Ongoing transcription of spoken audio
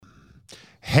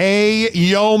Hey,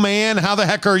 yo, man, how the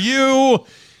heck are you?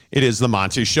 It is the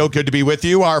Monty Show. Good to be with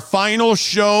you. Our final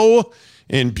show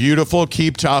in beautiful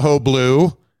Keep Tahoe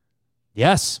Blue.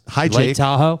 Yes. Hi, Jake. Lake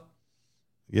Tahoe.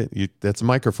 Yeah, that's a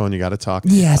microphone. You got to talk.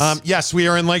 Yes. Yes, we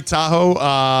are in Lake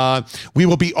Tahoe. We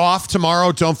will be off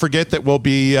tomorrow. Don't forget that we'll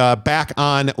be back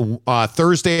on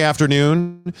Thursday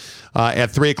afternoon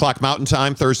at 3 o'clock Mountain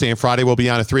Time. Thursday and Friday we'll be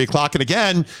on at 3 o'clock. And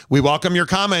again, we welcome your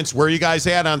comments. Where are you guys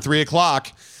at on 3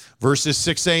 o'clock versus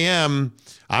 6 a.m.?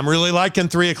 I'm really liking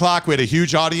 3 o'clock. We had a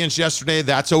huge audience yesterday.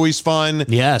 That's always fun.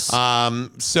 Yes.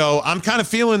 So I'm kind of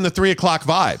feeling the 3 o'clock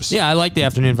vibes. Yeah, I like the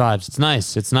afternoon vibes. It's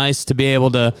nice. It's nice to be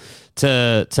able to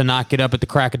not get up at the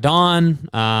crack of dawn.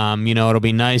 It'll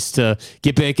be nice to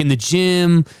get back in the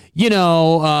gym, and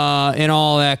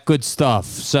all that good stuff.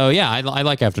 So, yeah, I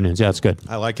like afternoons. Yeah, it's good.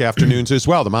 I like afternoons as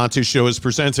well. The Monty Show is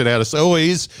presented, as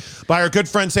always, by our good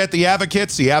friends at The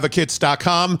Advocates,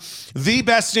 theadvocates.com. The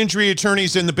best injury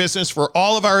attorneys in the business for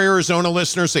all of our Arizona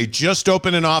listeners. They just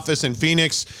opened an office in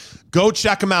Phoenix. Go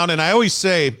check them out. And I always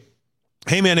say,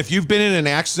 hey, man, if you've been in an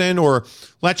accident, or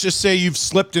let's just say you've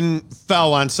slipped and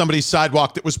fell on somebody's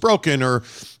sidewalk that was broken, or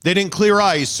they didn't clear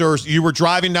ice, or you were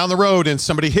driving down the road and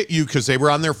somebody hit you because they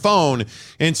were on their phone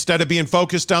instead of being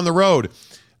focused on the road.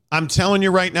 I'm telling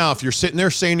you right now, if you're sitting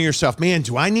there saying to yourself, man,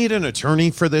 do I need an attorney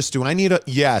for this? Do I need a...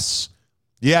 Yes.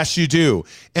 Yes, you do.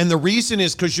 And the reason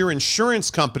is because your insurance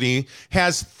company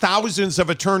has thousands of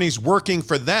attorneys working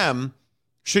for them.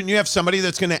 Shouldn't you have somebody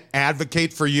that's going to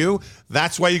advocate for you?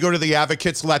 That's why you go to the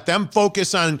Advocates. Let them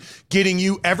focus on getting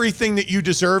you everything that you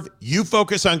deserve. You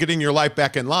focus on getting your life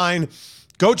back in line.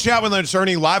 Go chat with an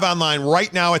attorney live online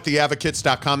right now at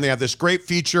theadvocates.com. They have this great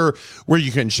feature where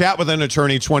you can chat with an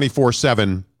attorney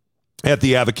 24/7 at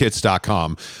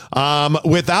theadvocates.com.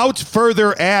 Without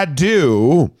further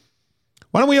ado,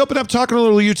 why don't we open up talking a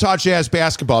little Utah Jazz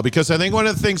basketball? Because I think one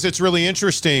of the things that's really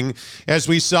interesting, as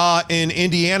we saw in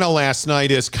Indiana last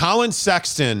night, is Collin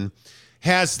Sexton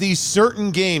has these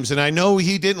certain games, and I know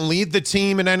he didn't lead the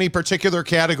team in any particular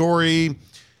category.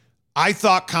 I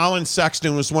thought Collin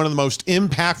Sexton was one of the most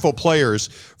impactful players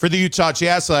for the Utah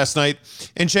Jazz last night.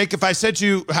 And Jake, if I said to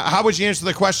you, how would you answer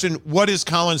the question, what is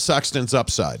Collin Sexton's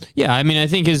upside? Yeah, I mean, I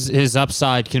think his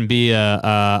upside can be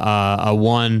a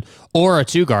one or a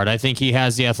two guard. I think he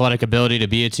has the athletic ability to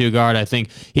be a two guard. I think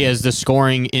he has the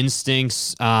scoring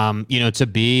instincts, to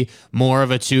be more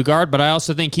of a two guard, but I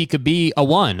also think he could be a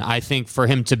one. I think for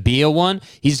him to be a one,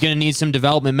 he's going to need some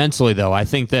development mentally, though. I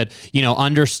think that,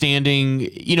 understanding,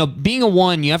 being a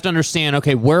one, you have to understand,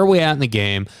 okay, where are we at in the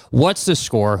game? What's the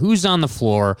score? Who's on the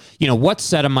floor? What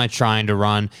set am I trying to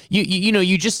run?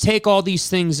 You just take all these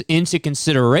things into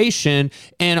consideration,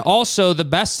 and also the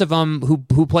best of them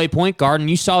who play point guard, and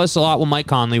you saw this a lot when Mike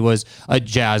Conley was a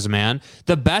Jazz man.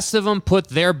 The best of them put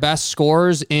their best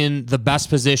scorers in the best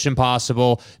position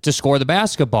possible to score the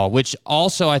basketball, which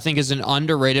also I think is an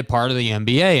underrated part of the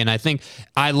NBA. And I think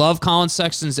I love Collin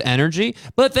Sexton's energy,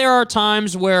 but there are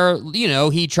times where,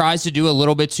 he tries to do a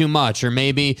little bit too much, or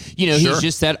maybe, Sure. he's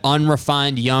just that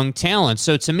unrefined young talent.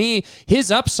 So to me,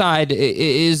 his upside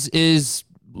is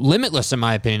limitless, in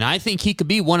my opinion. I think he could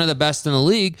be one of the best in the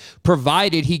league,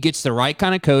 provided he gets the right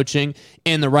kind of coaching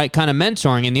and the right kind of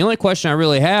mentoring. And the only question I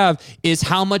really have is,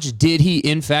 how much did he,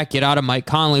 in fact, get out of Mike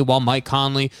Conley while Mike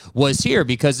Conley was here?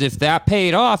 Because if that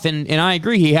paid off, and I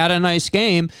agree, he had a nice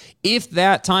game, if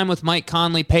that time with Mike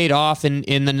Conley paid off, and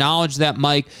the knowledge that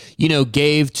Mike,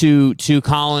 gave to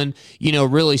Collin,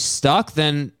 really stuck,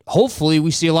 then hopefully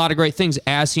we see a lot of great things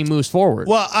as he moves forward.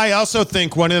 Well, I also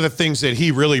think one of the things that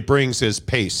he really brings is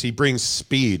pace. He brings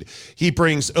speed. He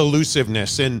brings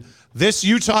elusiveness. And this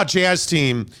Utah Jazz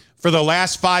team, for the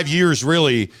last 5 years,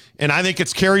 really, and I think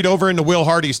it's carried over into Will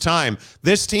Hardy's time,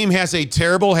 this team has a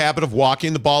terrible habit of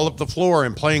walking the ball up the floor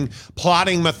and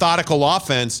plotting methodical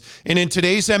offense. And in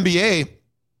today's NBA,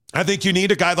 I think you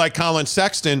need a guy like Collin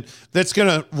Sexton that's going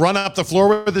to run up the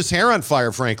floor with his hair on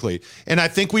fire, frankly. And I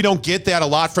think we don't get that a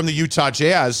lot from the Utah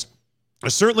Jazz.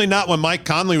 Certainly not when Mike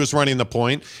Conley was running the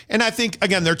point. And I think,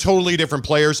 again, they're totally different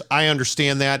players. I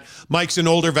understand that. Mike's an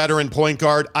older veteran point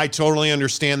guard. I totally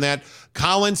understand that.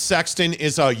 Collin Sexton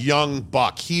is a young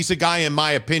buck. He's a guy, in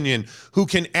my opinion, who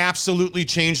can absolutely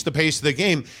change the pace of the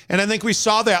game. And I think we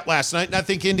saw that last night, and I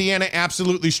think Indiana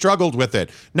absolutely struggled with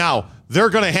it. Now, they're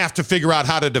going to have to figure out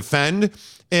how to defend.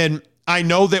 And I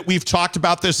know that we've talked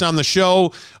about this on the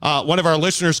show. One of our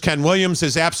listeners, Ken Williams,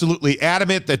 is absolutely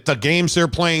adamant that the games they're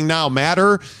playing now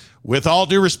matter. With all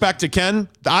due respect to Ken,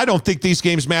 I don't think these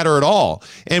games matter at all.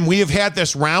 And we have had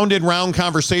this round and round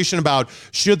conversation about,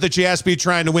 should the Jazz be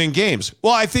trying to win games?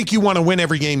 Well, I think you want to win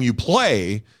every game you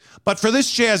play. But for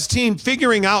this Jazz team,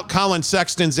 figuring out Collin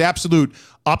Sexton's absolute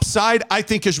Upside, I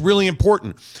think, is really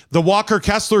important. The Walker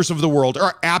Kesslers of the world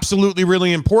are absolutely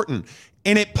really important.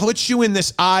 And it puts you in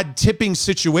this odd tipping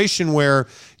situation where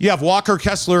you have Walker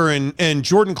Kessler and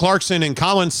Jordan Clarkson and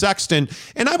Collin Sexton.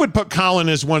 And I would put Collin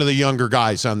as one of the younger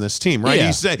guys on this team, right?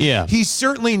 He's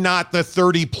certainly not the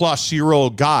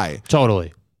 30-plus-year-old guy.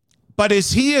 Totally. But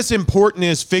is he as important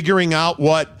as figuring out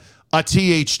what a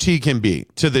THT can be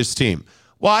to this team?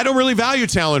 Well, I don't really value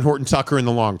Talon Horton-Tucker in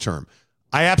the long term.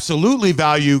 I absolutely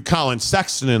value Collin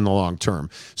Sexton in the long term.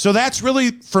 So that's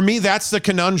really, for me, that's the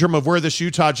conundrum of where this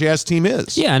Utah Jazz team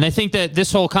is. Yeah, and I think that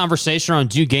this whole conversation on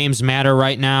do games matter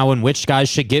right now and which guys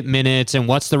should get minutes and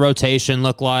what's the rotation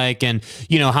look like and,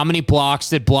 how many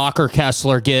blocks did Blocker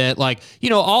Kessler get? Like,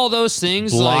 all those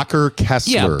things. Blocker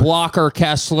Kessler. Yeah, Blocker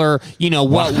Kessler.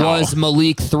 What was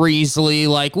Malik Threasley?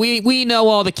 Like, we know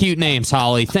all the cute names,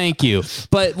 Holly. Thank you.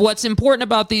 But what's important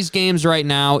about these games right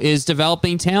now is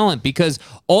developing talent because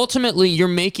ultimately, you're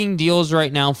making deals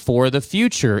right now for the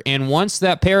future. And once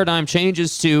that paradigm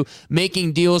changes to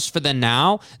making deals for the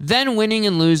now, then winning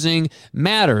and losing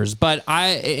matters. But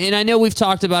I know we've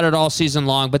talked about it all season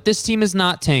long, but this team is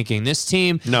not tanking. This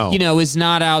team, is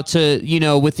not out to,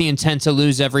 with the intent to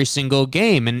lose every single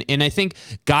game. And I think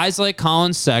guys like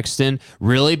Collin Sexton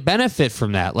really benefit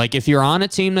from that. Like if you're on a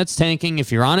team that's tanking,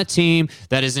 if you're on a team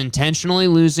that is intentionally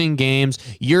losing games,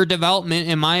 your development,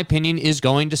 in my opinion, is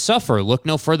going to suffer. Look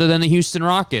no further than the Houston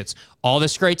Rockets. All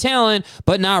this great talent,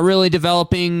 but not really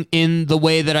developing in the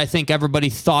way that I think everybody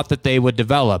thought that they would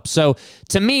develop. So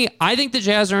to me, I think the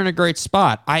Jazz are in a great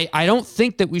spot. I don't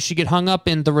think that we should get hung up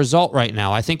in the result right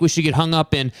now. I think we should get hung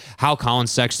up in how Collin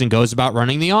Sexton goes about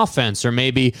running the offense, or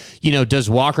maybe, does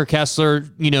Walker Kessler,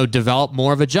 develop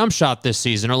more of a jump shot this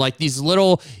season, or like these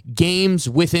little games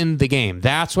within the game.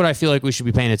 That's what I feel like we should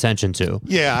be paying attention to.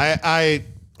 Yeah,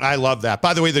 I love that.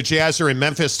 By the way, the Jazz are in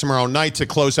Memphis tomorrow night to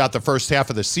close out the first half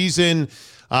of the season,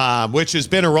 which has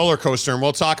been a roller coaster, and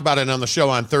we'll talk about it on the show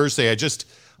on Thursday.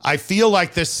 I feel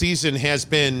like this season has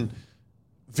been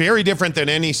very different than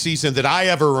any season that I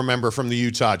ever remember from the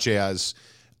Utah Jazz.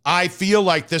 I feel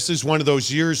like this is one of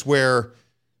those years where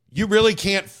you really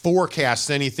can't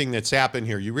forecast anything that's happened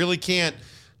here. You really can't.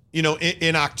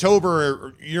 In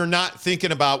October, you're not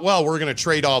thinking about, well, we're going to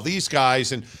trade all these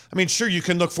guys. And I mean, sure, you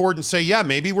can look forward and say, yeah,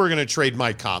 maybe we're going to trade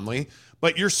Mike Conley,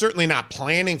 but you're certainly not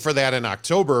planning for that in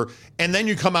October. And then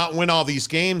you come out and win all these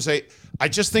games. I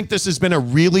just think this has been a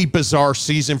really bizarre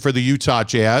season for the Utah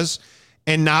Jazz.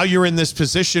 And now you're in this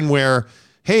position where,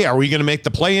 hey, are we going to make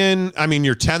the play-in? I mean,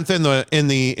 you're 10th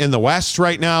in the West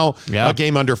right now, a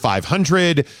game under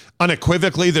 500.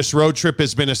 Unequivocally, this road trip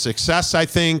has been a success, I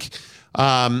think.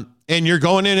 And you're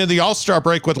going into the All-Star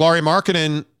break with Lauri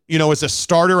Markkanen, as a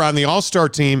starter on the All-Star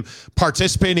team,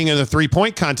 participating in the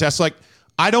three-point contest. Like,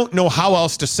 I don't know how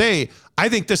else to say. I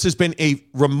think this has been a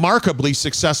remarkably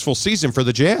successful season for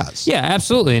the Jazz. Yeah,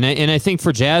 absolutely. And I think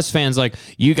for Jazz fans, like,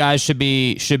 you guys should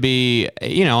be,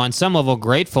 on some level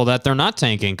grateful that they're not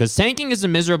tanking, because tanking is a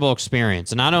miserable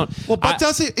experience. And I don't. Well, but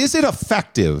is it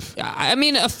effective? I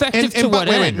mean, effective to what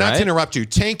end? Not to interrupt you.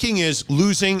 Tanking is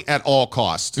losing at all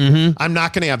costs. Mm-hmm. I'm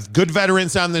not going to have good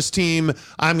veterans on this team.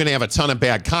 I'm going to have a ton of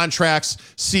bad contracts.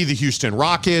 See the Houston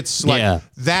Rockets.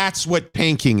 That's what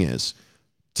tanking is.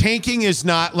 Tanking is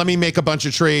not, let me make a bunch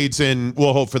of trades and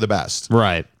we'll hope for the best.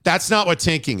 Right. That's not what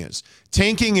tanking is.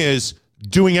 Tanking is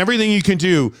doing everything you can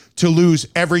do to lose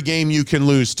every game you can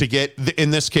lose to get, in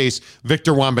this case,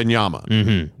 Victor Wembanyama.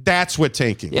 Mm-hmm. That's what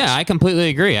tanking is. Yeah, I completely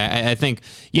agree. I think,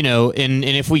 and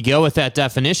if we go with that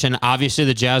definition, obviously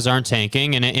the Jazz aren't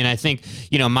tanking. And I think,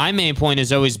 my main point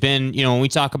has always been, when we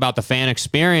talk about the fan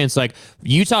experience, like,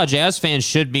 Utah Jazz fans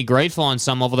should be grateful on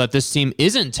some level that this team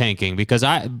isn't tanking, because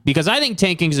I think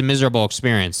tanking is a miserable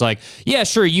experience. Like, yeah,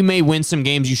 sure, you may win some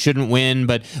games you shouldn't win,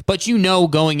 but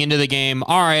going into the game,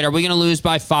 all right, are we going to lose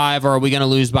by 5 or are we going to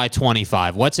lose by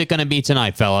 25? What's it going to be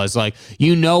tonight, fellas? Like,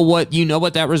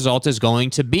 what that result is going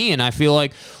to be. And I feel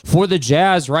like for the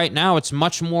Jazz right now, it's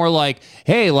much more like,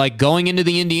 hey, like, going into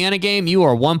the Indiana game, you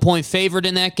are 1-point favorite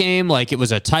in that game. Like, it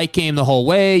was a tight game the whole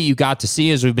way. You got to see,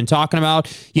 as we've been talking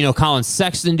about, Collin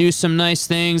Sexton do some nice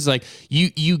things. Like,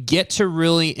 you get to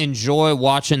really enjoy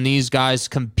watching these guys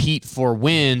compete for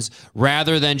wins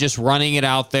rather than just running it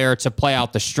out there to play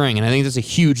out the string. And I think that's a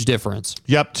huge difference.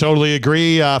 Yep, totally agree.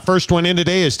 agree. First one in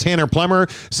today is Tanner Plummer.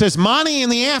 Says, Monty in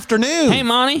the afternoon. Hey,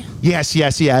 Monty. Yes.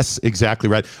 Exactly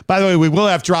right. By the way, we will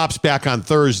have drops back on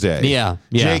Thursday. Yeah.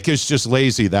 Jake is just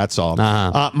lazy. That's all.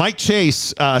 Mike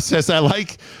Chase says, I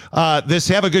like this.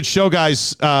 Have a good show,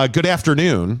 guys. Good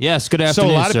afternoon. Yes, good afternoon,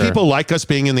 So a lot of people like us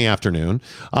being in the afternoon.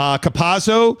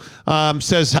 Capazzo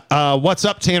says, what's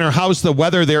up, Tanner? How's the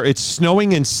weather there? It's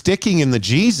snowing and sticking in the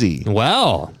Jeezy.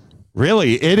 Well,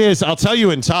 really, it is. I'll tell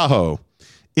you, in Tahoe,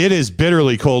 it is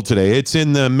bitterly cold today. It's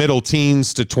in the middle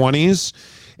teens to 20s,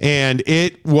 and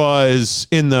it was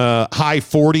in the high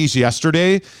 40s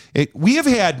yesterday. We have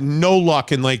had no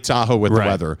luck in Lake Tahoe with the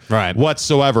weather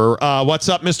whatsoever. What's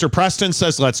up, Mr. Preston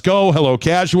says, let's go. Hello,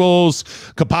 casuals.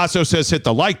 Capasso says, hit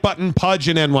the like button. Pudge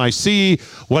in NYC.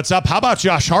 What's up? How about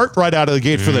Josh Hart right out of the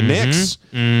gate for the Knicks?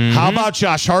 How about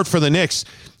Josh Hart for the Knicks?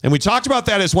 And we talked about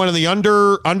that as one of the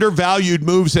undervalued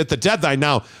moves at the deadline.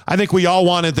 Now, I think we all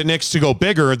wanted the Knicks to go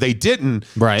bigger. They didn't.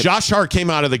 Right. Josh Hart came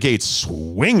out of the gate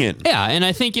swinging. Yeah, and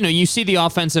I think, you see the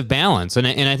offensive balance, and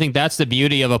I think that's the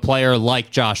beauty of a player like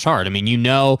Josh Hart. I mean,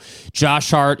 Josh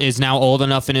Hart is now old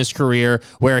enough in his career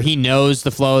where he knows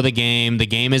the flow of the game. The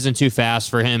game isn't too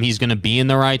fast for him. He's going to be in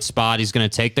the right spot. He's going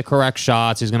to take the correct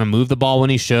shots. He's going to move the ball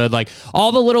when he should. Like,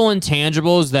 all the little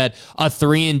intangibles that a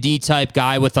 3-and-D type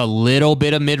guy with a little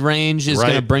bit of mid-range is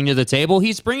going to bring to the table,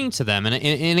 he's bringing to them.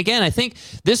 And again, I think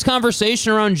this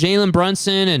conversation around Jalen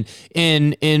Brunson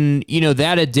and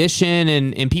that addition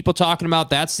and people talking about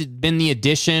that's been the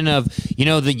addition of,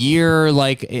 the year,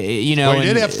 like, Well, he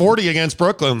did have 40 against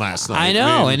Brooklyn last night. I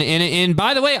know. And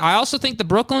by the way, I also think the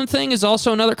Brooklyn thing is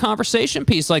also another conversation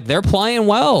piece. Like, they're playing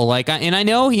well. Like, and I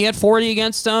know he had 40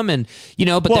 against them, and, but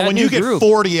well, that when new you get group,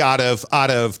 40 out of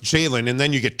Jalen, and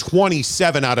then you get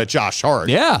 27 out of Josh Hart.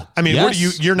 Yeah. I mean,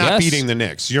 Yes. you're not Yes. beating the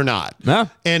Knicks. You're not. No.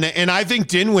 And I think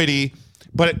Dinwiddie,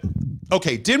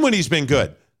 Dinwiddie's been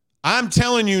good. I'm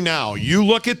telling you now, you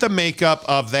look at the makeup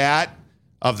of that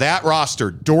roster,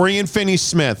 Dorian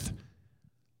Finney-Smith.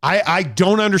 I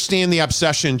don't understand the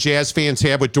obsession Jazz fans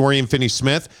have with Dorian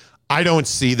Finney-Smith. I don't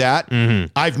see that.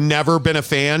 I've never been a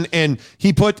fan. And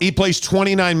he plays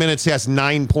 29 minutes, has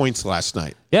 9 points last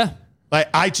night. Yeah.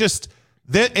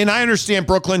 And I understand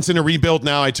Brooklyn's in a rebuild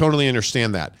now. I totally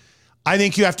understand that. I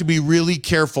think you have to be really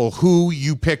careful who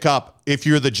you pick up if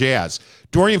you're the Jazz.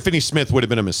 Dorian Finney-Smith would have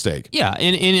been a mistake. Yeah,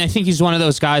 and I think he's one of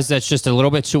those guys that's just a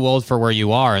little bit too old for where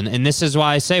you are. And this is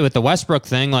why I say with the Westbrook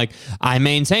thing, like, I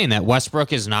maintain that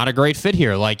Westbrook is not a great fit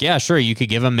here. Like, yeah, sure, you could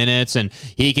give him minutes and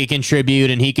he could contribute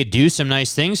and he could do some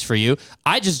nice things for you.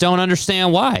 I just don't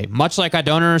understand why. Much like I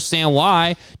don't understand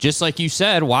why, just like you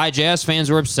said, why Jazz fans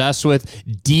were obsessed with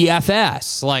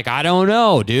DFS. Like, I don't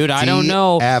know, dude. I don't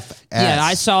know. DFS.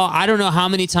 Yeah, I don't know how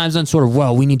many times on sort of,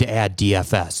 well, we need to add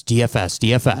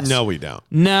DFS. No, we don't.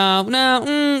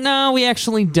 No, we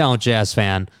actually don't, Jazz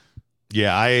fan.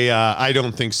 Yeah, I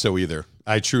don't think so either.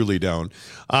 I truly don't.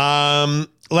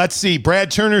 Let's see.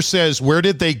 Brad Turner says, where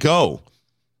did they go?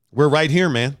 We're right here,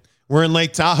 man. We're in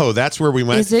Lake Tahoe. That's where we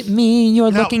went. Is it me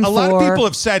you're looking for? A lot of people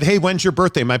have said, hey, when's your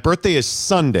birthday? My birthday is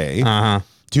Sunday.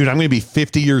 Dude, I'm going to be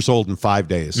 50 years old in 5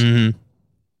 days.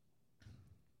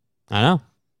 I know.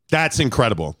 That's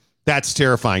incredible. That's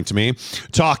terrifying to me.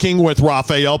 Talking with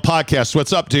Raphael podcast.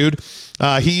 What's up, dude?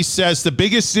 He says the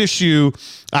biggest issue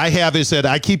I have is that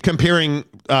I keep comparing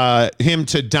him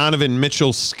to Donovan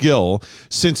Mitchell's skill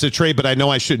since the trade, but I know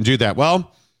I shouldn't do that.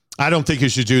 Well, I don't think you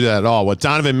should do that at all. What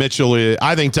Donovan Mitchell is,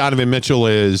 I think Donovan Mitchell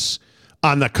is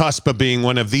on the cusp of being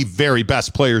one of the very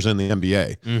best players in the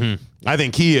NBA. I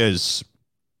think he is.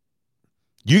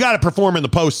 You got to perform in the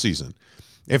postseason.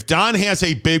 If Don has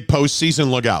a big postseason,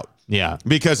 look out. Yeah.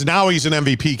 Because now he's an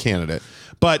MVP candidate.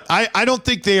 But I don't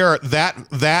think they are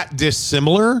that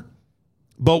dissimilar,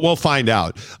 but we'll find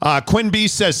out. Quinn B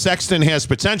says Sexton has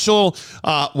potential.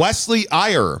 Wesley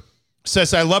Iyer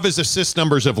says, I love his assist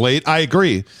numbers of late. I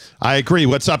agree.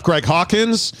 What's up, Greg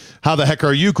Hawkins? How the heck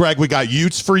are you, Greg? We got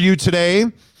Utes for you today.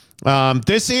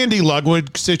 This Andy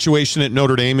Ludwig situation at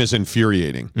Notre Dame is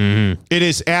infuriating. It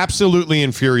is absolutely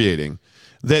infuriating.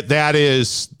 That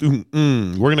is, we're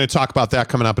going to talk about that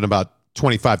coming up in about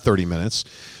 25, 30 minutes.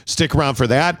 Stick around for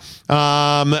that.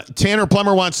 Tanner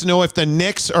Plummer wants to know if the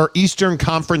Knicks are Eastern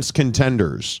Conference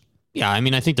contenders. Yeah, I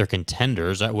mean, I think they're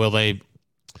contenders. Will they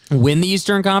win the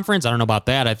Eastern Conference? I don't know about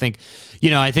that. I think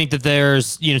that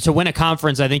there's, to win a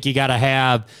conference, I think you got to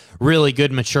have really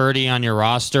good maturity on your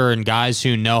roster and guys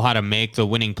who know how to make the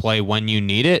winning play when you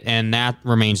need it, and that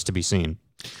remains to be seen.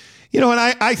 And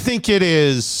I think it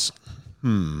is...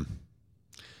 I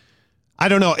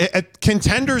don't know.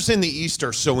 Contenders in the East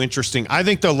are so interesting. I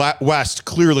think the West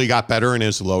clearly got better and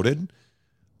is loaded.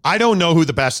 I don't know who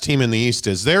the best team in the East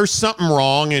is. There's something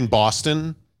wrong in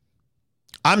Boston.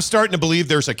 I'm starting to believe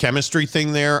there's a chemistry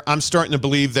thing there. I'm starting to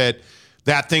believe that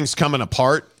thing's coming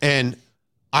apart, and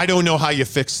I don't know how you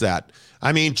fix that.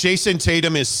 I mean, Jason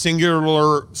Tatum is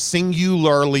singularly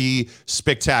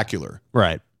spectacular.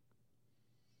 Right.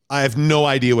 I have no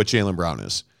idea what Jaylen Brown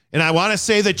is. And I want to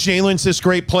say that Jalen's this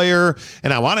great player,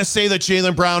 and I want to say that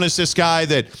Jaylen Brown is this guy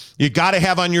that you got to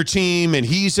have on your team, and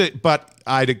but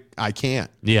I can't.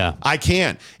 Yeah. I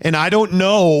can't. And I don't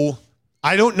know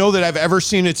that I've ever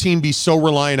seen a team be so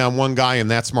reliant on one guy, and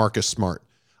that's Marcus Smart.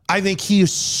 I think he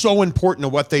is so important to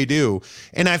what they do,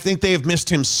 and I think they have missed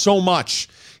him so much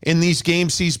in these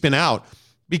games he's been out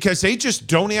because they just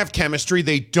don't have chemistry.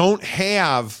 They don't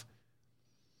have...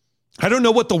 I don't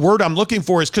know what the word I'm looking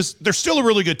for is because they're still a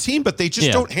really good team, but they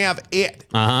just don't have it.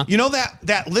 Uh-huh. You know,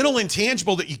 that little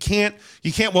intangible that you can't,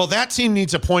 well, that team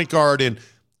needs a point guard, and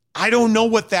I don't know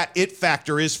what that it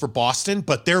factor is for Boston,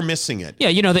 but they're missing it.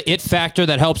 Yeah, the it factor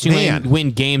that helps you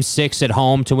win Game 6 at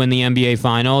home to win the NBA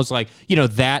Finals,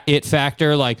 that it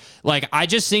factor. Like I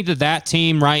just think that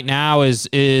team right now is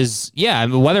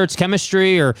whether it's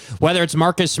chemistry or whether it's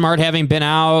Marcus Smart having been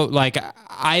out,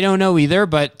 I don't know either.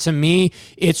 But to me,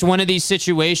 it's one of these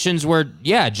situations where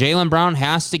Jaylen Brown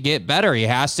has to get better. He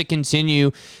has to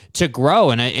continue to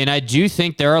grow. And I do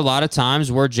think there are a lot of times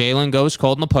where Jaylen goes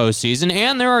cold in the postseason,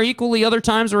 and there are equally other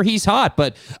times where he's hot.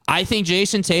 But I think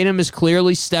Jason Tatum has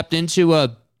clearly stepped into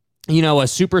a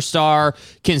superstar,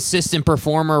 consistent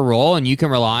performer role, and you can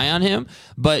rely on him.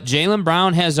 But Jaylen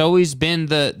Brown has always been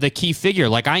the key figure.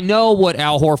 I know what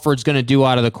Al Horford's going to do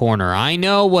out of the corner. I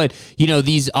know what,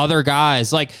 these other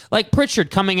guys, like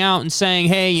Pritchard coming out and saying,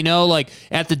 hey,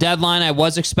 at the deadline, I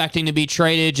was expecting to be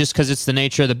traded just because it's the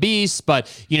nature of the beast, but,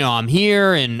 I'm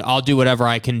here and I'll do whatever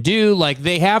I can do.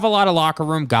 They have a lot of locker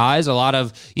room guys, a lot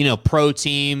of, pro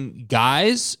team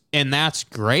guys, and that's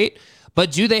great.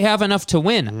 But do they have enough to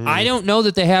win? I don't know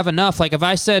that they have enough. If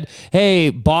I said, hey,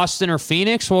 Boston or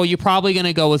Phoenix, well, you're probably going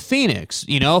to go with Phoenix.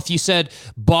 If you said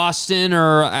Boston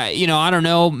or, I don't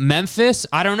know, Memphis,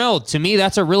 I don't know. To me,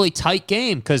 that's a really tight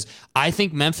game because I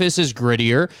think Memphis is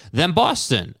grittier than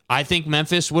Boston. I think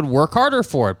Memphis would work harder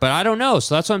for it, but I don't know.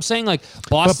 So that's what I'm saying.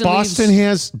 Boston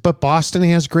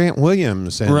has Grant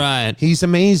Williams. And right. He's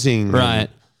amazing. Right.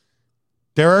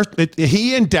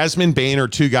 He and Desmond Bane are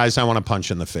two guys I want to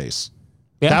punch in the face.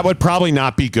 Yeah. That would probably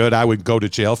not be good. I would go to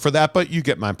jail for that, but you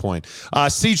get my point.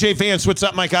 CJ Vance, what's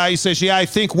up, my guy? He says, I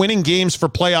think winning games for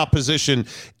playoff position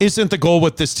isn't the goal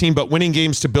with this team, but winning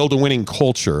games to build a winning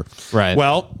culture. Right.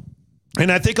 Well,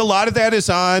 and I think a lot of that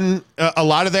is on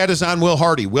Will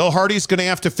Hardy. Will Hardy's going to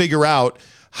have to figure out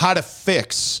how to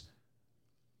fix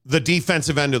the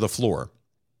defensive end of the floor.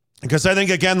 Because I think,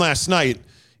 again, last night,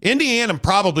 Indiana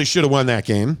probably should have won that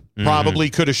game. Probably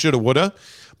could have, should have, would have.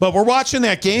 But we're watching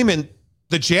that game, and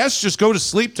the Jazz just go to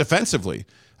sleep defensively.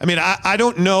 I mean, I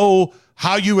don't know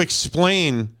how you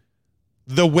explain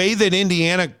the way that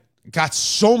Indiana got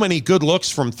so many good looks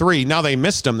from three. Now they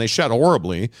missed them. They shot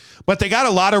horribly. But they got a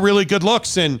lot of really good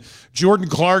looks. And Jordan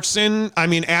Clarkson,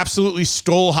 absolutely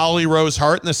stole Holly Rowe's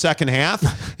heart in the second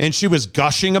half. And she was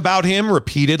gushing about him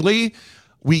repeatedly.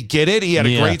 We get it. He had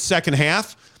a great second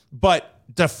half. But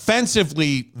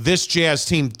defensively, this Jazz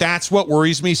team, that's what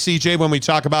worries me, CJ, when we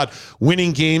talk about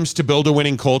winning games to build a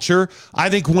winning culture. I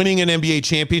think winning an NBA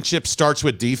championship starts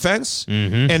with defense,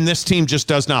 and this team just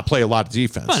does not play a lot of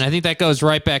defense. And I think that goes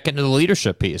right back into the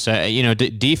leadership piece.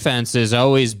 Defense has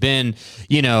always been,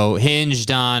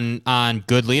 hinged on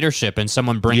good leadership and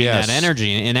someone bringing that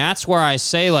energy. And that's where I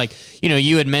say,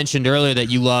 you had mentioned earlier that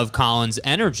you love Collin's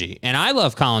energy, and I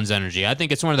love Collin's energy. I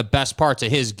think it's one of the best parts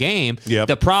of his game. Yep.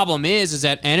 The problem is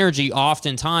that energy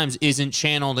oftentimes isn't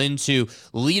channeled into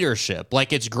leadership.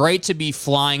 It's great to be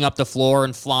flying up the floor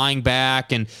and flying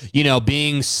back and,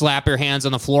 being slap your hands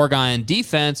on the floor guy in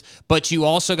defense, but you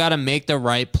also got to make the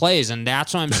right plays. And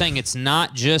that's what I'm saying. It's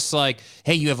not just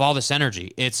hey, you have all this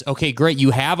energy. It's, okay, great.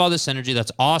 You have all this energy.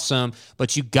 That's awesome,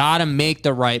 but you got to make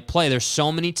the right play. There's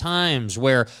so many times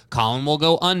where Collin will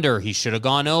go under. He should have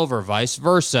gone over, vice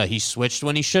versa. He switched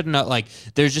when he shouldn't have.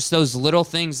 There's just those little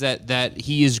things that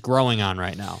he is growing on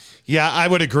right now. Yeah, I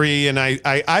would agree, and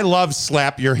I love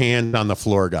slap your hand on the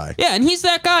floor guy. Yeah, and he's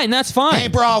that guy, and that's fine. Hey,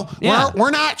 bro,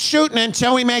 we're not shooting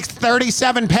until we make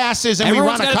 37 passes and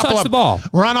Everyone's we run a couple of the ball.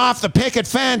 Run off the picket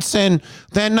fence, and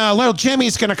then little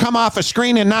Jimmy's going to come off a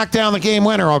screen and knock down the game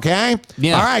winner, okay?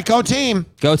 Yeah. All right, go team.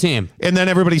 Go team. And then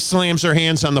everybody slams their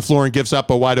hands on the floor and gives up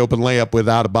a wide open layup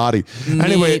without a body.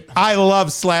 Anyway, I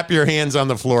love slap your hands on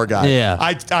the floor guy. Yeah.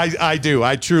 I do.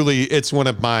 I truly, it's one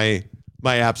of my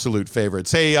my absolute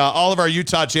favorites. Hey, all of our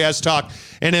Utah Jazz talk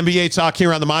and NBA talk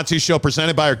here on the Monty Show,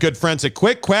 presented by our good friends at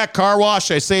Quick Quack Car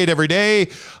Wash. I say it every day.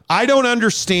 I don't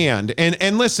understand.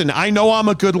 And listen, I know I'm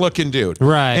a good-looking dude.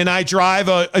 Right. And I drive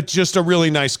just a really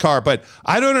nice car, but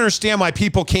I don't understand why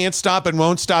people can't stop and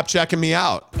won't stop checking me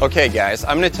out. Okay, guys,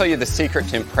 I'm going to tell you the secret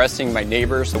to impressing my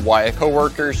neighbors, the Wyatt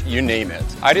coworkers, you name it.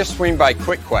 I just swing by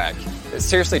Quick Quack. It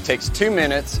seriously takes 2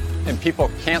 minutes, and people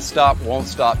can't stop, won't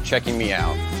stop checking me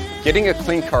out. Getting a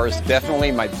clean car is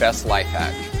definitely my best life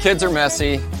hack. Kids are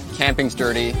messy, camping's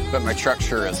dirty, but my truck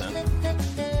sure isn't.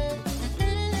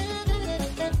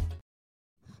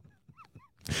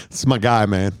 It's my guy,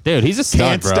 man. Dude, he's a stud,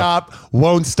 Can't bro. stop,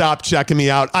 won't stop checking me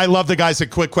out. I love the guys at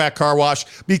Quick Quack Car Wash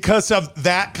because of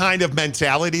that kind of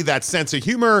mentality, that sense of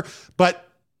humor, but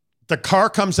the car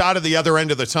comes out of the other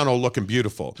end of the tunnel looking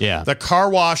beautiful. Yeah. The car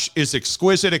wash is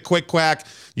exquisite at Quick Quack.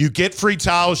 You get free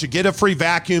towels, you get a free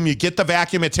vacuum, you get the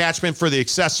vacuum attachment for the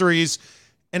accessories.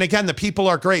 And again, the people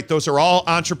are great. Those are all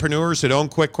entrepreneurs that own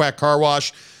Quick Quack Car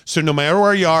Wash. So no matter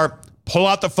where you are, pull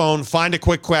out the phone, find a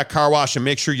Quick Quack Car Wash, and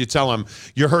make sure you tell them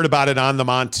you heard about it on the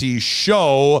Monty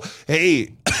Show.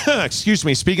 Hey, excuse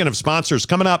me, speaking of sponsors,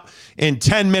 coming up in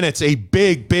 10 minutes, a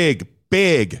big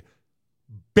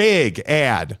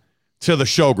ad to the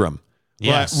showroom.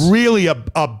 Yes. But really a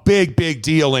big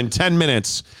deal. In 10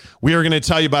 minutes, we are going to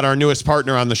tell you about our newest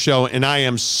partner on the show, and I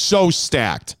am so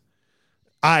stacked.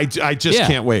 I just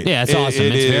can't wait. Yeah, it's awesome.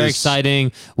 It's very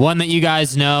exciting. One that you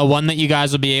guys know, one that you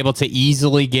guys will be able to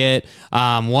easily get,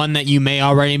 one that you may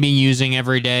already be using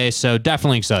every day. So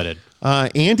definitely excited.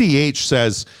 Andy H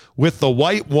says, with the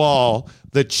white wall,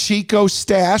 the Chico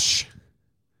stash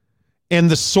and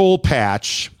the soul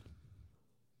patch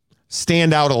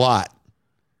stand out a lot.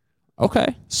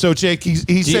 Okay. So, Jake, he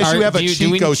says you have a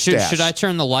Chico stash. Should I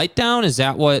turn the light down? Is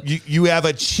that what... You have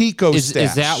a Chico stash.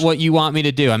 Is that what you want me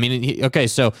to do? I mean, okay,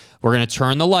 so we're going to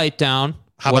turn the light down.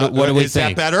 What do we think? Is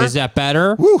that better? Is that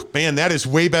better? Woo, man, that is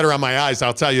way better on my eyes,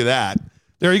 I'll tell you that.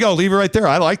 There you go. Leave it right there.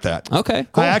 I like that. Okay,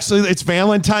 cool. It's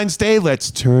Valentine's Day. Let's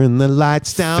turn the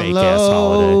lights down Fake-ass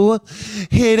low. holiday.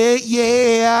 Hit it,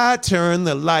 yeah. Turn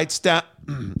the lights down.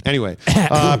 Anyway,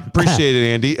 appreciate it,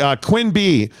 Andy. Quinn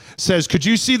B says, could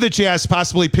you see the Jazz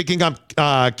possibly picking up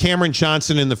Cameron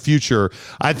Johnson in the future?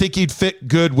 I think he'd fit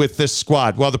good with this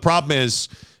squad. Well, the problem is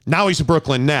now he's a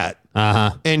Brooklyn Net.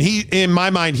 And in my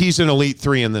mind, he's an elite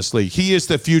three in this league. He is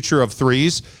the future of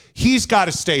threes. He's got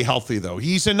to stay healthy, though.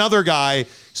 He's another guy.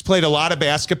 He's played a lot of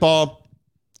basketball.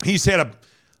 He's had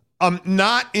a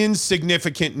not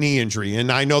insignificant knee injury,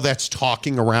 and I know that's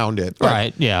talking around it.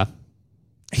 Right, yeah.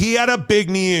 He had a big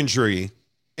knee injury,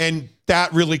 and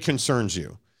that really concerns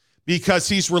you because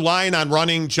he's relying on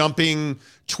running, jumping,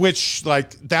 twitch.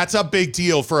 Like, that's a big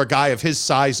deal for a guy of his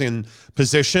size and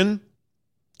position.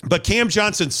 But Cam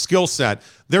Johnson's skill set,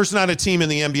 there's not a team in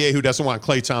the NBA who doesn't want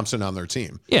Klay Thompson on their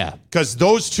team. Yeah. Because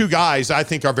those two guys, I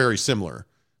think, are very similar.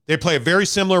 They play a very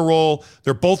similar role.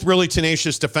 They're both really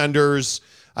tenacious defenders.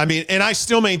 I mean, and I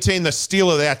still maintain the steal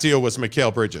of that deal was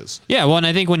Mikal Bridges. Yeah, well, and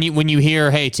I think when you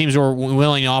hear, hey, teams were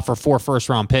willing to offer 4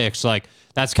 first-round picks, like,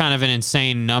 that's kind of an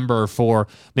insane number for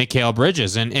Mikal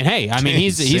Bridges. And hey, I mean,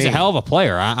 he's a hell of a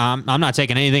player. I'm not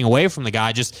taking anything away from the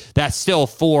guy. Just that's still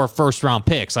 4 first-round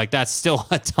picks. Like, that's still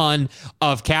a ton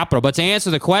of capital. But to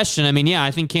answer the question, I mean, yeah,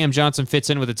 I think Cam Johnson fits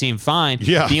in with the team fine.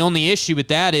 Yeah. The only issue with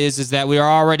that is that we are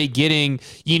already getting,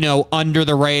 under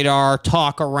the radar,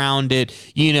 talk around it,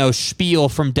 spiel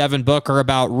from Devin Booker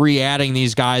about re-adding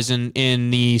these guys in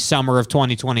the summer of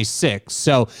 2026.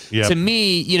 So to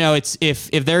me, it's if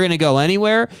they're going to go anywhere,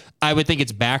 I would think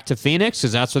it's back to Phoenix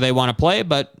because that's where they want to play,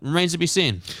 but remains to be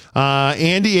seen.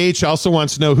 Andy H. also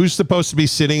wants to know who's supposed to be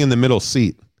sitting in the middle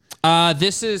seat.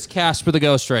 This is Casper the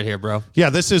Ghost right here, bro.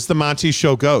 Yeah, this is the Monty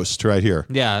Show Ghost right here.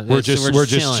 Yeah, we're just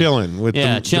chilling with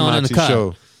the chilling Monty in the cut.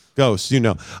 Show Ghost.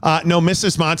 No,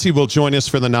 Mrs. Monty will join us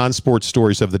for the non-sports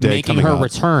stories of the day. Making her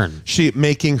return.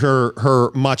 Making her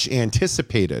much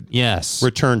anticipated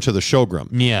return to the showroom.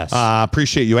 Yes.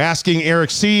 Appreciate you asking.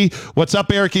 Eric C. What's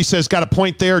up, Eric? He says, got a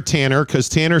point there, Tanner, because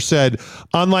Tanner said,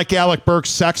 unlike Alec Burks,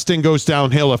 Sexton goes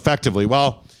downhill effectively.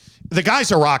 Well, the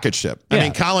guy's a rocket ship. I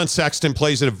mean, Collin Sexton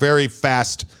plays at a very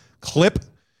fast clip.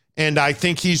 And I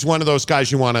think he's one of those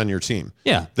guys you want on your team.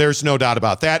 Yeah. There's no doubt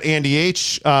about that. Andy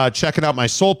H., checking out my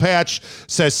soul patch,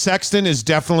 says Sexton is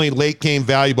definitely late game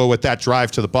valuable with that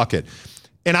drive to the bucket.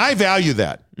 And I value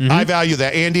that. I value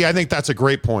that. Andy, I think that's a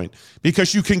great point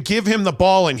because you can give him the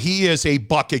ball and he is a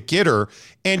bucket getter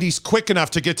and he's quick enough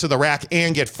to get to the rack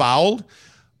and get fouled.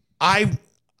 I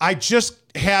just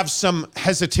have some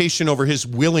hesitation over his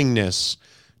willingness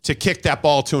to kick that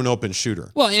ball to an open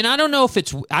shooter. Well, and I don't know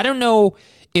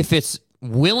if it's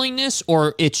willingness,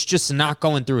 or it's just not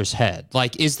going through his head?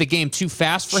 Like, is the game too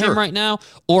fast for Sure. him right now,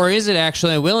 or is it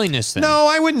actually a willingness thing? No,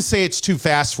 I wouldn't say it's too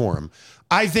fast for him.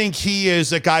 I think he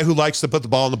is a guy who likes to put the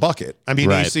ball in the bucket. I mean,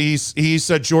 Right. he's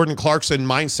a Jordan Clarkson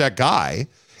mindset guy,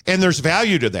 and there's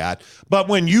value to that. But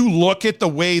when you look at the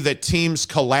way that teams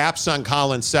collapse on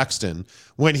Collin Sexton,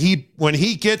 when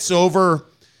he gets over,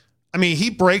 I mean, he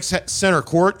breaks center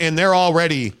court, and they're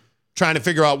already trying to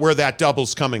figure out where that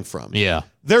double's coming from. Yeah.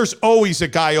 There's always a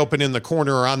guy open in the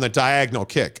corner or on the diagonal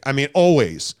kick. I mean,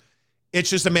 always. It's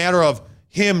just a matter of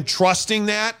him trusting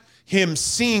that, him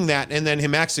seeing that, and then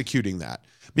him executing that.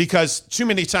 Because too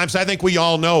many times, I think we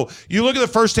all know, you look at the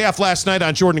first half last night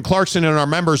on Jordan Clarkson in our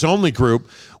members only group,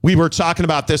 we were talking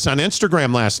about this on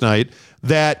Instagram last night,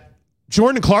 that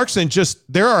Jordan Clarkson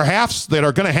there are halves that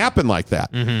are going to happen like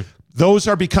that. Mm-hmm. Those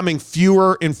are becoming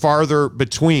fewer and farther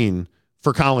between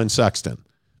for Collin Sexton.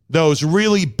 Those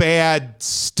really bad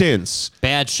stints.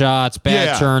 Bad shots,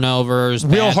 bad turnovers,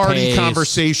 real bad hearty pace.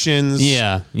 conversations.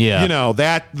 Yeah. You know,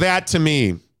 that to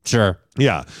me. Sure.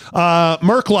 Yeah.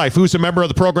 Merc Life, who's a member of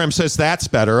the program, says that's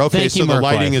better. Okay, Thank so you, the Merc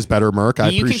lighting Life. is better, Merc. I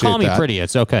appreciate that. You can call me pretty.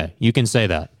 It's okay. You can say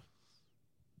that.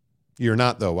 You're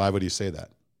not, though. Why would he say that?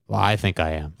 Well, I think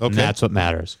I am. Okay. And that's what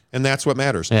matters. And that's what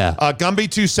matters. Yeah.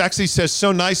 Gumby Too Sexy says,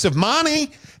 so nice of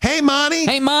Monty. Hey, Monty.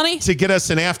 Hey, Monty. To get us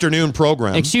an afternoon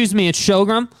program. Excuse me, it's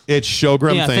Showgram. It's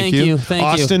Showgram. Yeah, thank thank you. you. Thank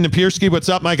you. Austin Napierski, what's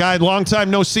up, my guy? Long time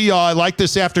no see, y'all. I like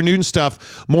this afternoon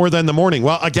stuff more than the morning.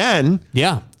 Well, again.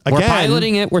 Yeah. Again, we're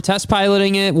piloting it. We're test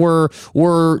piloting it. We're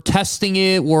testing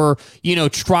it. We're,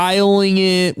 trialing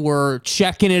it. We're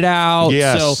checking it out.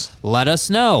 Yes. So let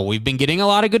us know. We've been getting a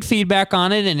lot of good feedback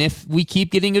on it. And if we keep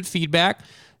getting good feedback,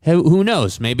 who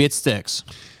knows? Maybe it sticks.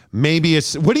 Maybe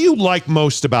it's, what do you like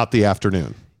most about the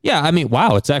afternoon? Yeah, I mean,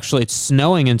 wow, it's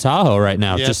snowing in Tahoe right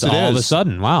now. Yes, just it all of a is.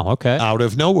 sudden. Wow, okay. Out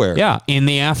of nowhere. Yeah, in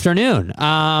the afternoon.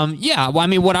 Well, I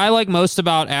mean, what I like most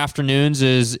about afternoons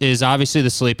is obviously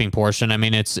the sleeping portion. I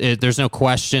mean, there's no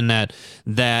question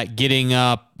that getting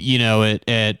up,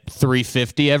 at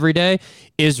 3:50 every day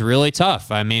is really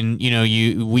tough. I mean,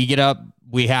 we get up.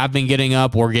 We have been getting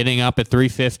up. We're getting up at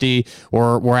 3:50.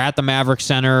 We're at the Maverick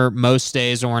Center most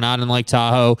days, and we're not in Lake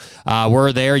Tahoe.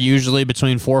 We're there usually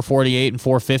between 4:48 and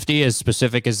 4:50, as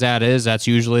specific as that is. That's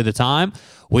usually the time.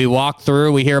 We walk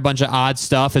through. We hear a bunch of odd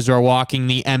stuff as we're walking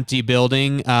the empty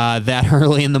building that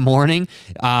early in the morning.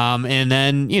 And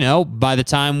then, by the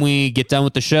time we get done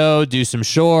with the show, do some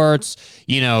shorts,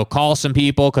 call some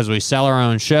people because we sell our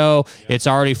own show. It's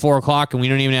already 4 o'clock and we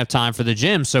don't even have time for the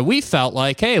gym. So we felt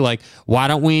like, hey, why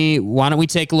don't we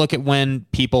take a look at when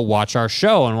people watch our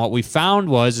show? And what we found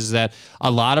is that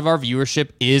a lot of our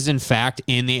viewership is in fact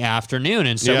in the afternoon.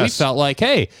 And so we felt like,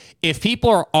 hey, if people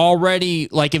are already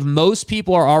if most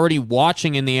people are already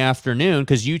watching in the afternoon,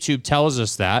 because YouTube tells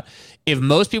us that, if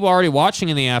most people are already watching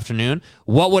in the afternoon,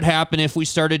 what would happen if we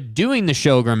started doing the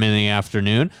Showgram in the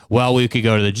afternoon? Well, we could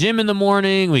go to the gym in the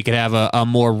morning. We could have a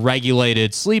more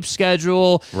regulated sleep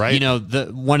schedule. Right.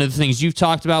 One of the things you've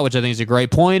talked about, which I think is a great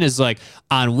point, is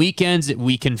on weekends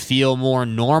we can feel more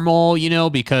normal,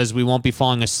 because we won't be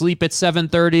falling asleep at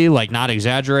 7:30, not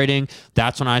exaggerating.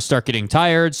 That's when I start getting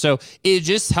tired. So it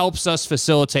just helps us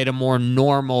facilitate a more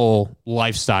normal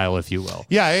lifestyle, if you will.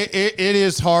 Yeah, it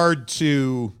is hard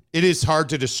to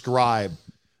describe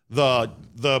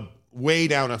the way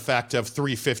down effect of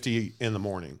 3:50 in the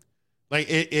morning.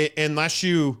 Unless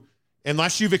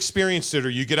you've experienced it or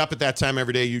you get up at that time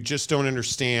every day, you just don't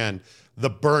understand the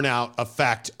burnout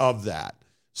effect of that.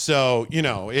 So,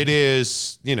 it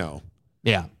is,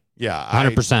 Yeah. Yeah,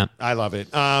 100%. I love it.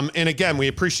 And again, we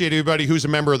appreciate everybody who's a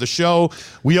member of the show.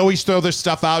 We always throw this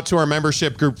stuff out to our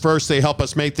membership group first. They help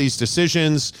us make these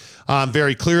decisions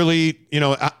very clearly.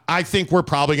 I think we're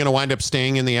probably going to wind up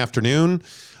staying in the afternoon.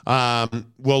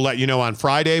 We'll let you know on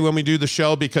Friday when we do the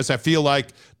show, because I feel like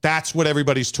that's what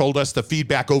everybody's told us. The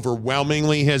feedback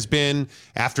overwhelmingly has been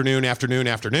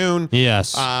afternoon. Yes.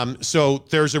 So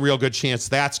there's a real good chance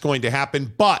that's going to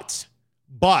happen. But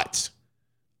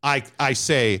I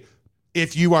say,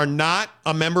 if you are not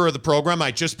a member of the program,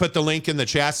 I just put the link in the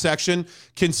chat section.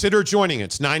 Consider joining.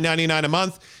 It's $9.99 a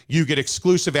month. You get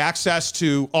exclusive access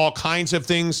to all kinds of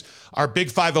things. Our Big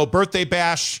 5-0 birthday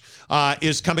bash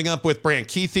is coming up with Brant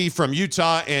Keithy from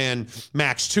Utah and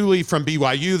Max Tooley from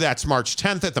BYU. That's March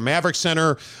 10th at the Maverick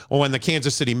Center. When the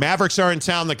Kansas City Mavericks are in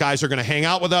town, the guys are going to hang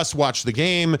out with us, watch the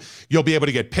game. You'll be able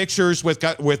to get pictures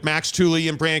with Max Tooley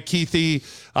and Brant Keithy.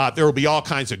 There will be all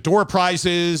kinds of door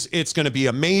prizes. It's going to be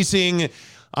amazing.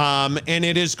 And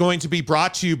it is going to be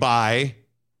brought to you by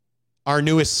our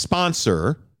newest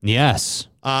sponsor. Yes.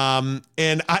 And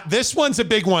this one's a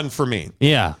big one for me.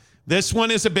 Yeah. This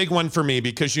one is a big one for me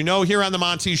because, here on the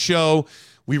Monty Show,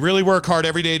 we really work hard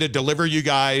every day to deliver you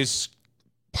guys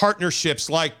partnerships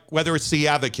like whether it's the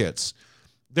Advocates.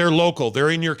 They're local. They're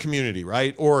in your community,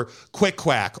 right? Or Quick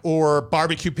Quack or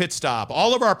Barbecue Pit Stop.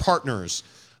 All of our partners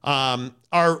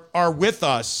are with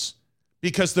us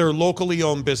because they're locally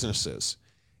owned businesses.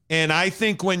 And I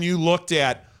think when you looked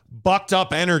at Bucked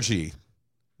Up Energy,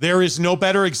 there is no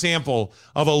better example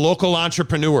of a local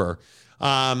entrepreneur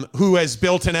who has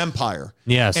built an empire.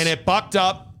 Yes. And at Bucked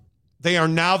Up, they are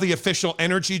now the official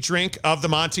energy drink of the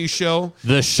Monty Show.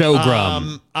 The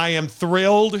Showgrum. I am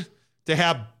thrilled to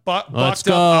have Bucked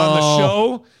Up on the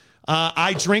show.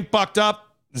 I drink Bucked Up.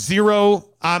 Zero.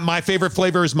 My favorite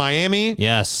flavor is Miami.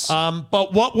 Yes.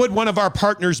 But what would one of our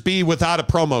partners be without a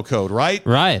promo code, right?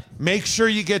 Right. Make sure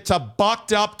you get to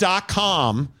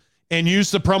buckedup.com and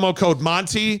use the promo code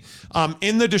Monty.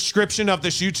 In the description of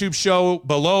this YouTube show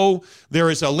below, there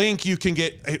is a link. You can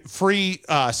get free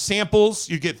samples.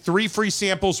 You get 3 free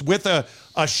samples with a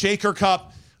shaker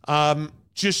cup.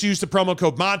 Just use the promo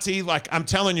code Monty. Like I'm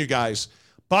telling you guys,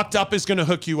 Bucked Up is going to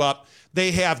hook you up.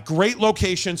 They have great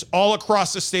locations all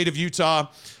across the state of Utah.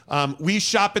 We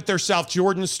shop at their South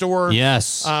Jordan store.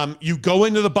 Yes. You go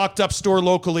into the Bucked Up store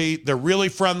locally. They're really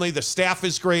friendly. The staff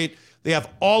is great. They have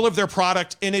all of their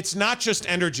product, and it's not just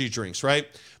energy drinks, right?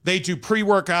 They do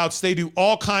pre-workouts. They do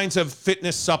all kinds of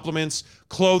fitness supplements,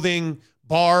 clothing,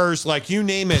 bars, like you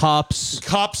name it.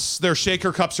 Cups. Their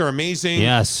shaker cups are amazing.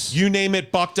 Yes. You name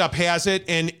it, Bucked Up has it,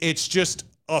 and it's just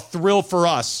a thrill for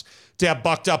us to have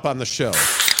Bucked Up on the show.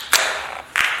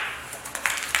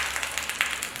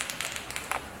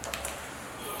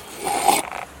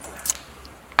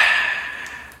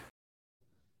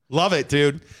 Love it,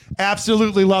 dude.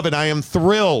 Absolutely love it. I am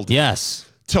thrilled.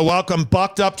 Yes. To welcome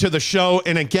Bucked Up to the show.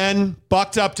 And again,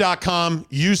 buckedup.com.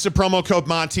 Use the promo code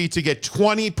Monty to get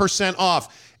 20%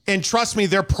 off. And trust me,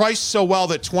 they're priced so well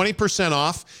that 20%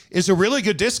 off is a really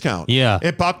good discount. Yeah.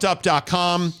 At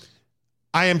buckedup.com.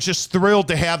 I am just thrilled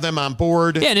to have them on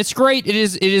board. Yeah, and it's great. It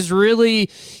is really,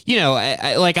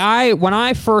 when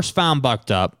I first found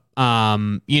Bucked Up,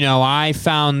 I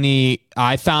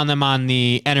found them on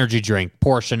the energy drink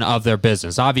portion of their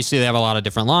business. Obviously, they have a lot of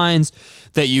different lines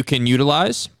that you can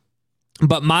utilize.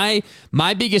 But my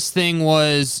biggest thing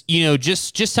was,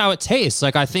 just how it tastes.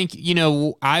 Like, I think,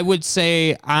 I would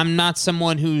say I'm not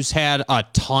someone who's had a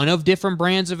ton of different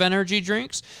brands of energy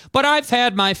drinks, but I've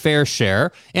had my fair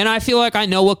share, and I feel like I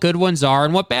know what good ones are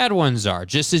and what bad ones are,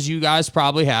 just as you guys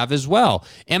probably have as well.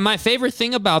 And my favorite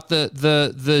thing about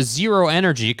the zero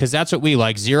energy, because that's what we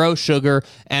like, zero sugar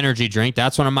energy drink,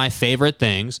 that's one of my favorite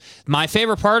things. My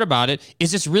favorite part about it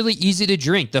is it's really easy to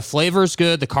drink. The flavor's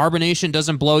good. The carbonation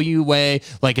doesn't blow you away.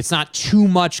 Like, it's not too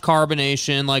much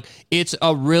carbonation. Like, it's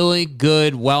a really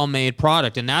good, well-made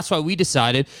product. And that's why we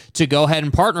decided to go ahead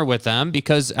and partner with them,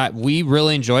 because we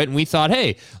really enjoy it. And we thought,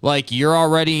 hey, like, you're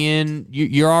already,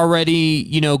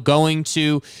 going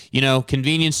to,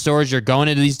 convenience stores. You're going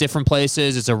into these different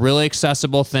places. It's a really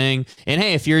accessible thing. And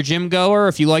hey, if you're a gym goer,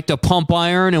 if you like to pump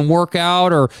iron and work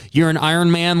out, or you're an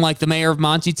Iron Man like the mayor of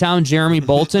Monty Town, Jeremy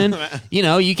Bolton,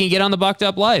 you can get on the Bucked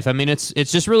Up life. I mean, it's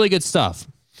just really good stuff.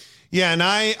 Yeah, and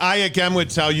I again would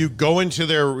tell you, go into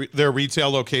their retail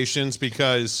locations,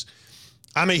 because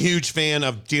I'm a huge fan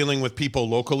of dealing with people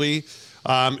locally.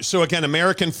 So again,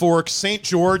 American Fork, St.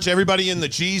 George, everybody in the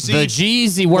Jeezy. The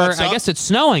Jeezy, where I guess it's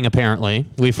snowing, apparently,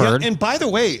 we've heard. And by the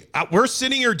way, we're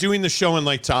sitting here doing the show in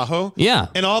Lake Tahoe. Yeah.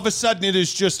 And all of a sudden it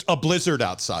is just a blizzard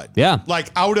outside. Yeah.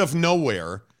 Like out of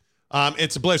nowhere.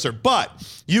 It's a blizzard, but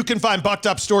you can find Bucked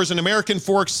Up stores in American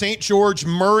Fork, St. George,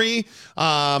 Murray,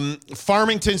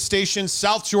 Farmington Station,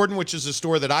 South Jordan, which is a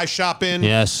store that I shop in.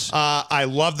 Yes. I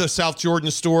love the South Jordan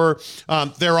store.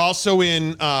 They're also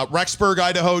in Rexburg,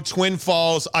 Idaho, Twin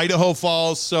Falls, Idaho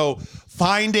Falls. So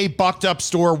find a Bucked Up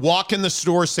store, walk in the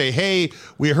store, say, hey,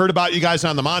 we heard about you guys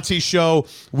on the Monty Show.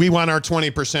 We want our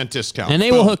 20% discount. And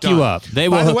they will hook you up. They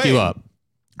will hook you up.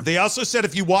 They also said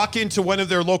if you walk into one of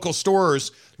their local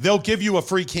stores, they'll give you a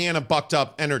free can of Bucked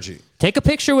Up energy. Take a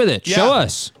picture with it. Yeah. Show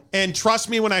us. And trust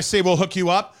me when I say we'll hook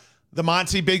you up, the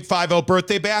Monty Big 5-0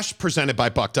 Birthday Bash presented by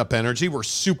Bucked Up Energy. We're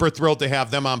super thrilled to have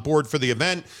them on board for the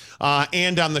event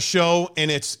and on the show.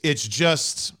 And it's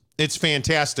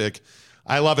fantastic.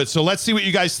 I love it. So let's see what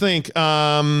you guys think.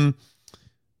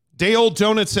 Day Old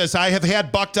Donut says, I have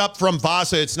had Bucked Up from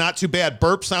Vaza. It's not too bad.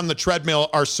 Burps on the treadmill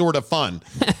are sort of fun.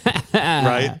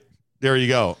 Right? There you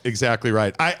go. Exactly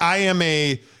right. I am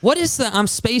a What is I'm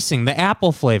spacing the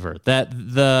apple flavor.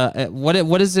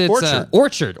 What is it?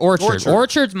 Orchard.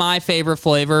 Orchard's my favorite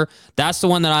flavor. That's the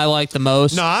one that I like the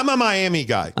most. No, I'm a Miami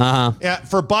guy. Yeah,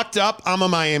 for Bucked Up, I'm a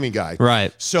Miami guy.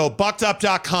 Right. So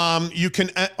buckedup.com, you can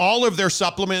all of their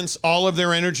supplements, all of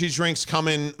their energy drinks come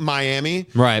in Miami.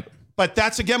 Right. But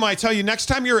that's again when I tell you, next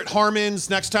time you're at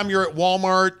Harmon's, next time you're at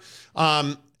Walmart,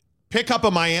 pick up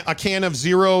a can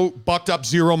of Bucked Up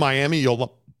Zero Miami.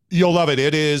 You'll love it.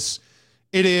 It is,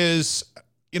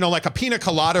 like a pina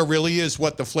colada really is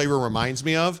what the flavor reminds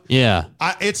me of. Yeah.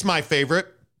 It's my favorite.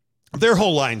 Their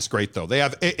whole line's great though. They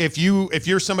have, if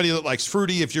you're somebody that likes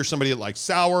fruity, if you're somebody that likes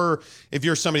sour, if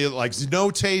you're somebody that likes no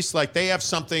taste, like they have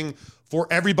something for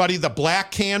everybody. The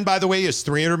black can, by the way, is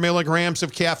 300 milligrams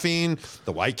of caffeine.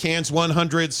 The white can's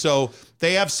 100. So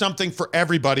they have something for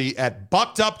everybody at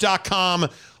buckedup.com.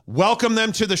 Welcome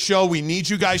them to the show. We need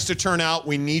you guys to turn out.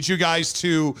 We need you guys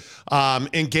to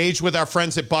engage with our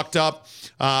friends at Bucked Up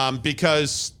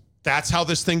because that's how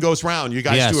this thing goes round. You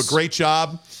guys do a great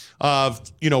job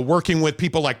of, working with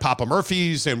people like Papa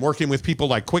Murphy's and working with people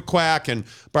like Quick Quack and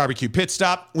Barbecue Pit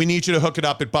Stop. We need you to hook it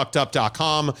up at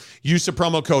buckedup.com. Use the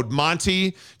promo code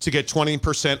Monty to get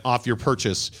 20% off your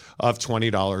purchase of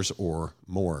 $20 or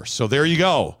more. So there you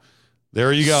go.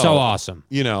 There you go. So awesome.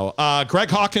 Greg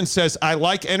Hawkins says, I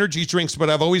like energy drinks, but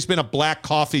I've always been a black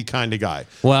coffee kind of guy.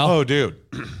 Well. Oh, dude.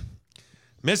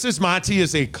 Mrs. Monty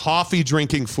is a coffee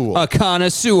drinking fool. A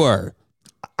connoisseur.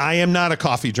 I am not a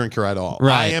coffee drinker at all.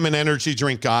 Right. I am an energy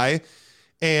drink guy.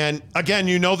 And again,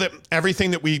 that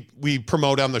everything that we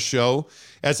promote on the show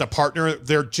as a partner,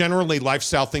 they're generally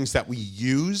lifestyle things that we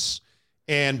use.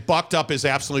 And Bucked Up is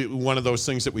absolutely one of those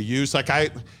things that we use.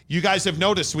 You guys have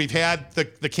noticed we've had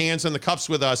the cans and the cups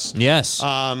with us. Yes.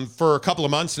 For a couple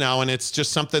of months now, and it's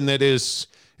just something that it's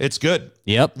good.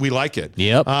 Yep. We like it.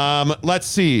 Yep. Let's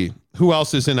see who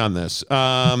else is in on this.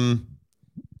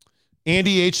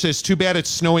 Andy H says, too bad it's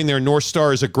snowing there. North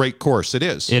Star is a great course. It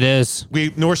is. It is.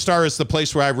 North Star is the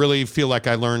place where I really feel like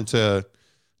I learned to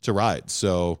ride.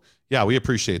 So yeah, we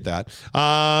appreciate that.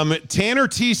 Tanner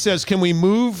T says, can we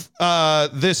move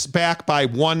this back by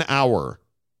 1 hour?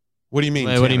 What do you mean?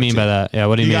 Wait, what do you mean by that? Yeah,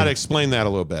 what do you mean? You got to explain that a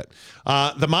little bit.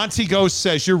 The Monty Ghost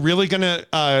says, you're really going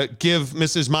to give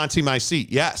Mrs. Monty my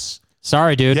seat? Yes.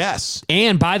 Sorry, dude. Yes.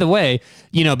 And by the way,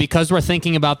 because we're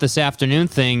thinking about this afternoon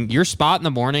thing, your spot in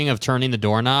the morning of turning the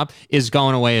doorknob is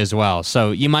going away as well.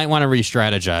 So you might want to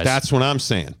re-strategize. That's what I'm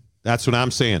saying.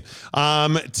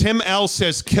 Tim L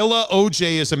says, Killa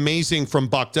OJ is amazing from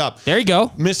Bucked Up. There you go.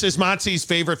 Mrs. Monty's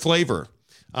favorite flavor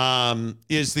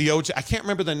is the OJ. I can't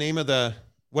remember the name of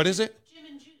what is it?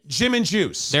 Gin and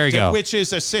Juice. There you go. Which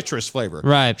is a citrus flavor.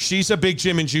 Right. She's a big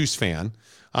Gin and Juice fan,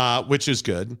 which is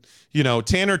good.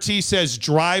 Tanner T says,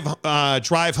 drive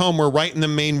home. We're right in the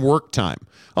main work time.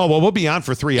 Oh, well, we'll be on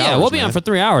for 3 hours. Yeah, we'll be on for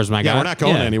 3 hours, my guy. Yeah, we're not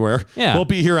going anywhere. Yeah. We'll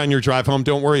be here on your drive home.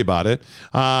 Don't worry about it.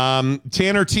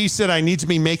 Tanner T said, I need to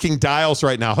be making dials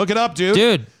right now. Hook it up, dude.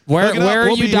 Dude, where are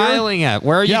you dialing at?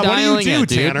 Where are you dialing what do you do, at,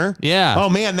 dude? Tanner? Yeah. Oh,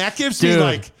 man, that gives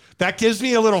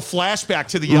me a little flashback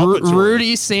to the Yelpatory.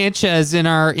 Rudy Sanchez in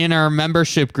our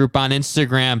membership group on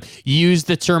Instagram used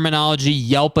the terminology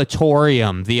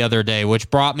Yelpatorium the other day, which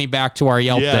brought me back to our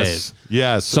Yelp days.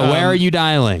 Yes. So where are you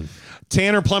dialing?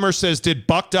 Tanner Plummer says, did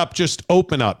Bucked Up just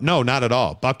open up? No, not at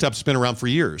all. Bucked Up's been around for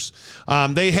years.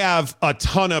 They have a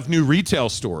ton of new retail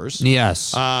stores.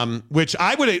 Yes. Which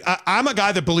I'm a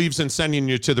guy that believes in sending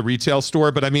you to the retail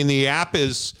store, but I mean, the app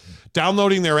is...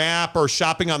 Downloading their app or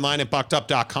shopping online at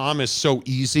buckedup.com is so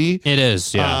easy. It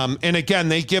is, yeah. And again,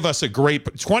 they give us a great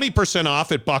 20%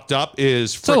 off at Bucked Up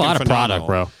is freaking phenomenal. It's a lot of product,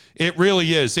 bro. It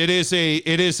really is. It is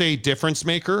a difference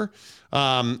maker.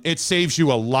 It saves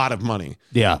you a lot of money.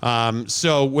 Yeah.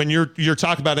 So when you're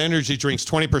talking about energy drinks,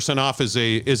 20% off is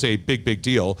a big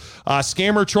deal.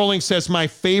 Scammer Trolling says my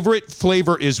favorite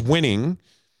flavor is Winning.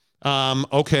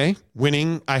 Okay.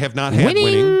 Winning. I have not had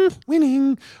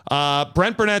Winning.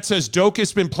 Brent Burnett says Doak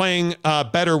has been playing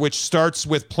better, which starts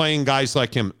with playing guys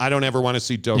like him. I don't ever want to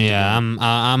see Doak. Yeah, again.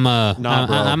 I'm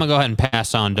gonna go ahead and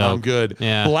pass on Doak. I'm good.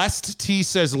 Yeah. Blessed T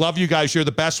says, love you guys. You're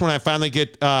the best. When I finally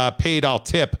get paid, I'll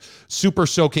tip. Super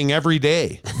soaking every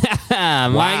day.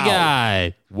 My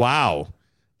guy. Wow.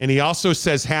 And he also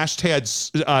says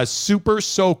hashtag Super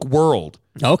Soak World.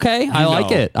 Okay. I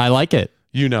like it.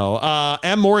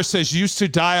 M. Morris says used to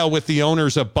dial with the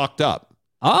owners of Bucked Up.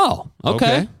 Oh,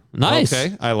 okay. Nice.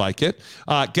 Okay, I like it.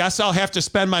 Guess I'll have to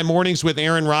spend my mornings with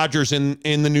Aaron Rodgers in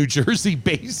the New Jersey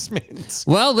basement.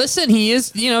 Well, listen, he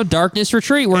is, Darkness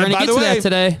Retreat. We're going to get to that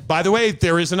today. By the way,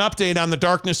 there is an update on the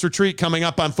Darkness Retreat coming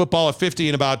up on Football at 50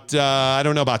 in about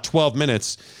 12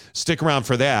 minutes. Stick around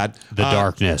for that. The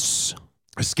darkness.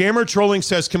 Scammer Trolling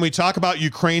says, can we talk about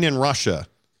Ukraine and Russia?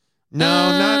 No,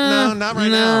 not right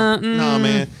now. No,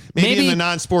 man. Maybe in the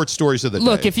non-sports stories of the day.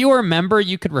 Look, if you were a member,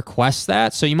 you could request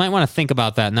that, so you might want to think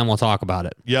about that, and then we'll talk about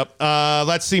it. Yep.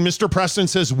 Let's see. Mr. Preston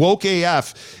says, Woke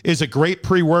AF is a great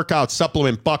pre-workout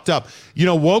supplement, bucked up.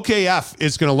 Woke AF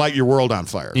is going to light your world on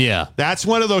fire. Yeah. That's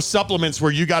one of those supplements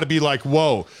where you got to be like,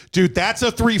 whoa, dude, that's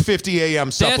a 3:50 a.m.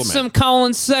 supplement. That's some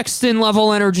Collin Sexton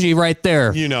level energy right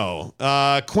there.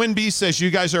 Quinn B says, you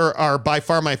guys are by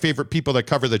far my favorite people that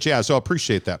cover the Jazz, so I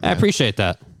appreciate that, man. I appreciate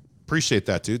that. Appreciate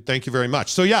that, dude. Thank you very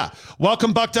much. So, yeah,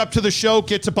 welcome Bucked Up to the show.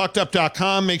 Get to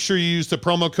buckedup.com. Make sure you use the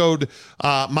promo code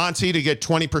Monty to get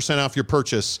 20% off your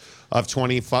purchase of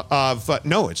 25.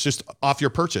 No, it's just off your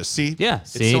purchase. See? Yeah.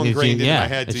 It's so ingrained in my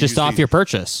head. It's just off your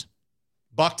purchase.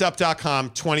 Buckedup.com,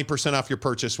 20% off your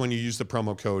purchase when you use the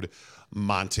promo code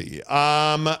Monty.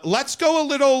 Let's go a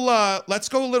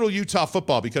little Utah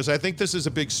football because I think this is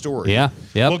a big story. Yeah.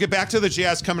 Yep. We'll get back to the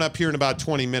Jazz coming up here in about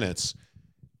 20 minutes.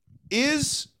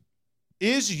 Is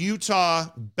Utah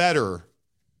better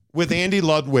with Andy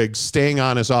Ludwig staying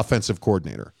on as offensive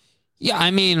coordinator? Yeah,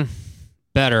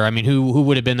 better. Who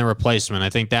would have been the replacement? I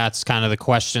think that's kind of the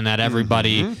question that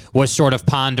everybody was sort of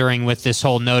pondering with this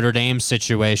whole Notre Dame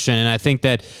situation. And I think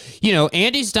that,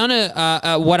 Andy's done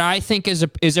what I think is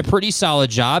a pretty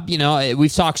solid job.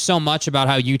 We've talked so much about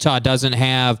how Utah doesn't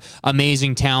have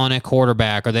amazing talent at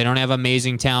quarterback, or they don't have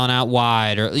amazing talent out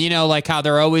wide, or, like how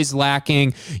they're always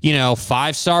lacking,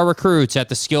 5-star recruits at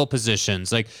the skill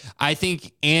positions. Like, I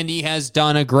think Andy has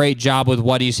done a great job with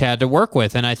what he's had to work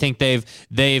with. And I think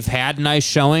they've had nice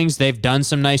showings. They've done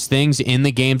some nice things in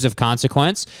the games of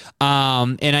consequence.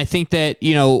 And I think that,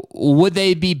 would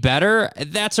they be better?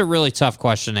 That's a really tough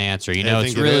question to answer.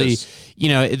 It's really,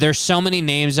 there's so many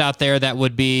names out there that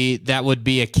would be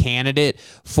a candidate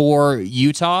for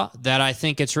Utah that I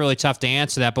think it's really tough to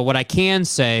answer that. But what I can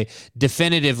say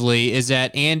definitively is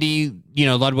that Andy,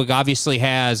 Ludwig obviously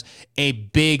has a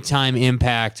big time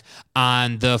impact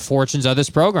on the fortunes of this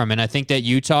program. And I think that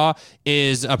Utah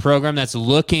is a program that's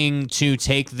looking to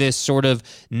take this sort of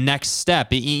next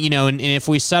step. And if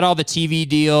we set all the TV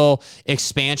deal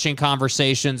expansion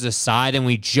conversations aside and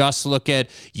we just look at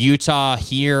Utah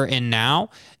here and now,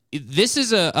 this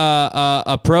is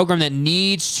a program that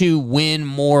needs to win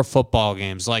more football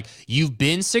games. Like, you've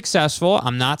been successful.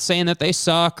 I'm not saying that they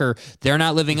suck or they're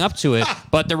not living up to it,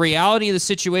 but the reality of the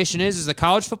situation is the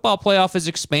college football playoff is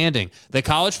expanding. The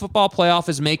college football playoff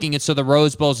is making it so the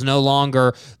Rose Bowl is no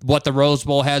longer what the Rose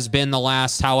Bowl has been the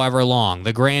last however long,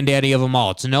 the granddaddy of them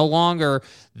all. It's no longer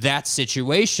that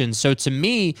situation. So to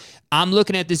me, I'm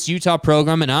looking at this Utah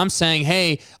program and I'm saying,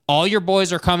 hey, all your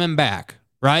boys are coming back.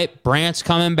 Right? Brant's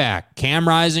coming back. Cam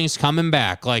Rising's coming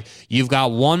back. Like, you've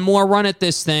got one more run at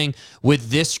this thing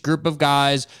with this group of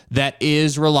guys that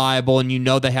is reliable and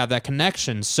they have that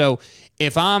connection. So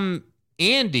if I'm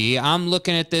Andy, I'm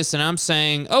looking at this and I'm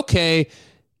saying, okay,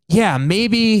 yeah,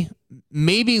 maybe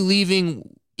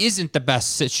leaving isn't the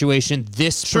best situation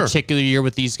this particular year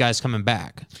with these guys coming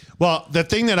back. Well, the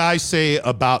thing that I say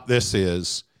about this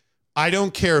is, I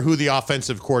don't care who the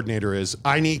offensive coordinator is.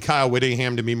 I need Kyle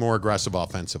Whittingham to be more aggressive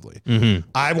offensively. Mm-hmm.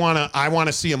 I want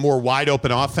to see a more wide open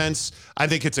offense. I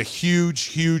think it's a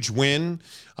huge win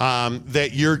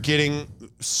that you're getting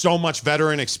so much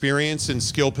veteran experience and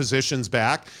skill positions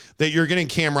back, that you're getting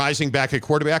Cam Rising back at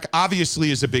quarterback.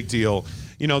 Obviously is a big deal.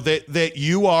 That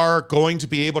you are going to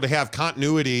be able to have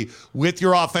continuity with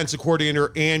your offensive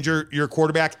coordinator and your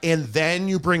quarterback, and then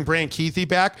you bring Brant Keithy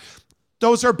back.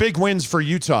 Those are big wins for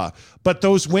Utah, but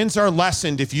those wins are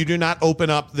lessened if you do not open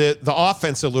up the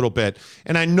offense a little bit.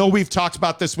 And I know we've talked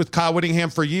about this with Kyle Whittingham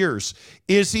for years.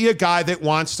 Is he a guy that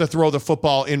wants to throw the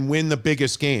football and win the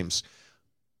biggest games?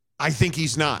 I think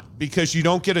he's not, because you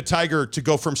don't get a Tiger to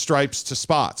go from stripes to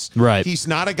spots. Right. He's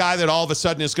not a guy that all of a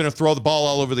sudden is going to throw the ball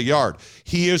all over the yard.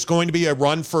 He is going to be a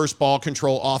run-first ball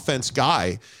control offense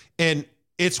guy, and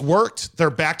it's worked. They're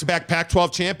back-to-back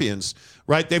Pac-12 champions.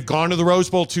 Right, they've gone to the Rose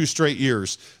Bowl 2 straight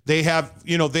years. They have,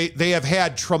 they have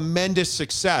had tremendous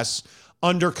success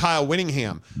under Kyle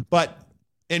Whittingham.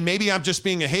 And maybe I'm just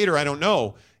being a hater, I don't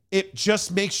know. It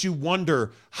just makes you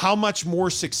wonder how much more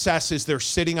success is there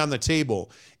sitting on the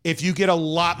table if you get a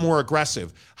lot more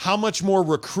aggressive. How much more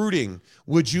recruiting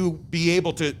would you be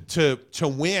able to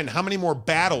win? How many more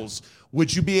battles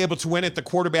would you be able to win at the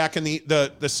quarterback and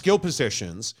the skill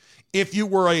positions if you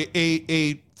were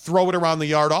a throw it around the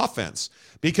yard offense?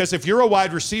 Because if you're a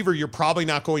wide receiver, you're probably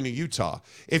not going to Utah.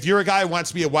 If you're a guy who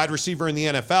wants to be a wide receiver in the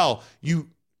NFL,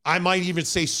 I might even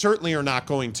say certainly are not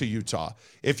going to Utah.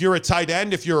 If you're a tight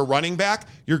end, if you're a running back,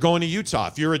 you're going to Utah.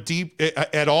 If you're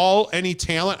any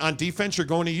talent on defense, you're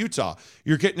going to Utah.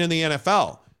 You're getting in the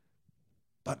NFL.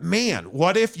 But man,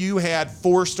 what if you had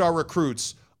 4-star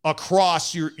recruits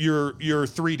across your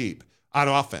 3 deep on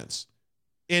offense?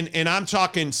 And I'm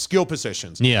talking skill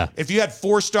positions. Yeah. If you had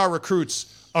 4-star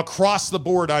recruits across the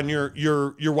board on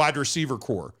your wide receiver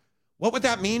core, what would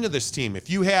that mean to this team? If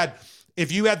you had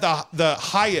the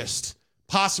highest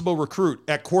possible recruit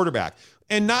at quarterback,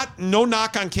 and no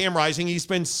knock on Cam Rising, he's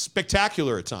been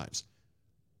spectacular at times.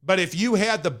 But if you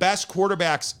had the best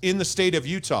quarterbacks in the state of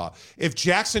Utah, if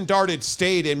Jackson Dart had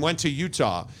stayed and went to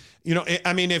Utah,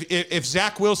 if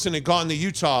Zach Wilson had gone to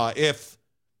Utah, if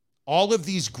all of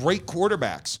these great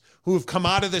quarterbacks who have come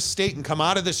out of this state and come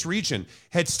out of this region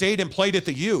had stayed and played at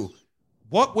the U,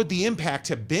 what would the impact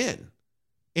have been?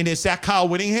 And is that Kyle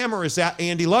Whittingham or is that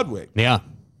Andy Ludwig? Yeah.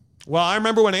 Well, I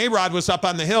remember when A-Rod was up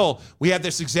on the hill, we had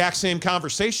this exact same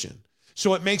conversation.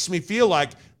 So it makes me feel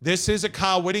like this is a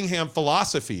Kyle Whittingham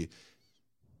philosophy.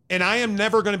 And I am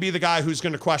never going to be the guy who's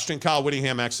going to question Kyle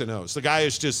Whittingham X and O's. The guy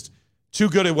is just too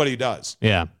good at what he does.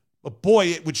 Yeah. But boy,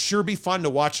 it would sure be fun to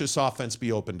watch this offense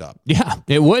be opened up. Yeah,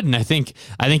 it would. And I think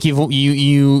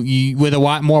you with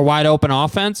a more wide open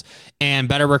offense and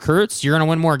better recruits, you're going to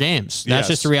win more games. That's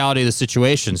just the reality of the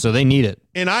situation. So they need it.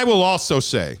 And I will also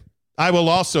say, I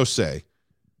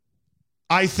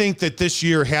think that this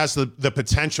year has the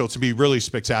potential to be really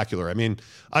spectacular. I mean,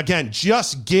 again,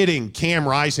 just getting Cam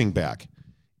Rising back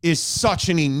is such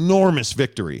an enormous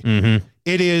victory. Mm-hmm.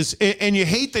 It is, and you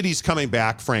hate that he's coming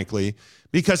back, frankly,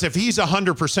 because if he's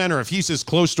 100% or if he's as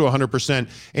close to 100%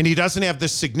 and he doesn't have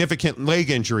this significant leg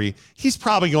injury, he's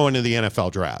probably going to the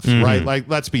NFL draft, right? Like,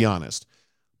 let's be honest.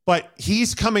 But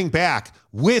he's coming back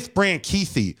with Brant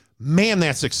Keithy. Man,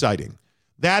 that's exciting.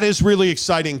 That is really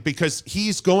exciting because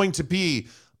he's going to be,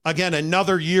 again,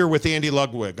 another year with Andy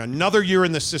Ludwig, another year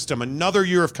in the system, another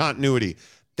year of continuity.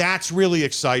 That's really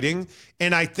exciting.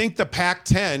 And I think the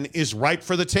Pac-10 is ripe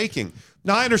for the taking.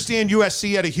 Now, I understand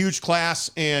USC had a huge class,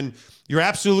 and you're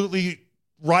absolutely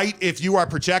right. If you are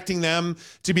projecting them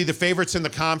to be the favorites in the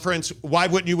conference, why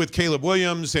wouldn't you with Caleb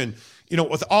Williams and,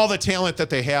 with all the talent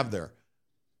that they have there?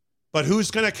 But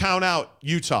who's going to count out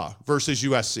Utah versus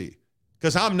USC?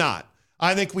 Because I'm not.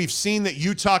 I think we've seen that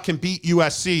Utah can beat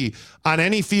USC on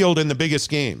any field in the biggest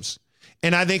games.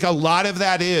 And I think a lot of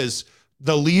that is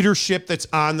the leadership that's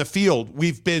on the field.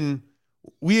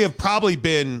 We have probably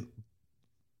been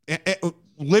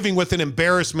living with an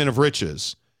embarrassment of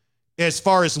riches as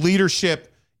far as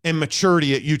leadership and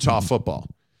maturity at Utah football.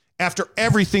 After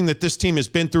everything that this team has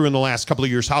been through in the last couple of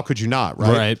years, how could you not,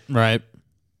 right? Right.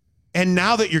 And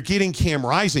now that you're getting Cam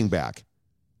Rising back,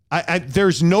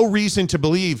 there's no reason to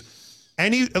believe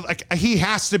he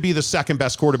has to be the second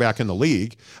best quarterback in the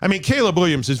league. I mean, Caleb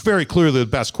Williams is very clearly the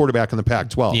best quarterback in the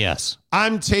Pac-12. Yes.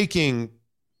 I'm taking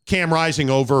Cam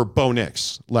Rising over Bo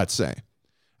Nix, let's say.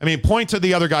 I mean, point to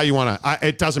the other guy you want to.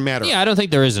 It doesn't matter. Yeah, I don't think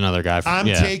there is another guy.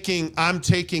 I'm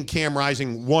taking Cam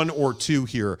Rising 1 or 2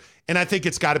 here, and I think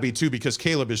it's got to be 2 because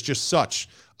Caleb is just such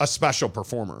a special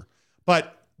performer.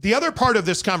 But the other part of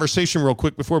this conversation, real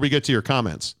quick, before we get to your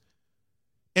comments,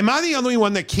 am I the only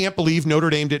one that can't believe Notre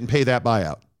Dame didn't pay that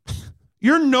buyout?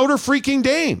 You're Notre freaking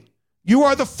Dame. You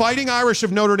are the Fighting Irish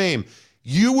of Notre Dame.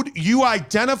 You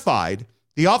identified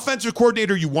the offensive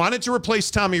coordinator you wanted to replace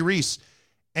Tommy Rees,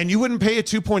 and you wouldn't pay a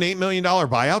 $2.8 million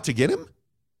buyout to get him?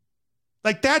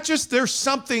 Like that there's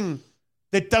something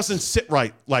that doesn't sit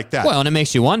right like that. Well, and it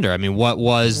makes you wonder. I mean, what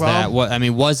was that?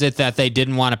 Was it that they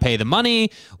didn't want to pay the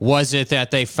money? Was it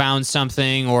that they found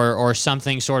something or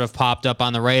something sort of popped up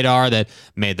on the radar that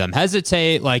made them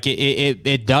hesitate? Like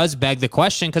it does beg the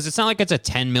question because it's not like it's a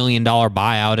 $10 million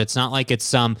buyout. It's not like it's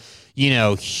some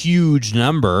huge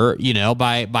number,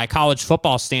 by college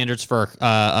football standards for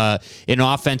an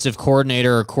offensive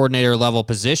coordinator or coordinator level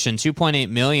position. $2.8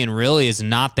 million really is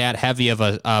not that heavy of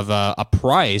a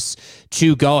price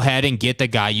to go ahead and get the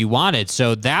guy you wanted.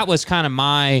 So that was kind of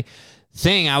my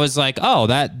thing. I was like,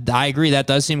 I agree. That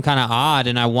does seem kind of odd.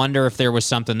 And I wonder if there was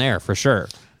something there for sure.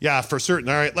 Yeah, for certain.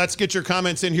 All right, let's get your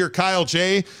comments in here. Kyle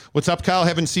J. What's up, Kyle?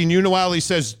 Haven't seen you in a while. He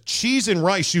says, cheese and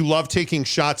rice, you love taking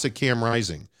shots at Cam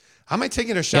Rising. How am I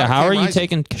taking a shot at Cam Rising? Yeah, how are you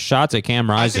taking shots at Cam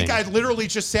Rising? I think I literally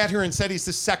just sat here and said he's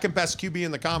the second best QB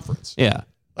in the conference. Yeah.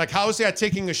 Like, how is that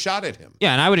taking a shot at him?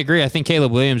 Yeah, and I would agree. I think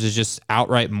Caleb Williams is just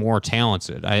outright more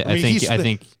talented. I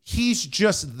think he's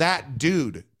just that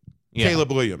dude.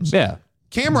 Caleb Williams. Yeah.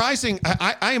 Cam Rising,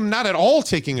 I am not at all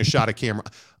taking a shot at Cam.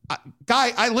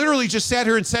 Guy, I literally just sat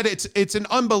here and said it's an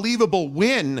unbelievable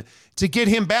win to get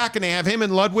him back and to have him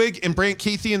and Ludwig and Brant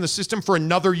Keithy in the system for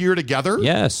another year together.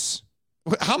 Yes.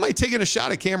 How am I taking a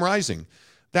shot at Cam Rising?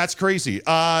 That's crazy.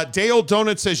 Dale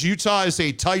Donut says Utah is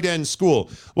a tight end school.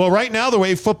 Well, right now, the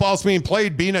way football's being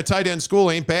played, being a tight end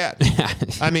school ain't bad.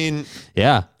 I mean,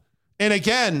 yeah. And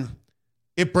again,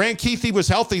 if Brant Keithy was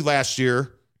healthy last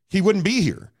year, he wouldn't be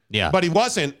here. Yeah. But he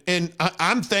wasn't. And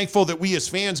I'm thankful that we as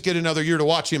fans get another year to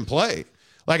watch him play.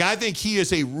 Like, I think he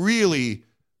is a really,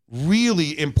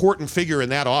 really important figure in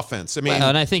that offense. I mean,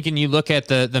 and I think, and you look at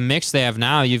the mix they have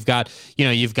now, you've got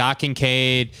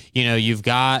Kincaid, you've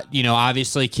got,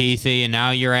 obviously Keithy, and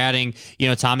now you're adding,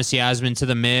 Thomas Yasmin to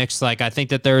the mix. Like, I think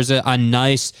that there's a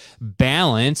nice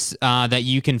balance that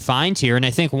you can find here. And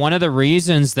I think one of the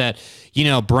reasons that,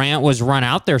 Brant was run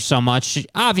out there so much,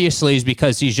 obviously, is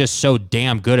because he's just so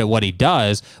damn good at what he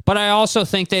does. But I also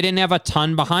think they didn't have a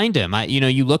ton behind him.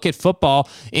 You look at football,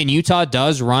 and Utah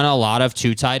does run a lot of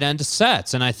two tight end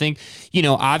sets. And I think,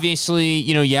 obviously,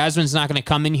 Yasmin's not going to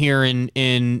come in here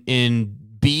and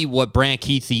be what Brant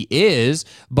Keithy is,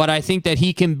 but I think that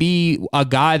he can be a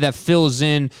guy that fills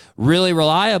in really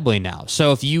reliably now.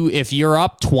 So if you're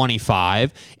up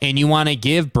 25 and you want to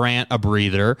give Brant a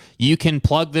breather, you can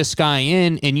plug this guy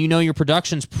in, and your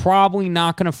production's probably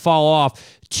not going to fall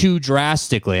off too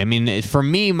drastically. I mean, for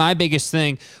me, my biggest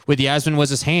thing with Yasmin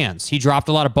was his hands. He dropped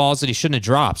a lot of balls that he shouldn't have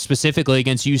dropped, specifically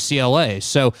against UCLA.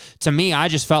 So to me, I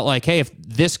just felt like, hey, if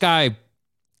this guy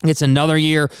gets another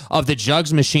year of the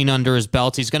jugs machine under his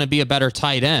belt, he's going to be a better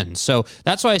tight end. So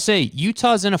that's why I say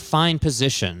Utah's in a fine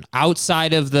position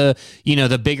outside of the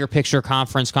bigger picture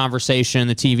conference conversation,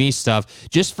 the TV stuff.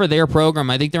 Just for their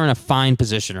program, I think they're in a fine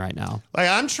position right now. Like,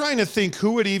 I'm trying to think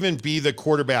who would even be the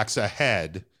quarterbacks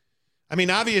ahead. I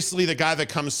mean, obviously the guy that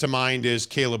comes to mind is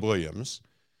Caleb Williams.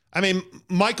 I mean,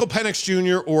 Michael Penix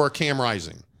Jr. or Cam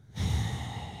Rising.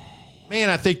 Man,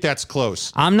 I think that's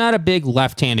close. I'm not a big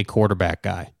left-handed quarterback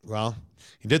guy. Well,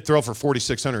 he did throw for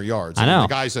 4,600 yards. I know. The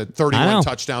guy's at 31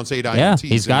 touchdowns, 8 INTs. Yeah,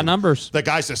 he's got numbers. The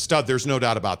guy's a stud. There's no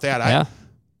doubt about that. Yeah.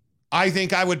 I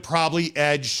think I would probably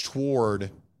edge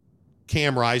toward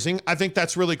Cam Rising. I think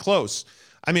that's really close.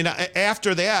 I mean,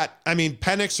 after that,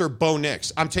 Penix or Bo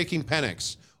Nix. I'm taking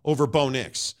Penix over Bo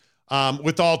Nix.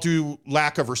 With all due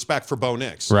lack of respect for Bo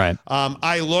Nix. Right.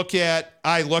 I look at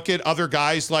other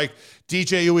guys like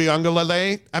DJ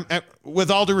Uiagalelei.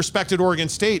 With all due respect at Oregon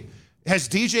State, has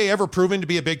DJ ever proven to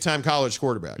be a big-time college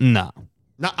quarterback? No.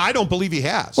 I don't believe he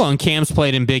has. Well, and Cam's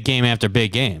played in big game after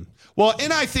big game. Well,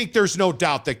 and I think there's no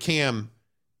doubt that Cam,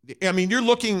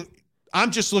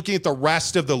 I'm just looking at the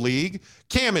rest of the league.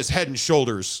 Cam is head and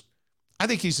shoulders. I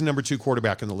think he's the number 2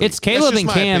 quarterback in the league. It's Caleb and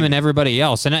Cam and everybody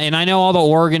else. And I know all the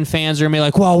Oregon fans are going to be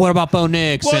like, well, what about Bo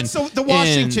Nix? Well, so the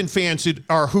Washington fans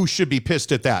who should be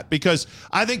pissed at that, because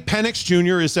I think Penix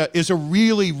Jr. is a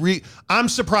really, I'm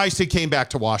surprised he came back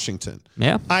to Washington.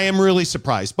 Yeah. I am really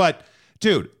surprised. But,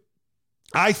 dude,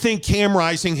 I think Cam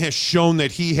Rising has shown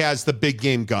that he has the big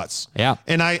game guts. Yeah.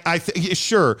 And I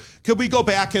sure. Could we go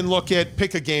back and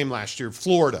pick a game last year?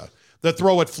 Florida. The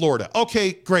throw at Florida.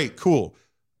 Okay, great, cool.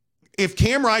 If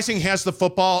Cam Rising has the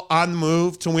football on the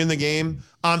move to win the game,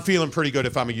 I'm feeling pretty good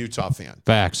if I'm a Utah fan.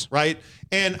 Facts. Right?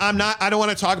 And I don't want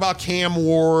to talk about Cam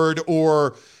Ward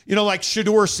or, like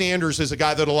Shedeur Sanders is a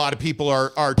guy that a lot of people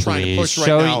are trying to push right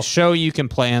now. Show you can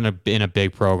play in a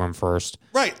big program first.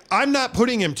 Right. I'm not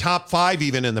putting him top 5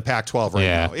 even in the Pac-12 right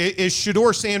now. Is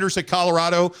Shedeur Sanders at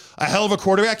Colorado a hell of a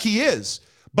quarterback? He is.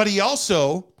 But he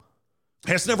also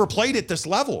has never played at this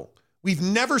level. We've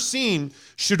never seen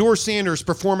Shedeur Sanders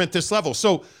perform at this level.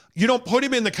 So you don't put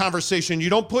him in the conversation. You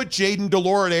don't put Jaden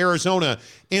Delore at Arizona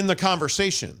in the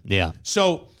conversation. Yeah.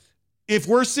 So if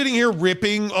we're sitting here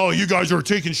ripping, oh, you guys are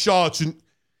taking shots, and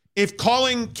if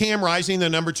calling Cam Rising the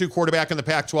number 2 quarterback in the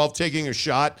Pac-12 taking a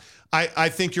shot, I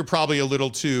think you're probably a little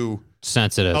too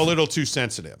sensitive. A little too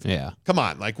sensitive. Yeah. Come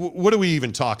on. Like, what are we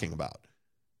even talking about?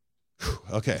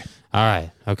 Okay. All right.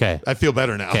 Okay. I feel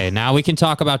better now. Okay. Now we can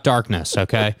talk about darkness.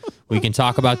 Okay. We can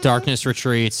talk about darkness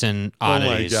retreats and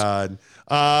oddities. Oh my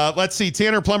God. Let's see.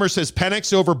 Tanner Plummer says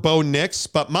Penix over Bo Nix,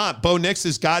 but Bo Nix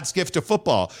is God's gift to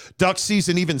football. Duck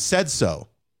season even said so.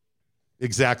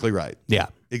 Exactly right. Yeah.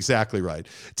 Exactly right.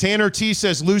 Tanner T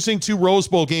says losing 2 Rose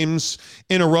Bowl games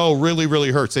in a row really,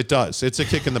 really hurts. It does. It's a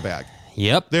kick in the bag.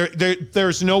 Yep.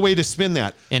 There's no way to spin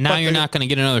that. And now you're not going to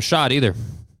get another shot either.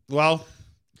 Well,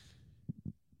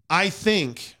 I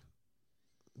think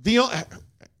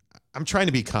I'm trying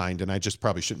to be kind, and I just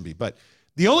probably shouldn't be, but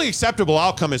the only acceptable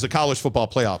outcome is a college football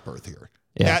playoff berth here.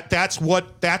 Yeah. That's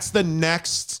the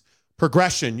next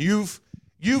progression.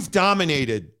 You've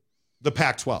dominated the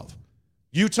Pac-12.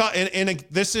 Utah, and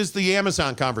this is the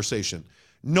Amazon conversation.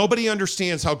 Nobody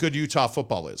understands how good Utah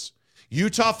football is.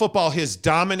 Utah football has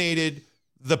dominated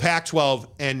the Pac-12,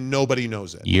 and nobody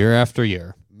knows it. Year after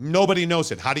year. Nobody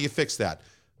knows it. How do you fix that?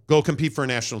 Go compete for a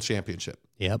national championship.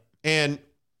 Yep. And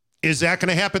is that going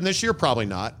to happen this year? Probably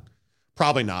not.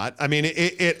 Probably not. I mean,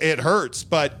 it hurts,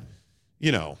 but,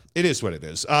 you know, it is what it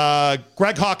is.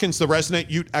 Greg Hawkins, the resident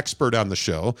Ute expert on the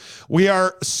show. We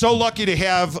are so lucky to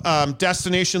have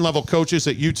destination-level coaches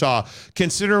at Utah,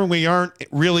 considering we aren't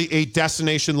really a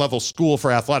destination-level school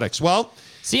for athletics. Well,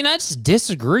 see, and I just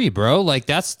disagree, bro. Like,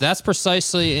 that's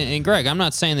precisely, and Greg, I'm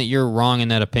not saying that you're wrong in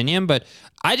that opinion, but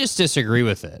I just disagree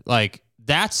with it. Like,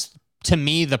 that's, to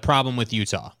me, the problem with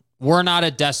Utah. We're not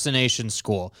a destination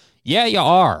school. Yeah, you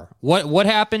are. What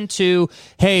happened to,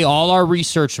 hey, all our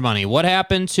research money? What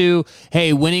happened to,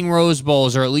 hey, winning Rose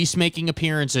Bowls or at least making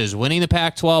appearances, winning the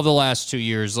Pac-12 the last 2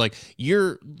 years? Like,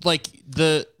 you're, like,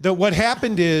 what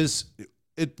happened is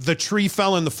the tree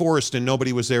fell in the forest and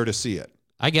nobody was there to see it.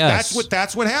 I guess.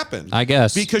 That's what happened. I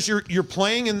guess. Because you're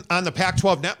playing on the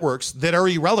Pac-12 networks that are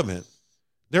irrelevant.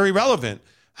 They're irrelevant.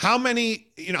 How many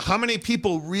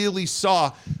people really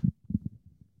saw?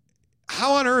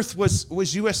 How on earth was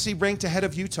USC ranked ahead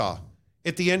of Utah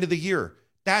at the end of the year?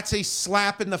 That's a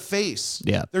slap in the face.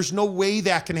 Yeah. There's no way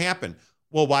that can happen.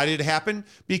 Well, why did it happen?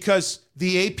 Because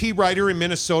the AP writer in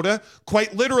Minnesota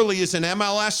quite literally is an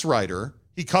MLS writer.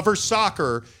 He covers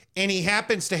soccer, and he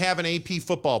happens to have an AP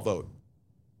football vote.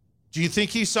 Do you think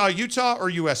he saw Utah or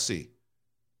USC?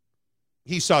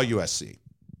 He saw USC.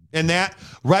 And that,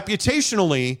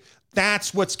 reputationally,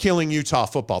 that's what's killing Utah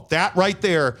football. That right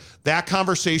there, that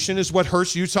conversation is what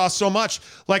hurts Utah so much.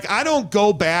 Like, I don't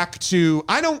go back to,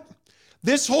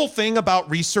 this whole thing about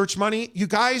research money, you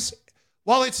guys,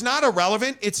 while it's not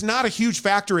irrelevant, it's not a huge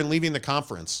factor in leaving the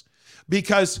conference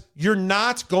because you're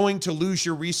not going to lose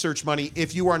your research money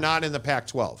if you are not in the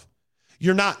Pac-12.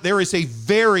 You're not. There is a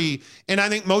very, and I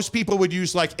think most people would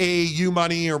use like AAU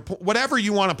money or whatever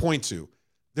you want to point to.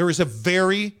 There is a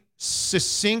very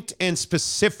succinct and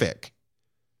specific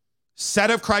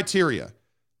set of criteria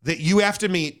that you have to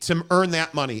meet to earn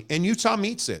that money, and Utah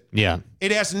meets it. Yeah.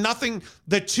 It has nothing.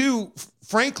 The two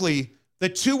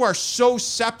are so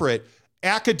separate.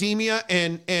 Academia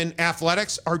and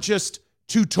athletics are just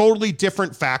two totally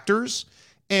different factors,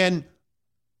 and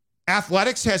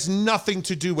athletics has nothing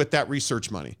to do with that research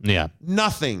money. Yeah.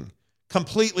 Nothing.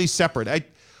 Completely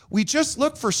separate. We just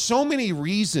look for so many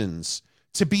reasons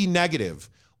to be negative.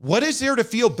 What is there to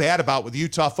feel bad about with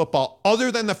Utah football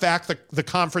other than the fact that the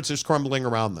conference is crumbling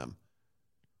around them?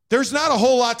 There's not a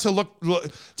whole lot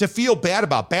to feel bad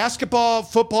about. Basketball,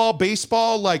 football,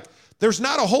 baseball, like there's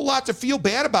not a whole lot to feel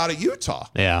bad about at Utah.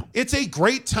 Yeah. It's a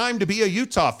great time to be a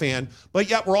Utah fan, but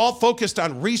yet we're all focused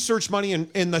on research money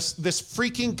in this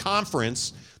freaking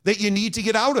conference that you need to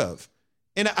get out of.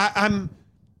 And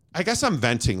I guess I'm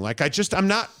venting. Like I'm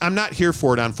not here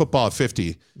for it on Football at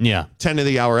 50. Yeah. 10 of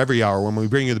the hour, every hour when we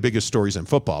bring you the biggest stories in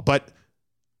football. But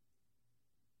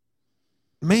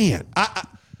man,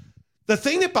 the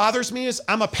thing that bothers me is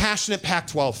I'm a passionate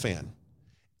Pac-12 fan.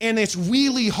 And it's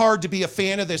really hard to be a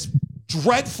fan of this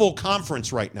dreadful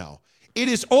conference right now. It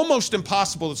is almost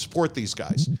impossible to support these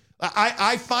guys.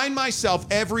 I find myself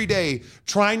every day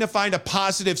trying to find a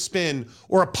positive spin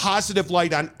or a positive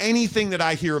light on anything that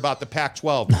I hear about the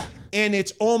Pac-12. And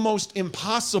it's almost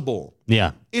impossible.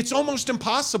 Yeah. It's almost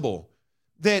impossible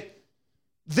that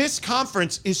this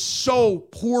conference is so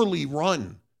poorly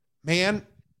run, man.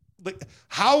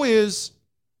 How is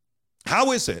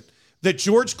it that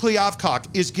George Kliavkoff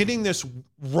is getting this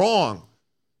wrong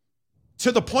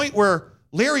to the point where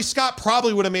Larry Scott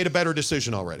probably would have made a better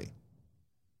decision already?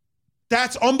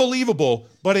 That's unbelievable,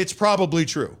 but it's probably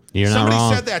true.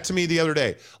 Somebody said that to me the other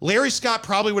day. Larry Scott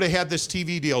probably would have had this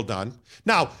TV deal done.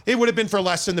 Now, it would have been for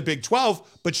less than the Big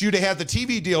 12, but you'd have had the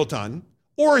TV deal done,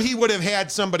 or he would have had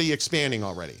somebody expanding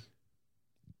already.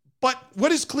 But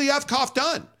what has Kliavkoff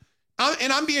done?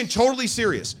 And I'm being totally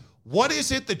serious. What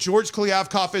is it that George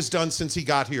Kliavkoff has done since he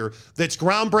got here that's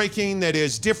groundbreaking, that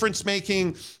is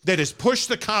difference-making, that has pushed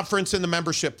the conference and the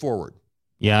membership forward?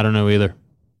 Yeah, I don't know either.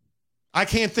 I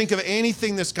can't think of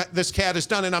anything this cat has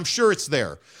done, and I'm sure it's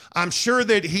there. I'm sure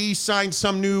that he signed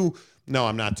some new... No,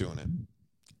 I'm not doing it.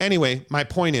 Anyway, my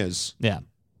point is,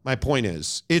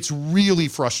 it's really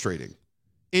frustrating.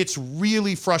 It's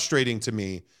really frustrating to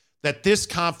me that this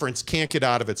conference can't get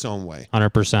out of its own way.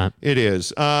 100%. It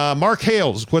is. Mark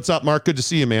Hales, what's up, Mark? Good to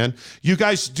see you, man. You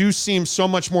guys do seem so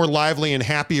much more lively and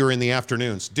happier in the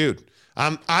afternoons. Dude,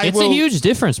 it's a huge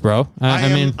difference, bro. I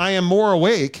mean, I am more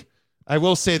awake. I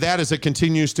will say that as it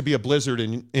continues to be a blizzard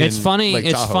in it's funny. Lake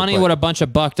It's Tahoe, funny but what a bunch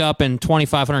of bucked up and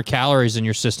 2,500 calories in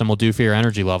your system will do for your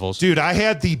energy levels. Dude, I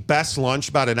had the best lunch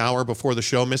about an hour before the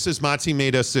show. Mrs. Monty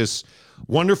made us this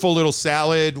wonderful little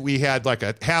salad. We had like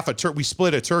we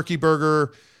split a turkey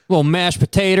burger. Little mashed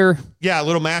potato. Yeah, a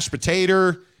little mashed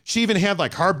potato. She even had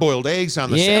like hard-boiled eggs on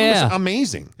the salad. It was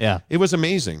amazing. Yeah. It was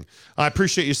amazing. I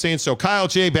appreciate you saying so. Kyle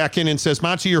J back in and says,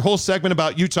 Monty, your whole segment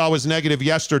about Utah was negative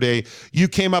yesterday. You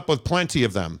came up with plenty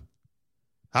of them.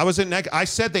 How was it negative? I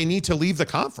said they need to leave the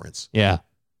conference. Yeah.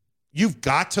 You've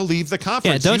got to leave the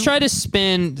conference. Yeah, don't try to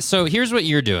spin. So here's what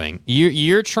you're doing.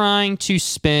 You're trying to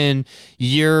spin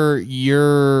your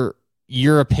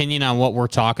opinion on what we're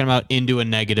talking about into a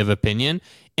negative opinion.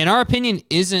 And our opinion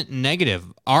isn't negative.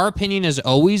 Our opinion has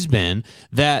always been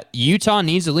that Utah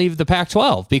needs to leave the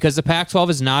Pac-12 because the Pac-12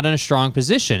 is not in a strong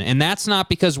position. And that's not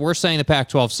because we're saying the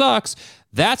Pac-12 sucks.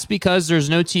 That's because there's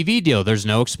no TV deal. There's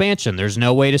no expansion. There's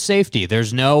no way to safety.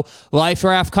 There's no life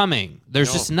raft coming.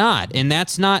 There's just not. And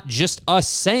that's not just us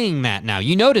saying that now.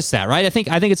 You notice that, right? I think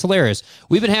it's hilarious.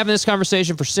 We've been having this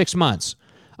conversation for 6 months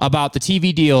about the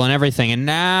TV deal and everything. And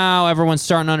now everyone's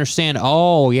starting to understand,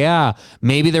 oh, yeah,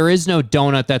 maybe there is no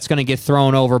donut that's going to get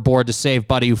thrown overboard to save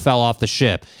Buddy who fell off the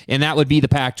ship. And that would be the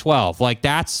Pac-12. Like,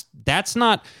 that's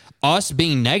not us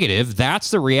being negative. That's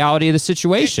the reality of the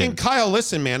situation. And Kyle,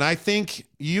 listen, man, I think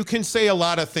you can say a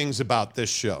lot of things about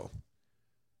this show.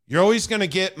 You're always going to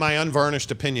get my unvarnished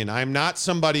opinion. I'm not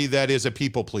somebody that is a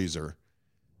people pleaser.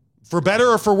 For better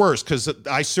or for worse, because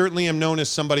I certainly am known as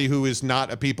somebody who is not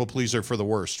a people pleaser for the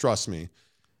worst, trust me.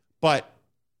 But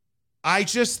I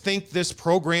just think this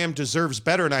program deserves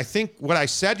better. And I think what I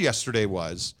said yesterday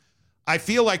was, I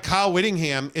feel like Kyle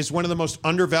Whittingham is one of the most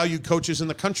undervalued coaches in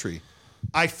the country.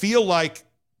 I feel like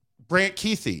Brant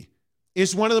Keithy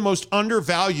is one of the most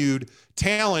undervalued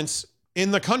talents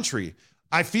in the country.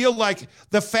 I feel like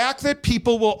the fact that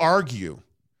people will argue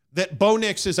that Bo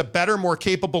Nix is a better, more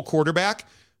capable quarterback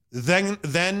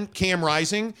than Cam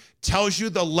Rising tells you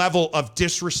the level of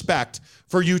disrespect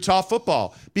for Utah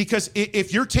football. Because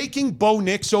if you're taking Bo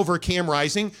Nix over Cam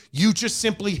Rising, you just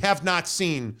simply have not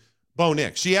seen Bo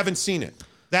Nix. You haven't seen it.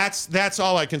 That's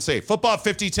all I can say. Football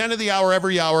 50, 10 of the hour,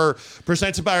 every hour,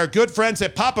 presented by our good friends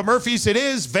at Papa Murphy's. It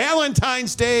is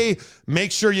Valentine's Day.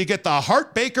 Make sure you get the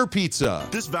Heart Baker Pizza.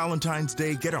 This Valentine's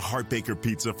Day, get a Heart Baker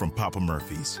Pizza from Papa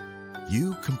Murphy's.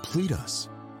 You complete us.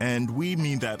 And we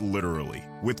mean that literally.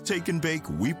 With Take and Bake,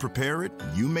 we prepare it,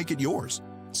 you make it yours.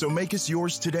 So make us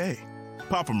yours today.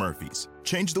 Papa Murphy's.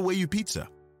 Change the way you pizza.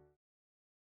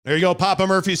 There you go. Papa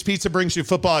Murphy's Pizza brings you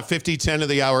football at 50, 10 of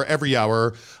the hour, every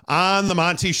hour on the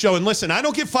Monty Show. And listen, I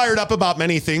don't get fired up about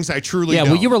many things. I truly don't.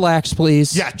 Will you relax,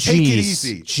 please? Yeah, take it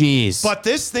easy. Jeez. But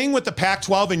this thing with the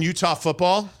Pac-12 and Utah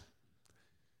football,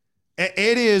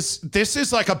 this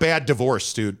is like a bad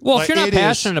divorce, dude. Well, if you're not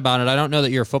passionate about it, I don't know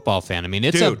that you're a football fan. I mean,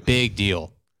 it's a big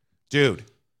deal. Dude,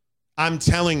 I'm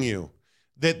telling you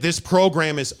that this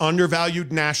program is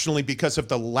undervalued nationally because of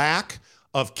the lack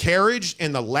of carriage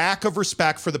and the lack of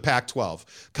respect for the Pac-12.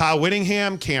 Kyle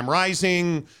Whittingham, Cam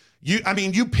Rising,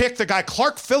 you pick the guy,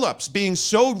 Clark Phillips, being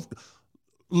so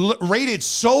rated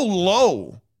so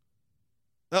low.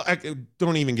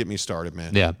 Don't even get me started,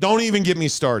 man. Yeah. Don't even get me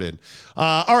started.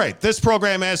 All right. This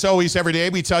program, as always, every day,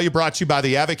 we tell you, brought to you by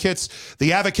The Advocates.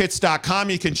 TheAdvocates.com.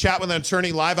 You can chat with an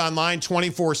attorney live online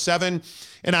 24/7.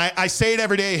 And I say it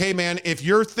every day. Hey, man, if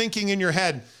you're thinking in your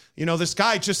head, this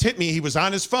guy just hit me. He was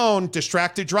on his phone,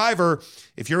 distracted driver.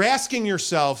 If you're asking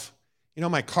yourself,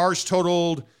 my car's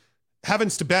totaled.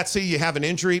 Heavens to Betsy, you have an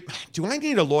injury. Do I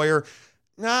need a lawyer?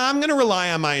 Nah, I'm going to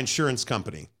rely on my insurance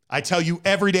company. I tell you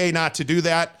every day not to do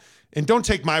that. And don't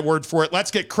take my word for it.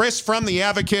 Let's get Chris from The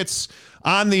Advocates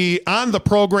on the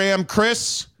program.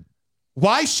 Chris,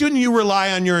 why shouldn't you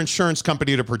rely on your insurance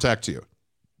company to protect you?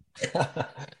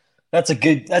 That's a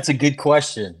good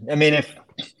question. I mean, if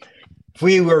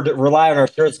we were to rely on our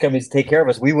insurance companies to take care of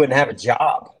us, we wouldn't have a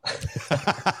job.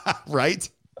 Right?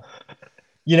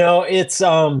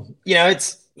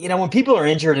 When people are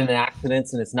injured in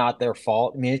accidents and it's not their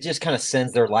fault, I mean, it just kind of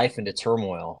sends their life into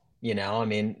turmoil,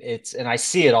 and I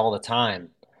see it all the time,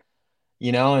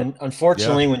 and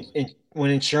unfortunately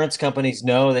when insurance companies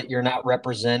know that you're not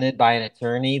represented by an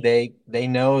attorney, they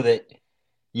know that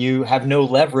you have no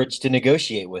leverage to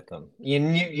negotiate with them.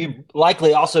 You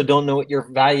likely also don't know what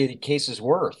your value of the case is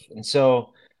worth. And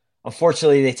so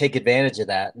unfortunately they take advantage of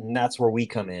that. And that's where we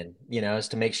come in, is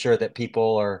to make sure that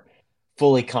people are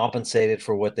fully compensated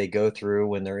for what they go through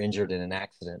when they're injured in an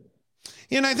accident.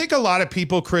 And I think a lot of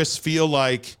people, Chris, feel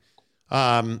like,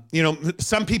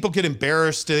 some people get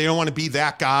embarrassed. They don't want to be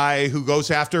that guy who goes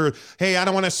after, hey, I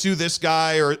don't want to sue this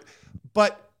guy.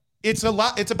 But it's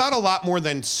about a lot more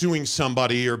than suing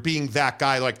somebody or being that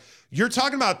guy. Like, you're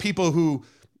talking about people who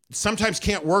sometimes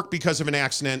can't work because of an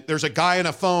accident. There's a guy on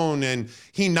a phone and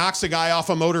he knocks a guy off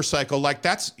a motorcycle. Like,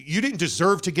 you didn't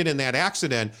deserve to get in that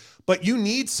accident, but you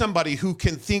need somebody who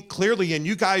can think clearly. And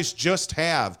you guys just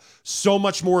have so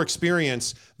much more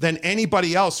experience than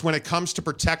anybody else when it comes to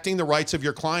protecting the rights of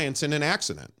your clients in an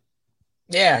accident.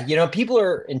 Yeah. People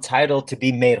are entitled to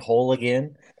be made whole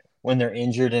again when they're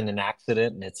injured in an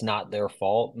accident and it's not their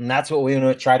fault. And that's what we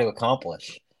want to try to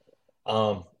accomplish.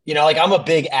 Like, I'm a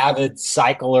big avid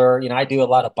cycler. I do a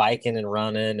lot of biking and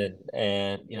running,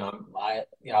 and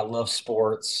I love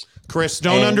sports. Chris,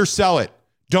 don't undersell it.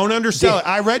 Don't undersell it.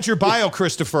 I read your bio,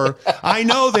 Christopher. I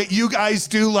know that you guys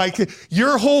do, like,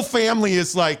 your whole family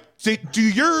is like, do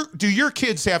your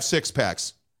kids have six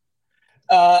packs?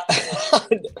 Well,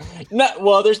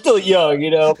 they're still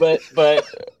young, but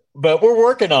we're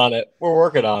working on it.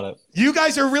 You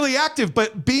guys are really active,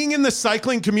 but being in the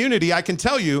cycling community, I can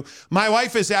tell you, my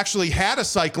wife has actually had a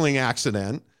cycling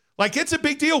accident. Like, it's a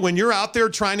big deal when you're out there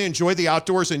trying to enjoy the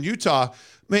outdoors in Utah.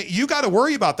 Man, you got to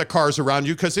worry about the cars around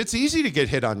you because it's easy to get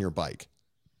hit on your bike.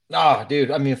 Oh,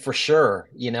 dude. I mean, for sure.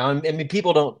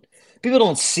 People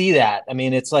don't see that. I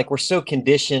mean, it's like we're so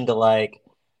conditioned to, like,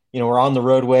 we're on the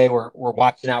roadway, we're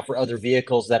watching out for other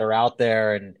vehicles that are out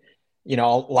there, and a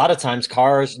lot of times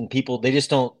cars and people, they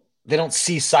don't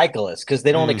see cyclists because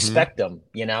they don't expect them.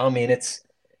 I mean, it's,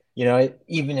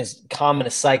 even as common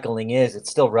as cycling is, it's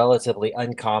still relatively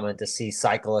uncommon to see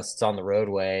cyclists on the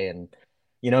roadway, and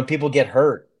people get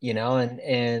hurt,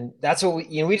 and that's what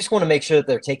we just want to make sure that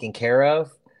they're taken care of,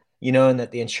 and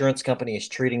that the insurance company is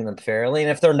treating them fairly.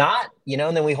 And if they're not,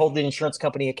 and then we hold the insurance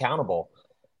company accountable,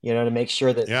 to make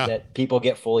sure that people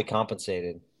get fully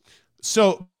compensated.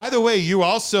 So, by the way, you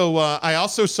also, I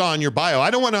also saw in your bio, I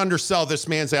don't want to undersell this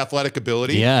man's athletic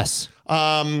ability. Yes.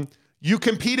 You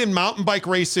compete in mountain bike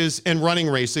races and running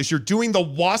races. You're doing the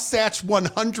Wasatch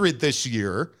 100 this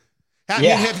year. I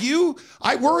mean,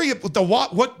 I worry with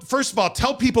first of all,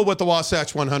 tell people what the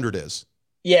Wasatch 100 is.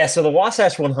 Yeah. So the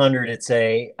Wasatch 100, it's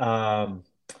a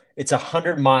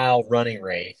 100-mile running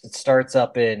race. It starts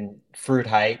up in Fruit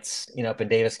Heights, up in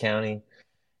Davis County,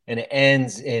 and it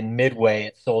ends in Midway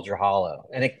at Soldier Hollow.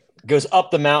 And it goes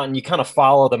up the mountain. You kind of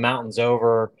follow the mountains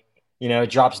over,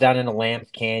 it drops down into Lambs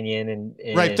Canyon. And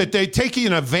right, that they take you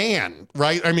in a van,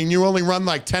 right? I mean, you only run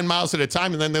like 10 miles at a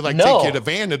time, and then they take you in a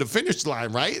van to the finish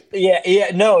line, right?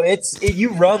 Yeah. No,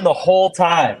 you run the whole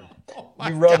time.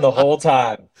 The whole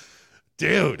time.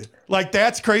 Dude, like,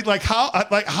 that's great. Like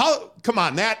how, come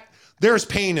on, there's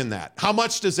pain in that. How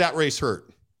much does that race hurt?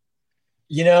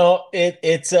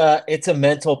 It's a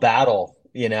mental battle,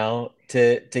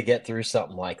 to get through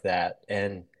something like that.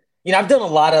 And, I've done a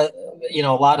lot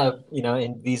of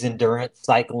in these endurance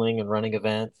cycling and running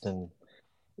events, and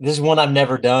this is one I've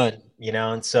never done,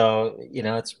 and so,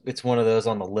 it's one of those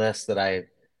on the list that I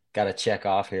got to check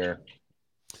off here.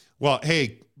 Well,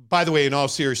 hey, by the way, in all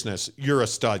seriousness, you're a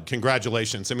stud.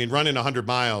 Congratulations. I mean, running 100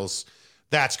 miles,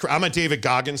 I'm a David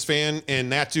Goggins fan,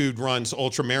 and that dude runs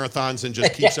ultra marathons and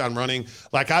just keeps on running.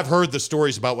 Like, I've heard the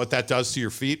stories about what that does to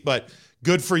your feet, but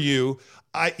good for you.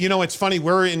 It's funny.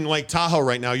 We're in Lake Tahoe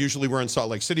right now. Usually we're in Salt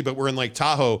Lake City, but we're in Lake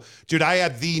Tahoe. Dude, I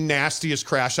had the nastiest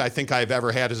crash I think I've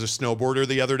ever had as a snowboarder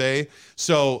the other day.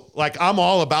 So, like, I'm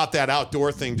all about that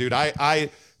outdoor thing, dude.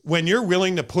 When you're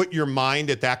willing to put your mind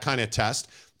at that kind of test,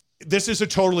 this is a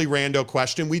totally rando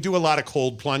question. We do a lot of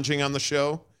cold plunging on the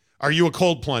show. Are you a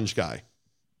cold plunge guy?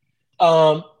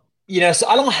 So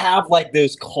I don't have like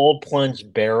those cold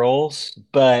plunge barrels,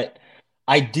 but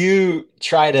I do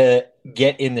try to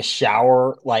get in the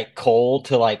shower like cold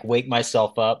to like wake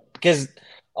myself up, because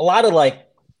a lot of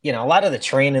the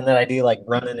training that I do, like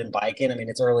running and biking, I mean,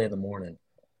 it's early in the morning,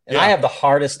 and I have the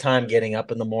hardest time getting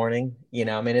up in the morning.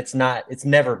 I mean, it's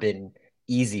never been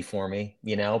easy for me,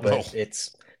 but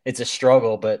it's a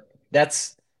struggle, but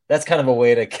that's kind of a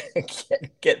way to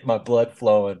get my blood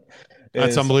flowing.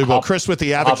 That's unbelievable. Chris with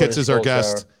the Advocates is our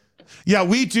guest. Yeah,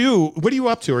 we do. What are you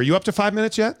up to? Are you up to 5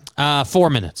 minutes yet? 4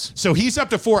 minutes. So he's up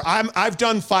to 4. I've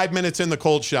done 5 minutes in the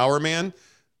cold shower, man.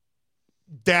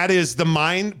 That is the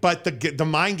mind, but the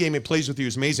mind game it plays with you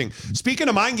is amazing. Speaking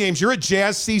of mind games, you're a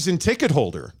Jazz season ticket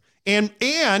holder. And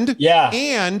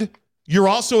you're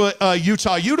also a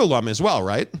Utah Ute alum as well,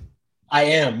 right? I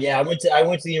am. Yeah, I went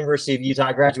to the University of Utah.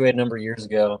 I graduated a number of years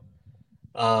ago.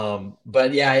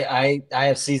 But yeah, I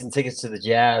have season tickets to the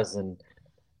Jazz, and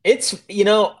it's,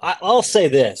 I'll say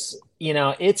this,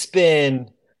 it's been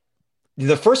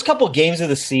the first couple of games of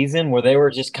the season where they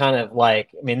were just kind of like,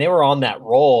 I mean, they were on that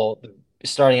roll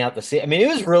starting out the season. I mean, it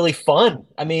was really fun.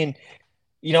 I mean,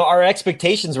 our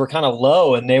expectations were kind of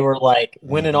low, and they were like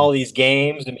winning all these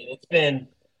games. I mean, it's been,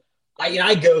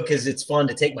 I go because it's fun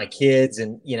to take my kids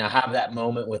and have that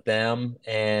moment with them,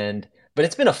 but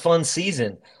it's been a fun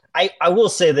season. I will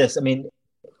say this. I mean,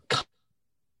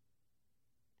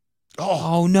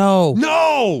 oh no,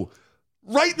 no,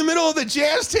 right in the middle of the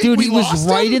Jazz take, dude, he was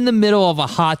right in the middle of a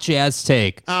hot Jazz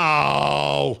take.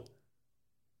 Oh.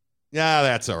 Yeah,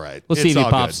 that's all right. We'll see if he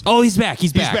pops. Good. Oh, he's back.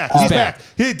 He's back. He's back.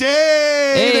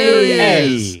 There he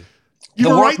is. You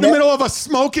were right in the middle of a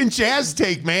smoking Jazz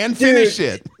take, man. Finish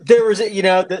it. There was,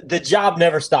 the job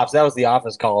never stops. That was the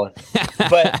office calling.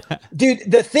 But,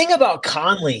 dude, the thing about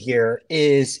Conley here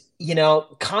is,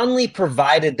 Conley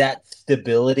provided that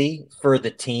stability for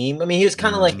the team. I mean, he was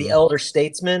kind of like the elder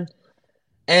statesman.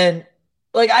 And,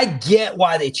 like, I get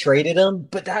why they traded him,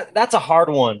 but that's a hard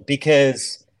one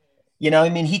because –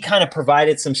 he kind of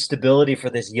provided some stability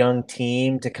for this young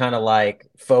team to kind of like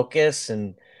focus.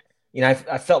 And,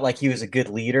 I felt like he was a good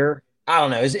leader. I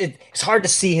don't know. It's hard to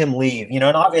see him leave, and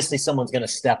obviously someone's going to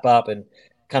step up and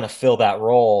kind of fill that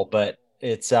role. But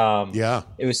it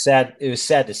was sad. It was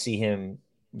sad to see him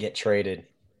get traded.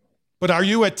 But are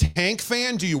you a tank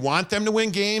fan? Do you want them to win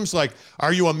games? Like,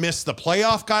 are you a miss the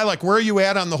playoff guy? Like, where are you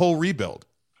at on the whole rebuild?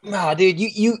 No, dude,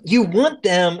 you want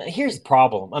them. Here's the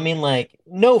problem. I mean, like,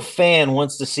 no fan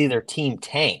wants to see their team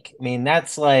tank. I mean,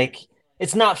 that's like,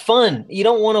 it's not fun. You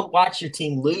don't want to watch your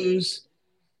team lose,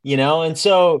 and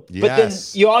so, yes. But then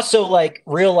you also like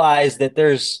realize that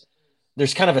there's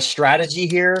kind of a strategy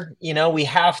here. We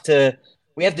have to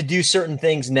do certain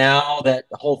things now that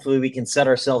hopefully we can set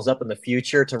ourselves up in the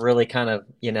future to really kind of,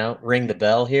 ring the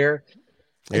bell here.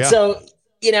 And so,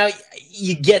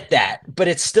 you get that, but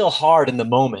it's still hard in the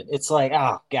moment. It's like,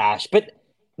 oh gosh, but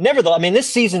nevertheless, I mean, this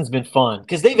season's been fun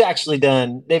because they've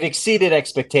exceeded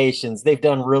expectations. They've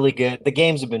done really good. The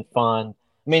games have been fun.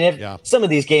 I mean, some of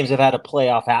these games have had a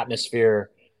playoff atmosphere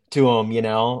to them,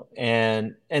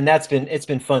 and it's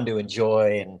been fun to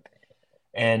enjoy.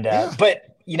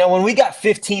 But when we got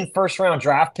 15 first round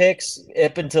draft picks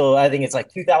up until I think it's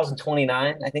like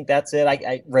 2029, I think that's it.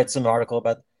 I read some article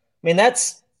about, I mean,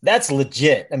 that's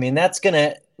legit. I mean, that's going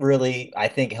to really, I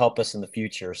think, help us in the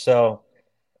future. So,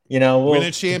 we'll win a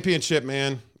championship,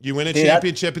 man. You win a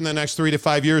championship in the next 3 to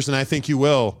 5 years, and I think you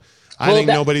will. I think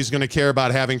nobody's going to care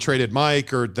about having traded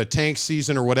Mike or the tank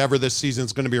season or whatever this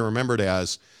season's going to be remembered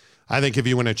as. I think if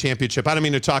you win a championship, I don't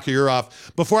mean to talk your ear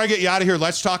off. Before I get you out of here,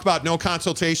 let's talk about no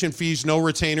consultation fees, no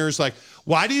retainers. Like,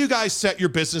 why do you guys set your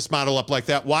business model up like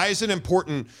that? Why is it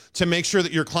important to make sure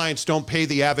that your clients don't pay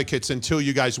the advocates until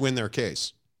you guys win their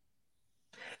case?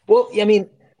 Well, I mean,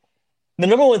 the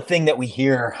number one thing that we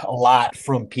hear a lot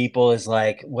from people is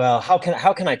like, well, how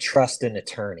can I trust an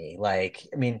attorney? Like,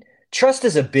 I mean, trust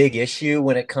is a big issue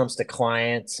when it comes to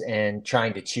clients and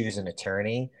trying to choose an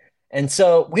attorney. And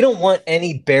so we don't want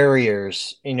any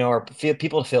barriers, or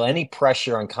people to feel any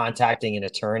pressure on contacting an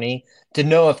attorney to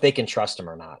know if they can trust them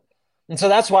or not. And so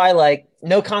that's why, like,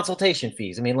 no consultation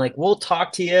fees. I mean, like, we'll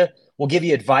talk to you, we'll give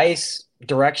you advice,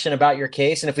 direction about your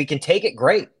case. And if we can take it,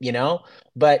 great,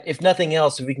 but if nothing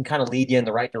else, if we can kind of lead you in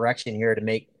the right direction here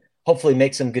to hopefully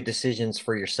make some good decisions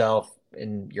for yourself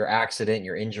and your accident,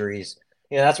 your injuries,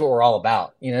 that's what we're all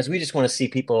about. As we just want to see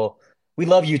people. We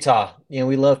love Utah.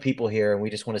 We love people here, and we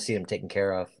just want to see them taken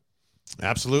care of.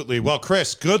 Absolutely. Well,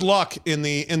 Chris, good luck in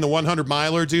the 100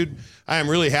 miler, dude. I am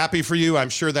really happy for you. I'm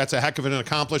sure that's a heck of an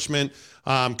accomplishment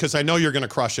because I know you're going to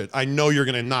crush it. I know you're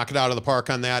going to knock it out of the park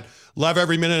on that. Love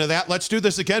every minute of that. Let's do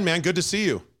this again, man. Good to see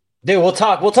you. Dude, we'll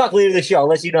talk later this year. I'll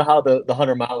let you know how the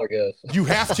 100 miler goes. You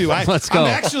have to. Let's go. I'm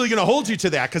actually going to hold you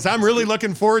to that because I'm really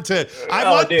looking forward to it. I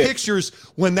want pictures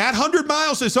when that 100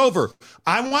 miles is over.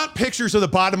 I want pictures of the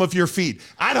bottom of your feet.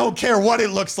 I don't care what it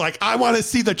looks like. I want to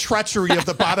see the treachery of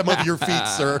the bottom of your feet,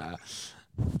 sir.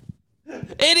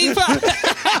 85.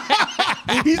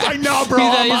 He's like, no, bro.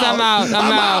 I'm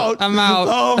out.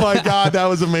 Oh my God, that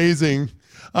was amazing.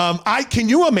 Can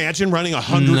you imagine running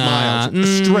 100 miles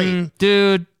straight,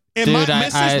 dude?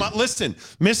 Listen,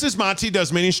 Mrs. Monty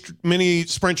does mini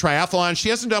sprint triathlons. She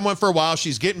hasn't done one for a while.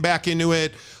 She's getting back into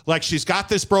it. Like, she's got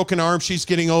this broken arm she's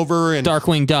getting over. And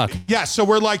Darkwing Duck. Yeah, so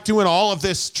we're like doing all of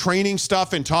this training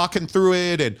stuff and talking through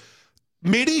it. And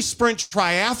mini sprint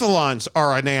triathlons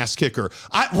are an ass kicker.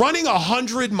 Running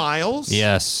 100 miles.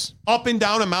 Yes. Up and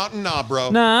down a mountain, nah, bro.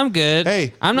 Nah, I'm good.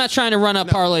 Hey, I'm not trying to run up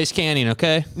Parlays Canyon.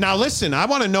 Okay. Now listen, I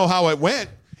want to know how it went.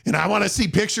 And I want to see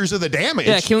pictures of the damage.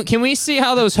 Yeah, can we see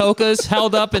how those Hokas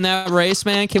held up in that race,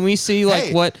 man? Can we see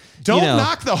what? Don't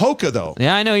knock the Hoka though.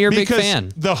 Yeah, I know you're a big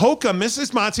fan. The Hoka,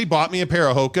 Mrs. Monty bought me a pair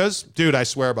of Hokas, dude. I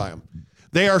swear by them.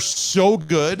 They are so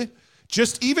good.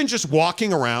 even just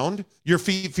walking around, your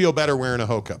feet feel better wearing a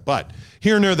Hoka. But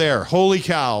here nor there, holy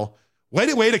cow.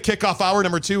 Way to kick off hour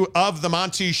number 2 of the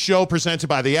Monty Show, presented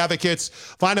by The Advocates.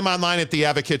 Find them online at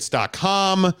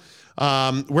theadvocates.com.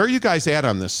 Where are you guys at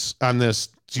on this?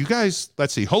 Do you guys,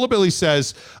 let's see. Hullabilly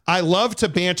says, I love to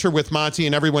banter with Monty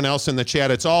and everyone else in the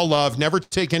chat. It's all love. Never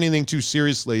take anything too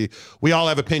seriously. We all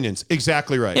have opinions.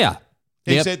 Exactly right. Yeah.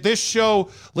 It's at this show.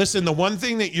 Listen, the one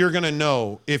thing that you're going to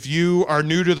know if you are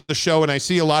new to the show, and I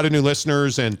see a lot of new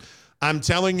listeners, and I'm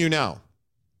telling you now,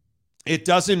 it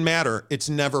doesn't matter. It's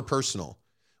never personal.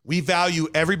 We value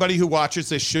everybody who watches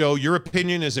this show. Your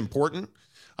opinion is important.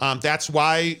 That's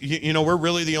why, we're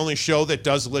really the only show that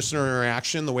does listener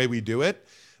interaction the way we do it,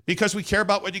 because we care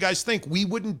about what you guys think. We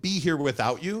wouldn't be here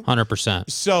without you. 100%.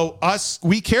 So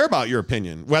we care about your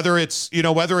opinion, whether it's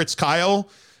Kyle,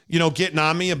 getting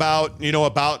on me about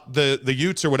the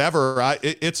Utes or whatever.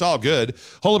 It's all good.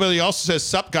 Hullabilly also says,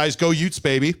 sup guys, go Utes,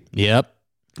 baby. Yep.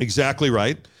 Exactly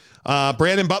right.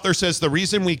 Brandon Butler says the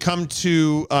reason we come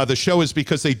to the show is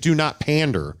because they do not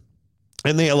pander,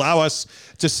 and they allow us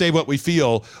to say what we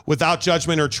feel without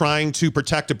judgment or trying to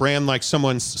protect a brand like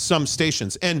some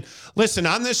stations. And listen,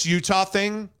 on this Utah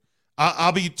thing,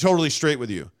 I'll be totally straight with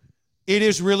you. It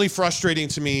is really frustrating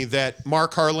to me that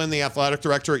Mark Harlan, the athletic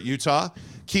director at Utah,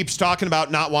 keeps talking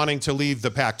about not wanting to leave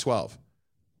the Pac-12.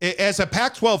 As a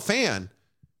Pac-12 fan,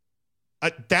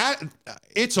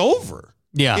 it's over.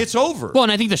 Yeah. It's over. Well,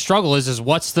 and I think the struggle is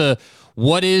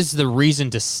what is the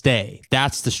reason to stay?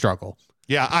 That's the struggle.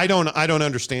 Yeah, I don't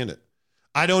understand it.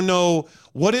 I don't know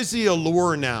what is the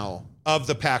allure now of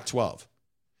the Pac-12.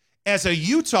 As a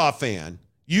Utah fan,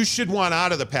 you should want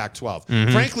out of the Pac-12.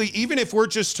 Mm-hmm. Frankly, even if we're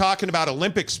just talking about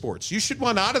Olympic sports, you should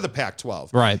want out of the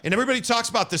Pac-12. Right. And everybody talks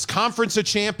about this conference of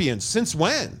champions. Since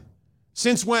when?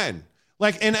 Since when?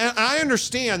 And I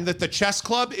understand that the chess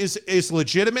club is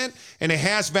legitimate and it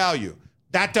has value.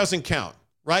 That doesn't count,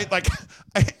 right?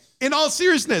 In all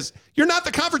seriousness, you're not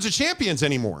the conference of champions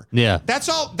anymore. Yeah. That's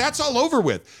all over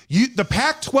with. The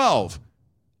Pac-12,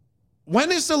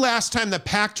 when is the last time the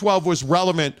Pac-12 was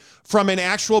relevant from an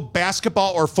actual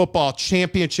basketball or football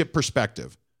championship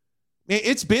perspective?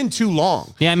 It's been too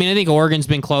long. Yeah, I mean, I think Oregon's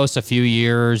been close a few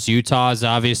years. Utah's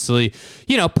obviously,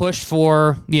 pushed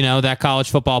for, that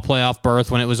college football playoff berth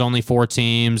when it was only 4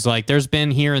 teams. There's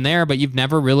been here and there, but you've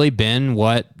never really been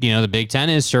what, the Big Ten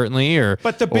is certainly.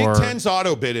 But the Big Ten's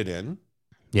auto-bidded in.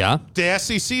 Yeah. The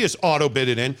SEC is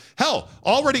auto-bidded in. Hell,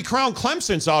 already crowned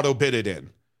Clemson's auto-bidded in.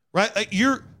 Right?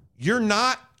 You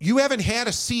haven't had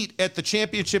a seat at the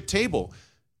championship table.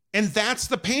 And that's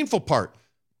the painful part.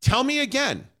 Tell me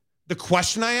again. The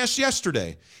question I asked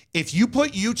yesterday, if you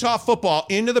put Utah football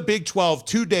into the Big 12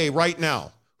 today, right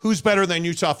now, who's better than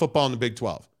Utah football in the Big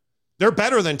 12? They're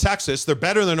better than Texas. They're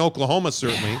better than Oklahoma,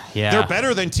 certainly. Yeah. They're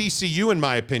better than TCU, in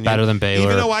my opinion. Better than Baylor.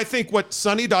 Even though I think what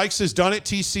Sonny Dykes has done at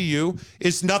TCU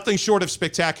is nothing short of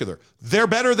spectacular. They're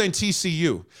better than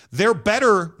TCU. They're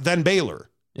better than Baylor.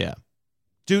 Yeah.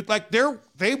 Dude,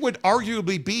 they would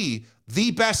arguably be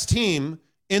the best team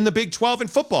in the Big 12 in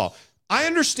football. I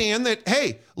understand that,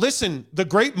 hey, listen, the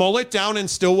great mullet down in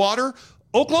Stillwater,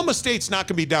 Oklahoma State's not going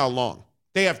to be down long.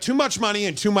 They have too much money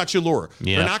and too much allure.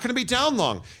 Yeah. They're not going to be down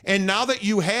long. And now that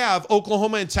you have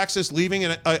Oklahoma and Texas leaving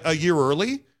a year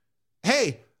early,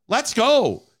 hey, let's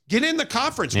go. Get in the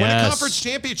conference. Win a conference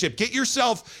championship. Get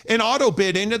yourself an auto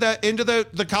bid into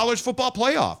the college football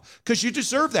playoff because you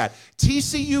deserve that.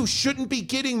 TCU shouldn't be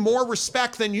getting more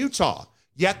respect than Utah,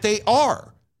 yet they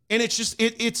are. And it's just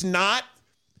it's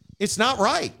not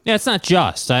right. Yeah, it's not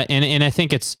just. And I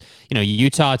think it's,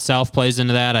 Utah itself plays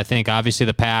into that. I think obviously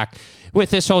the Pac with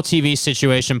this whole TV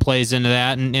situation plays into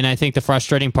that. And I think the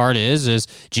frustrating part is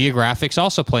geographics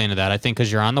also play into that. I think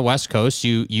because you're on the West Coast,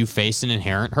 you face an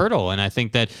inherent hurdle. And I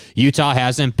think that Utah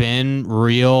hasn't been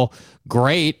real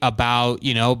great about,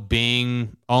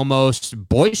 being almost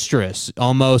boisterous,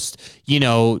 almost,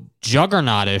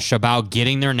 juggernautish about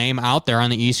getting their name out there on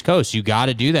the East Coast. You got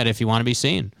to do that if you want to be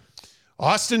seen.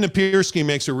 Austin Napierski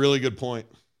makes a really good point.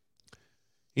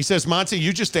 He says, Monty,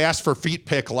 you just asked for feet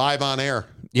pick live on air.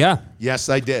 Yeah. Yes,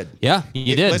 I did. Yeah,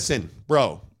 you did. Listen,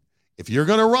 bro, if you're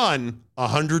going to run a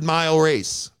 100-mile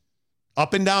race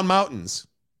up and down mountains,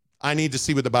 I need to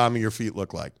see what the bottom of your feet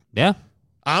look like. Yeah.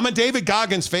 I'm a David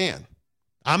Goggins fan.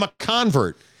 I'm a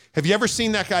convert. Have you ever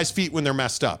seen that guy's feet when they're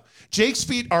messed up? Jake's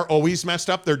feet are always messed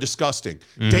up. They're disgusting.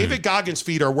 Mm-hmm. David Goggins'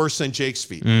 feet are worse than Jake's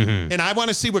feet. Mm-hmm. And I want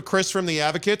to see what Chris from the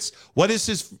Advocates, what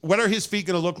are his feet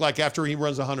going to look like after he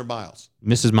runs 100 miles?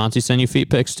 Mrs. Monty send you feet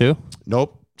pics too?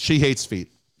 Nope. She hates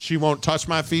feet. She won't touch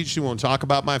my feet. She won't talk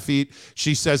about my feet.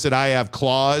 She says that I have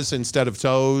claws instead of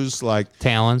toes, like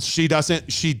talons. She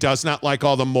does not like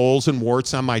all the moles and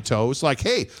warts on my toes. Like,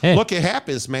 hey, look, it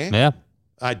happens, man. Yeah.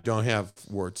 I don't have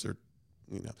warts or,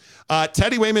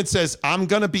 Teddy Wayman says, I'm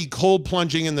going to be cold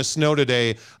plunging in the snow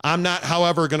today. I'm not,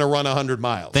 however, going to run 100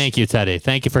 miles. Thank you, Teddy.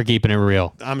 Thank you for keeping it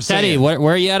real. I'm Teddy, saying.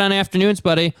 where are you at on afternoons,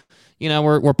 buddy?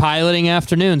 We're piloting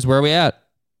afternoons. Where are we at?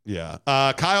 Yeah.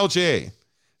 Kyle J.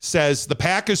 says the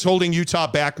Pac is holding Utah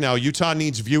back now. Utah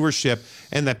needs viewership,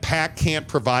 and the Pac can't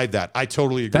provide that. I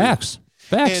totally agree. Facts.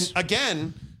 And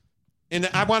again, and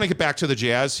I want to get back to the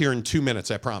Jazz here in 2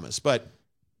 minutes, I promise. But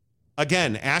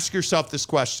again, ask yourself this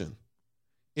question.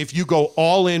 If you go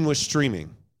all in with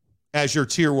streaming as your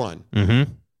tier one,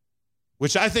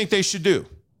 which I think they should do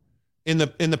in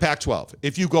the Pac-12,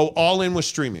 if you go all in with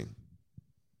streaming,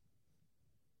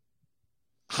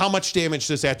 how much damage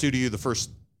does that do to you the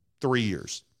first 3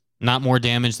 years? Not more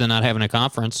damage than not having a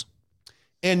conference.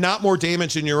 And not more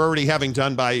damage than you're already having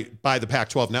done by the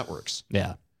Pac-12 networks.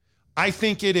 Yeah. I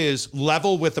think it is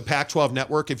level with the Pac-12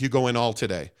 network if you go in all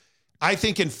today. I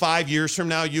think in 5 years from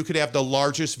now, you could have the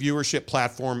largest viewership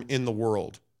platform in the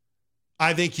world.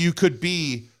 I think you could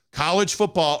be college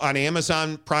football on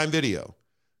Amazon Prime Video,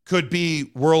 could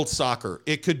be world soccer.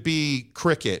 It could be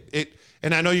cricket.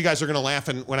 And I know you guys are going to laugh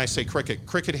when I say cricket.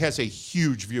 Cricket has a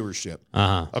huge viewership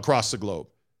across the globe.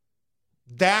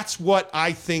 That's what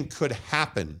I think could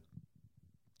happen.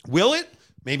 Will it?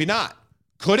 Maybe not.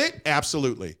 Could it?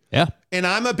 Absolutely. Yeah. And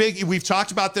we've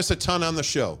talked about this a ton on the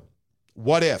show.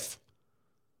 What if?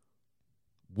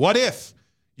 What if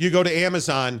you go to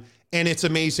Amazon and it's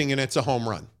amazing and it's a home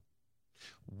run?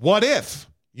 What if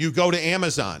you go to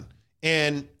Amazon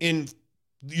and in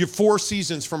your 4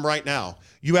 seasons from right now,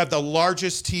 you have the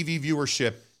largest TV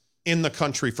viewership in the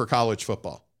country for college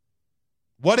football?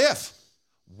 What if?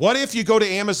 What if you go to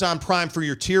Amazon Prime for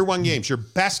your tier 1 games, your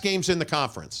best games in the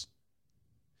conference,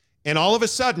 and all of a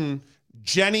sudden,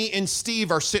 Jenny and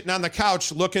Steve are sitting on the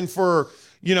couch looking for,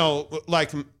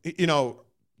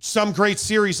 some great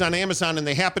series on Amazon, and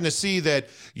they happen to see that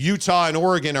Utah and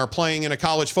Oregon are playing in a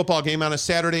college football game on a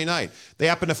Saturday night. They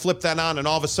happen to flip that on, and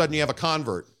all of a sudden you have a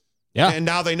convert. Yeah. And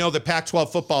now they know that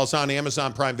Pac-12 football is on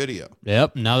Amazon Prime Video.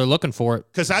 Yep. Now they're looking for it.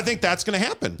 Because I think that's going to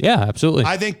happen. Yeah, absolutely.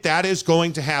 I think that is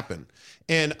going to happen.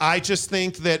 And I just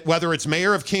think that whether it's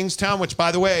Mayor of Kingstown, which,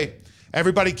 by the way,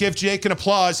 everybody give Jake an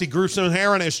applause. He grew some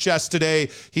hair on his chest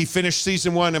today. He finished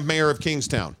season 1 of Mayor of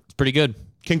Kingstown. It's pretty good.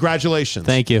 Congratulations.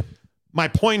 Thank you. My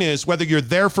point is, whether you're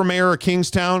there for Mayor of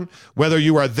Kingstown, whether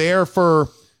you are there for,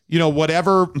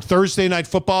 whatever Thursday night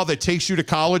football that takes you to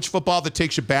college football, that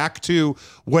takes you back to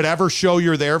whatever show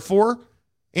you're there for,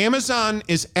 Amazon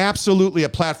is absolutely a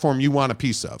platform you want a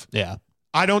piece of. Yeah.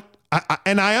 And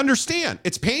I understand.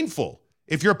 It's painful.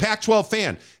 If you're a Pac-12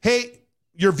 fan, hey,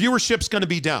 your viewership's going to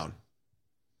be down.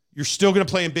 You're still going to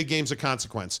play in big games of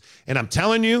consequence. And I'm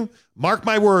telling you, mark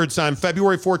my words, on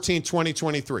February 14,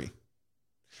 2023.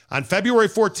 On February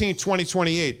 14,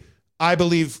 2028, I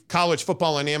believe college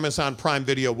football on Amazon Prime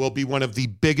Video will be one of the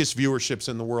biggest viewerships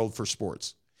in the world for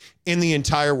sports, in the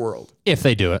entire world. If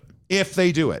they do it. If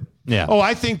they do it. Yeah. Oh,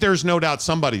 I think there's no doubt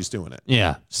somebody's doing it.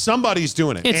 Yeah. Somebody's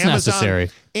doing it. It's necessary.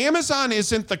 Amazon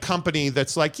isn't the company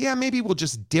that's like, yeah, maybe we'll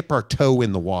just dip our toe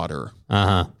in the water.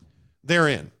 They're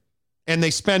in. And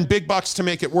they spend big bucks to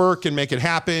make it work and make it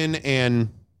happen. And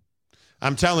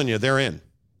I'm telling you, they're in.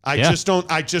 I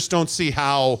just don't see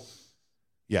how.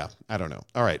 Yeah, I don't know.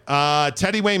 All right.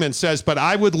 Teddy Wayman says, but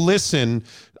I would listen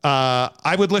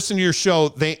to your show.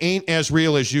 They ain't as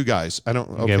real as you guys. I don't.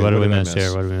 Okay, what do we miss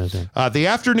here? What do we miss here? The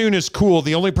afternoon is cool.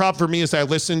 The only problem for me is I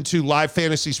listen to live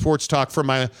fantasy sports talk for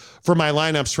my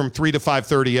lineups from 3 to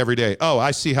 5:30 every day. Oh, I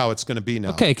see how it's going to be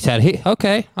now. Okay, Teddy.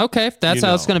 Okay. If that's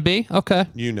how it's going to be. Okay.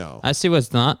 I see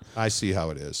what's not. I see how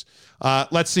it is.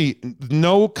 Let's see.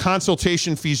 No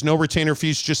consultation fees, no retainer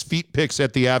fees, just feet picks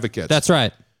at the Advocates. That's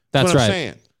right. That's what right. I'm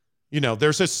saying.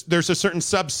 There's a certain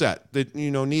subset that,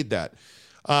 need that.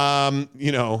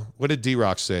 What did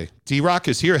D-Rock say? D-Rock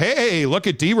is here. Hey, look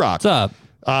at D-Rock. What's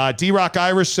up? D-Rock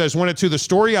Irish says, 1 and 2, the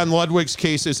story on Ludwig's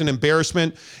case is an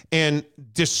embarrassment and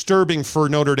disturbing for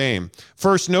Notre Dame.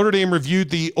 First, Notre Dame reviewed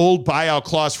the old buyout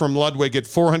clause from Ludwig at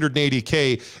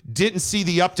 $480K, didn't see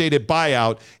the updated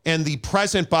buyout, and the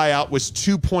present buyout was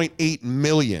 $2.8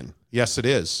 million. Yes, it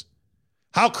is.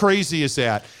 How crazy is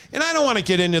that? And I don't want to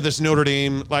get into this Notre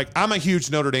Dame. I'm a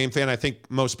huge Notre Dame fan. I think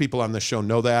most people on this show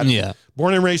know that. Yeah.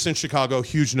 Born and raised in Chicago,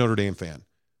 huge Notre Dame fan.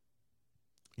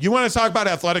 You want to talk about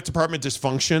athletic department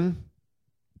dysfunction?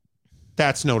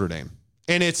 That's Notre Dame.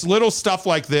 And it's little stuff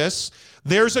like this.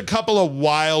 There's a couple of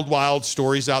wild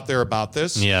stories out there about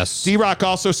this. Yes. D-Rock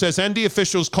also says, ND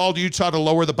officials called Utah to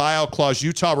lower the buyout clause.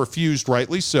 Utah refused,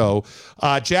 rightly so.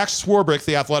 Jack Swarbrick,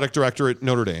 the athletic director at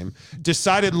Notre Dame,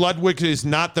 decided Ludwig is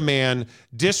not the man,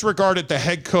 disregarded the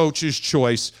head coach's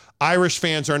choice. Irish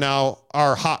fans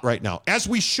are hot right now, as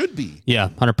we should be. Yeah,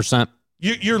 100%.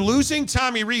 You're losing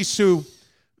Tommy Rees, who,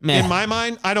 in my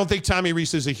mind, I don't think Tommy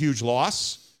Rees is a huge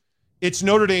loss. It's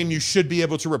Notre Dame. You should be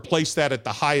able to replace that at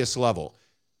the highest level.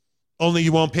 Only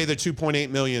you won't pay the $2.8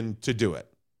 million to do it.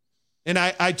 And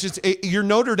you're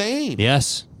Notre Dame.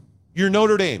 Yes. You're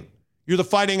Notre Dame. You're the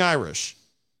Fighting Irish.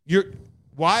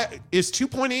 Why is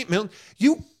 $2.8 million?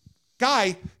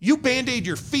 You Band-Aid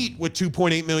your feet with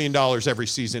 $2.8 million every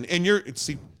season. And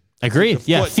agreed.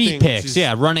 Yeah, feet picks.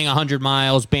 Running 100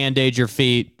 miles, Band-Aid your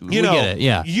feet. We get it.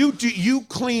 Yeah. You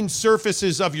clean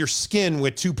surfaces of your skin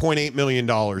with $2.8 million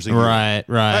a year.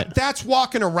 Right. That's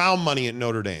walking around money at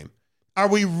Notre Dame. Are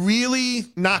we really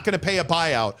not going to pay a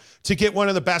buyout to get one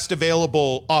of the best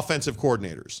available offensive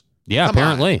coordinators? Yeah,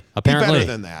 apparently. Be better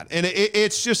than that. And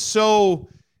it's just so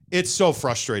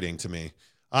frustrating to me.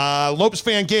 Lopes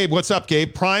fan Gabe, what's up,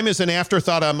 Gabe? Prime is an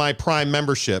afterthought on my Prime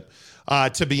membership.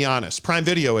 To be honest, Prime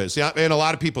Video is. Yeah, and a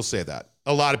lot of people say that.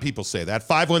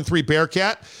 513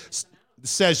 Bearcat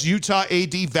says Utah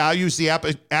AD values the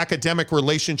academic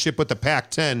relationship with the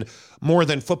Pac-10 more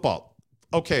than football.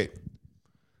 Okay.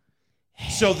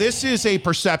 So this is a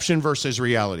perception versus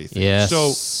reality thing.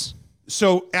 Yes.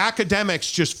 So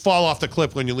academics just fall off the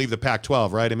cliff when you leave the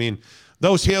Pac-12, right? I mean,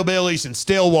 those hillbillies in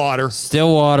Stillwater's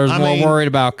more worried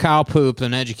about cow poop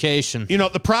than education.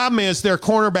 The problem is their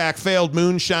cornerback failed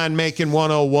moonshine making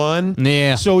 101.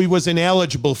 Yeah. So he was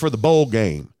ineligible for the bowl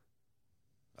game.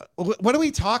 What are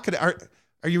we talking? Are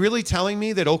you really telling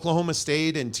me that Oklahoma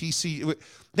State and TCU,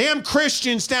 damn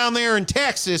Christians down there in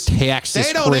Texas,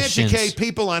 they don't educate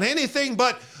people on anything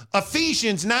but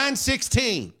Ephesians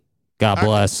 9:16? God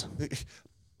bless.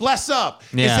 Bless up.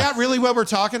 Yeah. Is that really what we're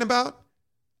talking about?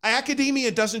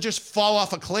 Academia doesn't just fall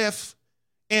off a cliff.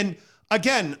 And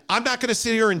again, I'm not going to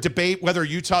sit here and debate whether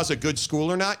Utah's a good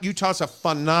school or not. Utah's a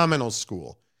phenomenal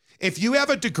school. If you have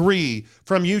a degree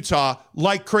from Utah,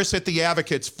 like Chris at the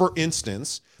Advocates, for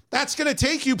instance, that's going to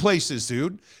take you places,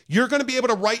 dude. You're going to be able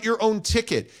to write your own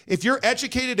ticket. If you're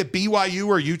educated at BYU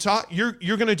or Utah, you're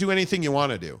going to do anything you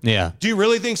want to do. Yeah. Do you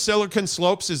really think Silicon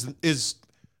Slopes is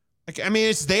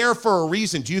it's there for a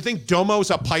reason. Do you think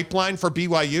Domo's a pipeline for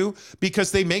BYU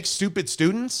because they make stupid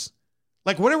students?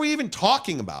 Like, what are we even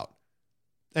talking about?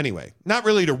 Anyway, not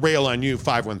really to rail on you,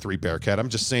 513 Bearcat. I'm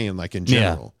just saying, like, in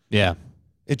general. Yeah.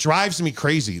 It drives me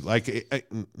crazy.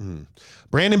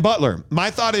 Brandon Butler, my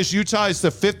thought is Utah is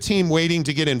the fifth team waiting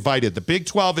to get invited. The Big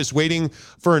 12 is waiting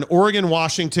for an Oregon,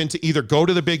 Washington to either go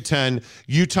to the Big 10.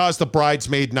 Utah's the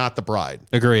bridesmaid, not the bride.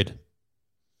 Agreed.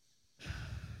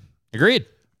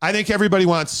 I think everybody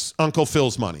wants Uncle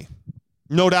Phil's money.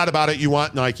 No doubt about it. You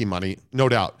want Nike money. No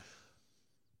doubt.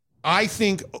 I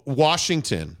think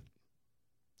Washington,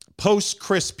 post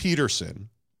Chris Peterson,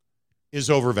 is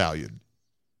overvalued.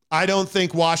 I don't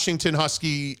think Washington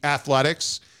Husky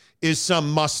athletics is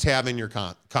some must-have in your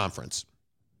conference.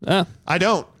 I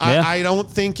don't. Yeah. I don't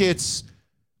think it's...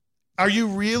 Are you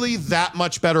really that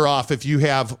much better off if you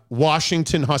have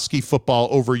Washington Husky football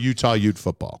over Utah Ute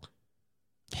football?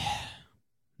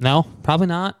 No, probably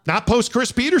not. Not post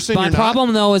Chris Peterson. My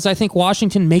problem, though, is I think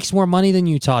Washington makes more money than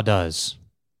Utah does.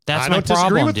 That's my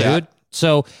problem, dude. That.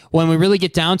 So when we really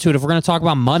get down to it, if we're going to talk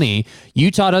about money,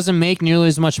 Utah doesn't make nearly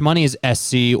as much money as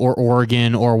SC or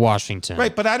Oregon or Washington.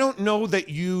 Right, but I don't know that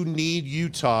you need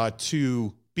Utah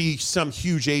to be some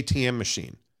huge ATM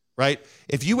machine, right?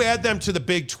 If you add them to the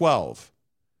Big 12,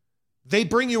 they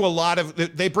bring you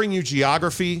they bring you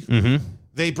geography. Mm-hmm.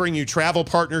 They bring you travel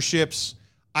partnerships.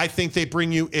 I think they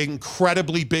bring you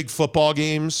incredibly big football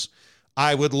games.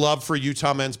 I would love for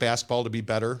Utah men's basketball to be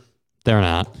better. They're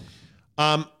not.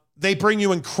 They bring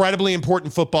you incredibly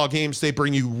important football games. They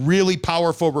bring you really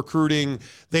powerful recruiting.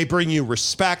 They bring you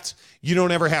respect. You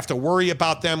don't ever have to worry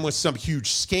about them with some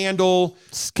huge scandal.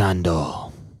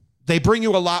 They bring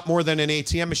you a lot more than an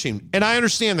ATM machine. And I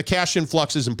understand the cash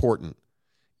influx is important.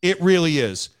 It really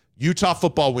is. Utah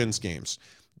football wins games.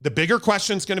 The bigger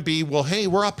question is going to be, well, hey,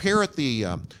 we're up here at the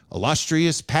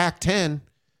illustrious Pac-10.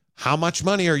 How much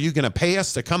money are you going to pay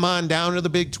us to come on down to the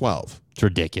Big 12? It's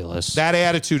ridiculous. That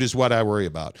attitude is what I worry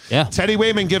about. Yeah. Teddy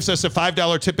Wayman gives us a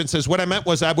 $5 tip and says, what I meant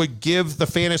was I would give the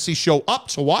fantasy show up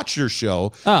to watch your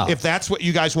show if that's what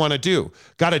you guys want to do.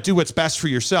 Got to do what's best for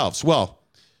yourselves. Well,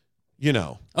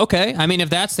 Okay. I mean,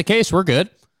 if that's the case, we're good.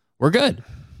 We're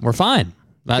fine.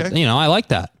 Okay. I like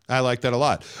that. I like that a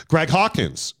lot. Greg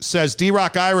Hawkins says,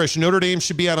 D-Rock Irish, Notre Dame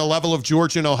should be on a level of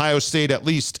Georgia and Ohio State at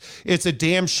least. It's a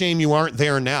damn shame you aren't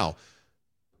there now.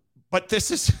 But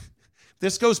this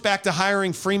goes back to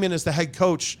hiring Freeman as the head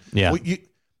coach. Yeah.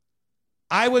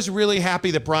 I was really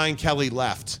happy that Brian Kelly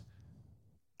left.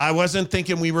 I wasn't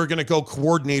thinking we were going to go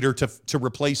coordinator to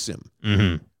replace him.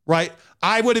 Mm-hmm. Right?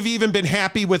 I would have even been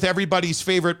happy with everybody's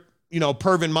favorite,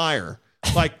 Pervin Meyer.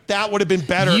 Like, that would have been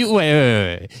better.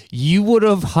 Wait. You would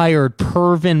have hired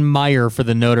Pervin Meyer for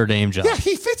the Notre Dame job. Yeah,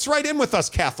 he fits right in with us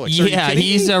Catholics. Yeah,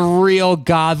 he's a real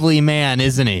godly man,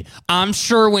 isn't he? I'm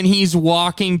sure when he's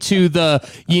walking to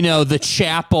the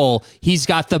chapel, he's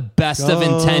got the best of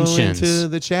intentions. To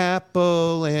the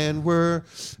chapel and we're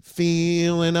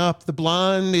feeling up the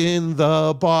blonde in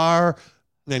the bar.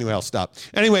 Anyway, I'll stop.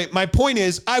 Anyway, my point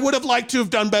is, I would have liked to have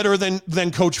done better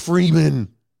than Coach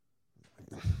Freeman.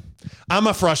 I'm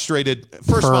a frustrated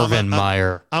Pervin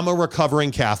Meyer. I'm a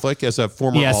recovering Catholic as a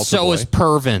former altar so boy. is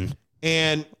Pervin.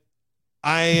 And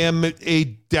I am a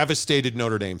devastated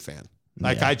Notre Dame fan.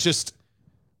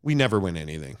 We never win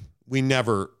anything.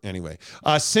 Anyway.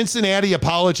 Cincinnati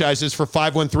apologizes for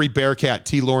 513 Bearcat,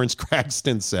 T. Lawrence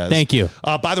Cragston says. Thank you.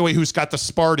 By the way, who's got the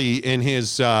Sparty in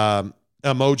his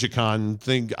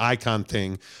icon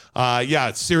thing.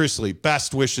 Seriously,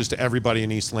 best wishes to everybody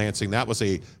in East Lansing. That was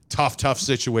a tough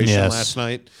situation last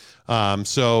night.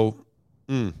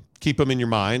 Keep them in your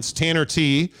minds. Tanner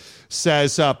T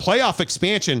says, playoff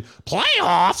expansion.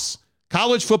 Playoffs?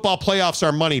 College football playoffs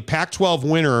are money. Pac-12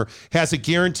 winner has a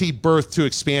guaranteed berth to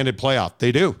expanded playoff.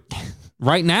 They do.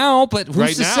 Right now, but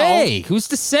who's to say? Who's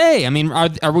to say? I mean,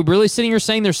 are we really sitting here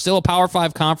saying there's still a Power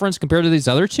 5 conference compared to these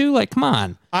other two? Like, come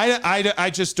on.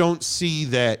 I just don't see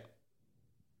that.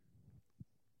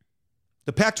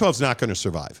 The Pac-12 is not going to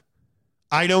survive.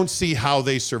 I don't see how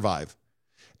they survive.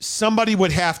 Somebody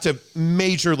would have to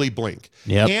majorly blink.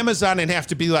 Yep. Amazon would have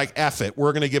to be like, F it,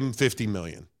 we're going to give them $50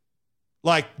 million.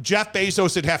 Like Jeff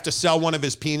Bezos would have to sell one of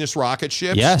his penis rocket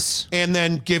ships. Yes. And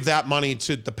then give that money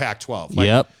to the Pac-12. Like,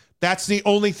 yep. That's the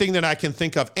only thing that I can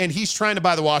think of. And he's trying to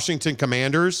buy the Washington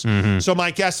Commanders. Mm-hmm. So my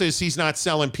guess is he's not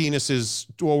selling penises.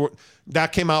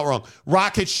 That came out wrong.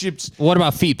 Rocket ships. What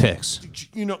about feet pics?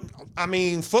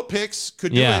 Foot pics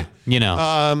could do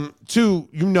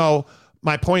it.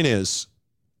 My point is,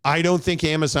 I don't think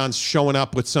Amazon's showing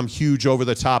up with some huge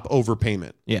over-the-top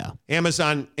overpayment. Yeah.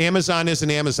 Amazon isn't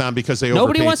Amazon because they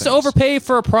Nobody overpay wants things. to overpay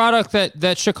for a product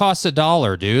that should cost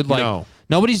 $1, dude. Like, No.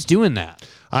 Nobody's doing that.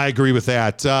 I agree with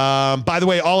that. By the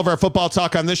way, all of our football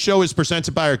talk on this show is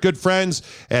presented by our good friends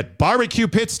at Barbecue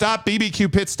Pit Stop,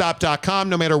 bbqpitstop.com.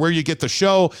 No matter where you get the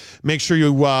show, make sure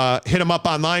you hit them up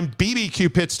online,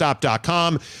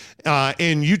 bbqpitstop.com.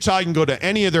 In Utah, you can go to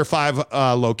any of their 5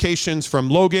 locations from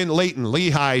Logan, Layton,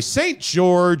 Lehigh, St.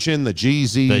 George, and the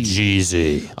GZ. The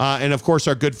GZ. And, of course,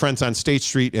 our good friends on State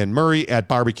Street and Murray at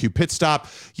Barbecue Pit Stop.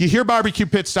 You hear Barbecue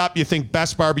Pit Stop, you think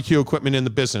best barbecue equipment in the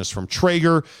business, from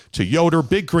Traeger to Yoder,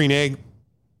 Big Green Egg.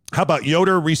 How about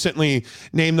Yoder? Recently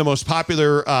named the most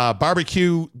popular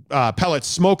barbecue pellet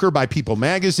smoker by People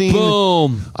Magazine.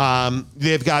 Boom.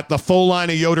 They've got the full line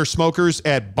of Yoder smokers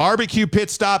at Barbecue Pit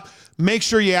Stop. Make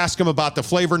sure you ask them about the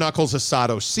Flavor Knuckles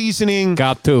Asado seasoning.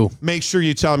 Got to. Make sure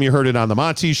you tell them you heard it on the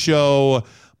Monty Show.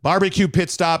 Barbecue Pit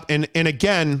Stop. And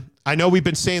again, I know we've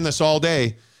been saying this all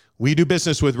day. We do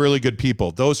business with really good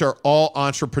people. Those are all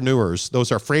entrepreneurs.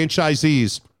 Those are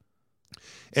franchisees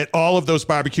at all of those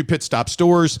Barbecue Pit Stop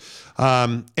stores.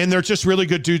 And they're just really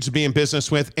good dudes to be in business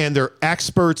with. And they're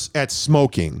experts at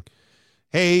smoking.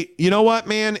 Hey, you know what,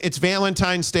 man? It's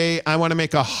Valentine's Day. I want to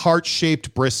make a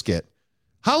heart-shaped brisket.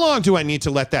 How long do I need to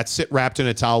let that sit wrapped in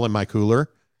a towel in my cooler?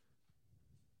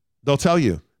 They'll tell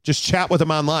you. Just chat with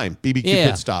them online,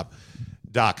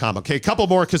 bbqpitstop.com. Okay, a couple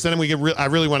more, because then I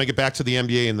really want to get back to the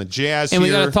NBA and the Jazz And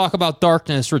here. we got to talk about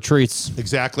darkness retreats.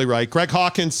 Exactly right. Greg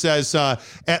Hawkins says,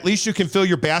 at least you can fill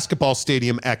your basketball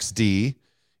stadium XD.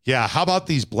 Yeah, how about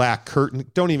these black curtains?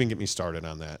 Don't even get me started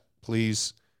on that,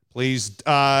 please. Please.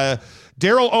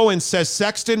 Daryl Owens says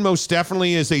Sexton most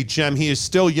definitely is a gem. He is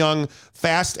still young,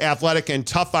 fast, athletic, and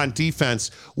tough on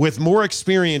defense. With more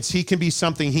experience, he can be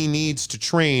something he needs to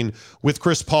train with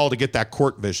Chris Paul to get that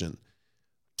court vision.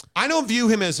 I don't view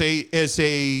him as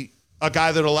a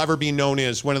guy that'll ever be known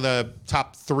as one of the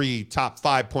top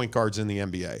 5 point guards in the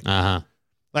NBA. Uh-huh.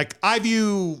 Like, I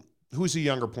view, who's a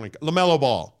younger point guard? LaMelo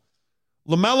Ball.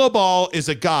 LaMelo Ball is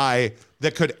a guy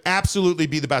that could absolutely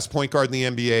be the best point guard in the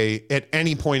NBA at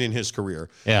any point in his career.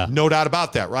 Yeah. No doubt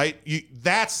about that, right?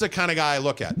 That's the kind of guy I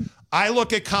look at. I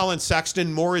look at Collin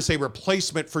Sexton more as a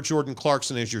replacement for Jordan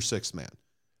Clarkson as your 6th man.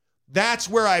 That's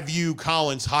where I view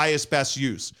Collin's highest, best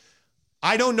use.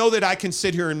 I don't know that I can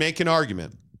sit here and make an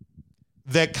argument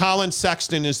that Collin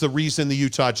Sexton is the reason the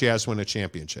Utah Jazz win a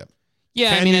championship?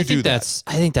 Yeah, I mean, I think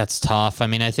that's tough. I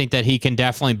mean, I think that he can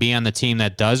definitely be on the team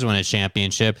that does win a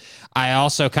championship. I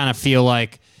also kind of feel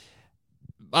like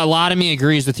a lot of me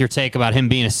agrees with your take about him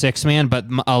being a six man, but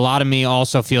a lot of me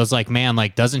also feels like, man,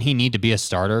 like, doesn't he need to be a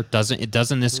starter?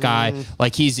 Doesn't this guy,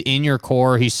 like, he's in your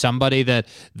core. He's somebody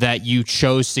that you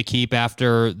chose to keep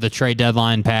after the trade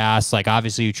deadline passed. Like,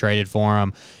 obviously you traded for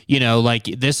him, you know, like,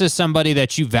 this is somebody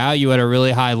that you value at a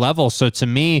really high level. So to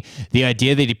me, the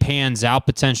idea that he pans out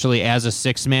potentially as a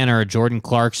six man or a Jordan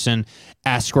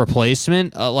Clarkson-esque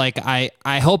replacement, like,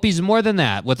 I hope he's more than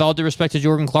that. With all due respect to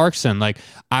Jordan Clarkson, like,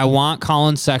 I want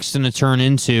Collin Sexton to turn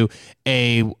into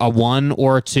a one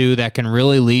or a two that can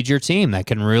really lead your team, that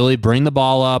can really bring the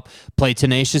ball up, play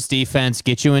tenacious defense,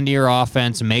 get you into your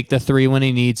offense, make the three when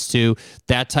he needs to,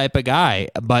 that type of guy.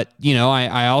 But, you know,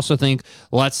 I also think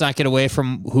let's not get away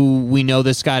from who we know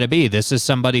this guy to be. This is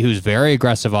somebody who's very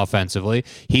aggressive offensively.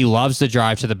 He loves to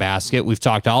drive to the basket. We've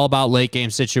talked all about late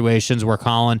game situations where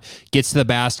Collin gets to the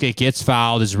basket, gets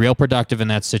fouled, is real productive in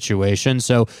that situation.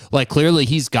 So, like, clearly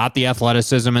he's got the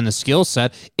athleticism and the skill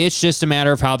set. It's just a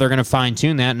matter of how they're going to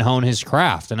fine-tune that and hone his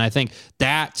craft. And I think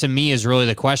that, to me, is really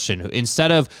the question.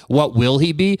 Instead of what will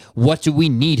he be, what do we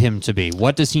need him to be?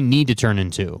 What does he need to turn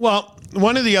into? Well,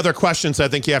 one of the other questions I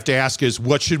think you have to ask is,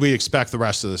 what should we expect the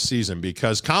rest of the season?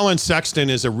 Because Collin Sexton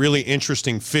is a really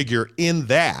interesting figure in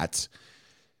that.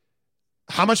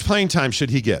 How much playing time should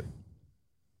he get?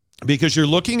 Because you're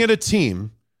looking at a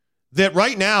team that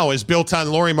right now is built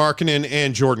on Lauri Markkanen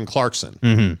and Jordan Clarkson.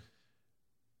 Mm-hmm.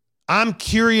 I'm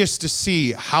curious to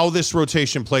see how this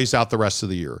rotation plays out the rest of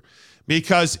the year.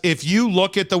 Because if you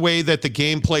look at the way that the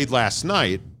game played last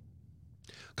night,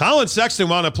 Collin Sexton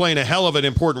wound up playing a hell of an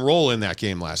important role in that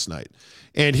game last night.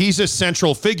 And he's a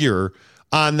central figure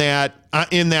on that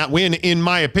in that win, in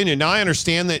my opinion. Now, I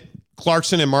understand that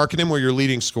Clarkson and Markkanen were your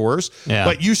leading scorers,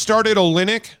 but you started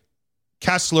Olynyk,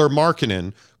 Kessler,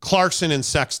 Markkanen, Clarkson, and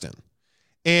Sexton.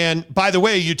 And by the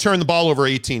way, you turned the ball over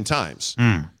 18 times.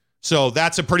 So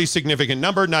that's a pretty significant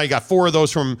number. Now you got 4 of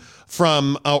those from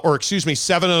 7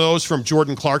 of those from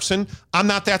Jordan Clarkson. I'm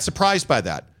not that surprised by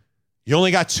that. You only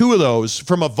got 2 of those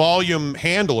from a volume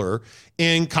handler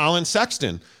in Collin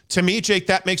Sexton. To me, Jake,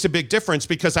 that makes a big difference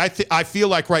because I feel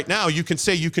like right now you can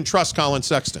say you can trust Collin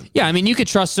Sexton. Yeah, I mean, you could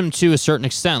trust him to a certain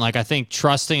extent. Like, I think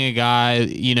trusting a guy,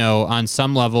 you know, on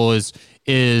some level is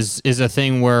a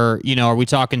thing where, you know, are we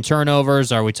talking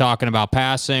turnovers? Are we talking about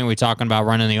passing? Are we talking about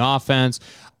running the offense?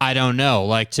 I don't know.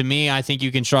 Like, to me, I think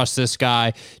you can trust this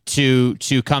guy to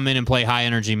come in and play high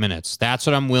energy minutes. That's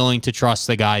what I'm willing to trust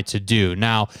the guy to do.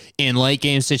 Now, in late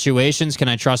game situations, can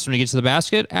I trust him to get to the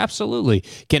basket? Absolutely.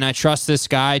 Can I trust this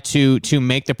guy to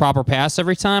make the proper pass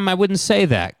every time? I wouldn't say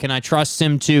that. Can I trust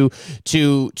him to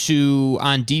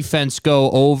on defense go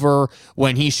over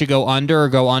when he should go under, or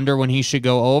go under when he should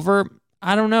go over?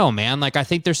 I don't know, man. Like, I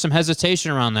think there's some hesitation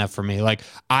around that for me. Like,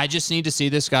 I just need to see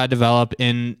this guy develop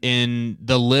in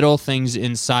the little things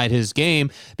inside his game,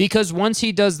 because once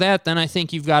he does that, then I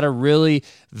think you've got a really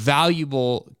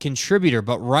valuable contributor.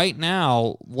 But right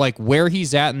now, like, where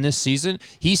he's at in this season,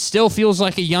 he still feels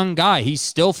like a young guy. He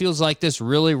still feels like this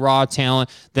really raw talent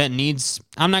that needs,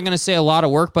 I'm not going to say a lot of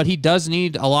work, but he does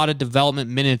need a lot of development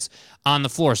minutes on the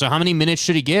floor. So how many minutes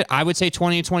should he get? I would say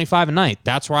 20 to 25 a night.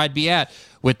 That's where I'd be at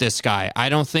with this guy. I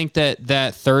don't think that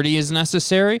 30 is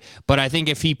necessary, but I think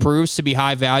if he proves to be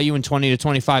high value in 20 to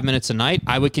 25 minutes a night,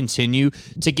 I would continue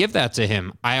to give that to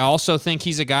him. I also think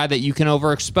he's a guy that you can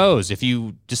overexpose. If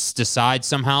you just decide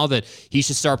somehow that he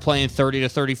should start playing 30 to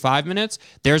 35 minutes,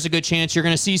 there's a good chance you're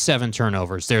going to see 7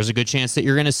 turnovers. There's a good chance that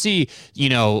you're going to see, you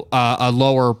know, a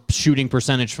lower shooting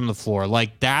percentage from the floor.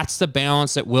 Like, that's the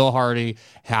balance that Will Hardy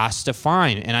has to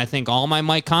find. And I think all my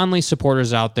Mike Conley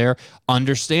supporters out there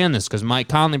understand this, because Mike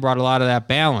Conley brought a lot of that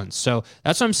balance. So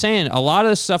that's what I'm saying. A lot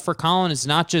of the stuff for Collin is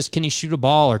not just can he shoot a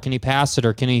ball or can he pass it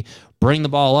or can he bring the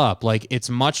ball up. Like, it's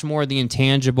much more the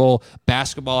intangible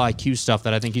basketball IQ stuff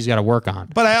that I think he's got to work on.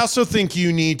 But I also think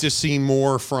you need to see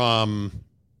more from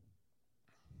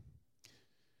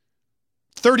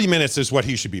 30 minutes is what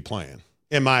he should be playing,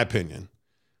 in my opinion.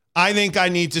 I think I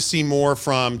need to see more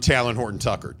from Talen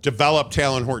Horton-Tucker. Develop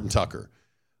Talen Horton-Tucker.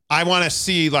 I want to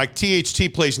see, like,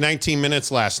 THT plays 19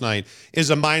 minutes last night, is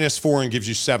a -4 and gives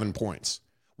you 7 points.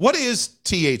 What is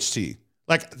THT?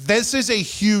 Like, this is a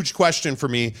huge question for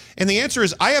me. And the answer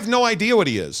is I have no idea what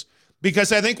he is,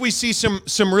 because I think we see some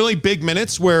really big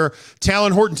minutes where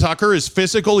Talen Horton-Tucker is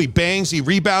physical. He bangs, he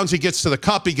rebounds, he gets to the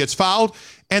cup, he gets fouled,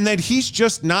 and then he's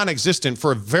just non-existent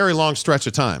for a very long stretch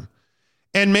of time.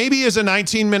 And maybe as a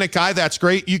 19-minute guy, that's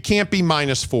great. You can't be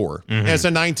 -4 as a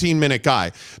 19-minute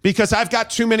guy because I've got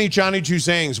too many Johnny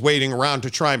Juzangs waiting around to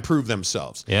try and prove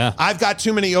themselves. Yeah. I've got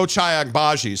too many Ochai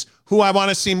Agbajis who I want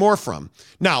to see more from.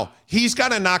 Now, he's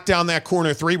got to knock down that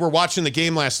corner three. We're watching the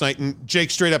game last night, and Jake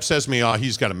straight up says to me,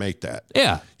 he's got to make that.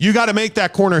 Yeah. You got to make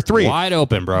that corner three. Wide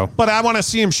open, bro. But I want to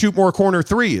see him shoot more corner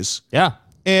threes. Yeah.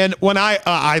 And when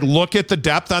I look at the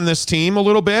depth on this team a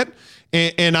little bit,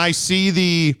 and I see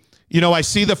the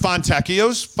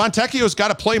Fontecchios. Fontecchio's got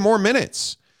to play more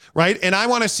minutes, right? And I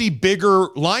want to see bigger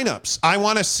lineups. I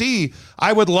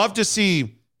would love to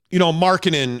see,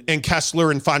 Markkanen and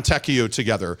Kessler and Fontecchio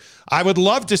together. I would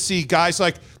love to see guys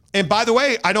like, and by the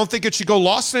way, I don't think it should go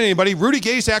lost on anybody. Rudy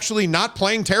Gay's actually not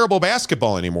playing terrible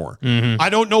basketball anymore. I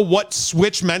don't know what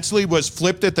switch mentally was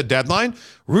flipped at the deadline.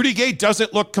 Rudy Gay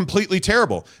doesn't look completely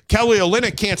terrible. Kelly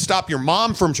Olynyk can't stop your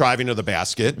mom from driving to the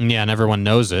basket. Yeah, and everyone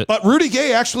knows it. But Rudy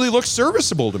Gay actually looks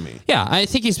serviceable to me. Yeah, I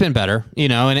think he's been better,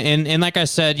 and like I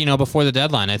said, before the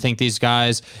deadline, I think these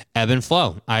guys ebb and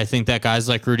flow. I think that guys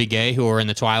like Rudy Gay, who are in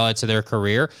the twilights of their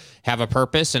career, have a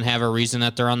purpose and have a reason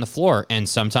that they're on the floor. And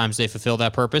sometimes they fulfill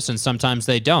that purpose and sometimes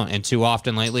they don't. And too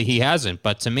often lately he hasn't.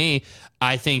 But to me,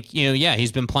 I think,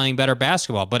 he's been playing better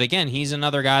basketball. But again, he's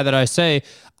another guy that I say,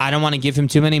 I don't want to give him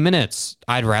too many minutes.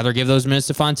 I'd rather give those minutes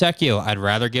to Fontecchio. I'd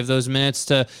rather give those minutes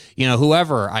to,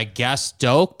 whoever. I guess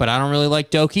Doak, but I don't really like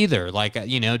Doak either. Like,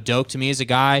 Doak to me is a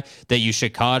guy that you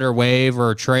should cut or waive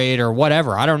or trade or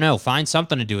whatever. I don't know. Find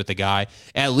something to do with the guy.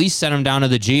 At least send him down to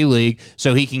the G League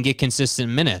so he can get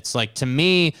consistent minutes. Like, to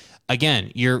me,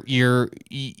 again,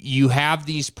 you have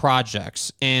these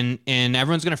projects, and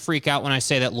everyone's going to freak out when I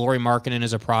say that Lauri Markkanen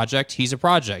is a project. He's a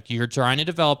project. You're trying to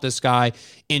develop this guy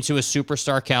into a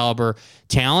superstar caliber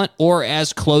talent, or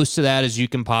as close to that as you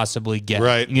can possibly get.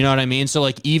 Right. You know what I mean? So,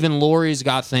 like, even Lauri's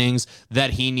got things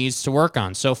that he needs to work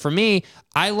on. So for me,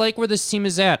 I like where this team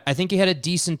is at. I think he had a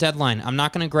decent deadline. I'm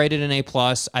not going to grade it an A+.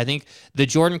 I think the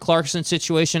Jordan Clarkson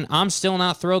situation, I'm still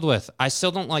not thrilled with. I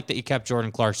still don't like that you kept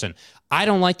Jordan Clarkson. I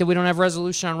don't like that we don't have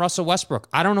resolution on Russell Westbrook.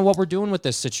 I don't know what we're doing with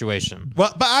this situation.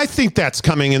 Well, but I think that's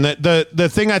coming. And the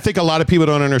thing I think a lot of people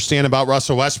don't understand about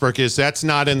Russell Westbrook is that's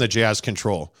not in the Jazz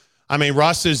control. I mean,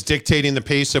 Russ is dictating the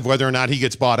pace of whether or not he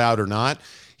gets bought out or not.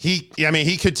 He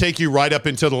could take you right up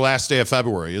until the last day of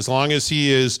February. As long as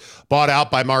he is bought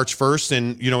out by March 1st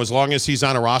and, as long as he's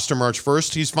on a roster March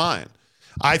 1st, he's fine.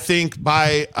 I think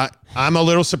I'm a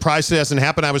little surprised it hasn't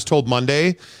happened. I was told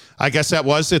Monday. I guess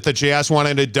that the Jazz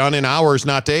wanted it done in hours,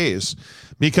 not days,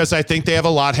 because I think they have a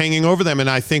lot hanging over them. And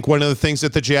I think one of the things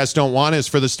that the Jazz don't want is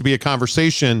for this to be a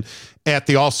conversation at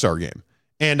the All-Star game.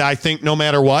 And I think no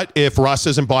matter what, if Russ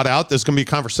isn't bought out, there's going to be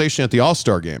a conversation at the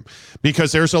All-Star game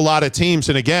because there's a lot of teams.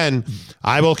 And again,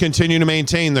 I will continue to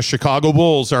maintain the Chicago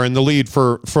Bulls are in the lead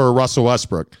for Russell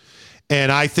Westbrook.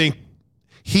 And I think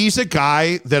he's a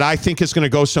guy that I think is going to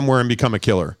go somewhere and become a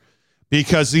killer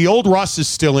because the old Russ is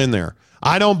still in there.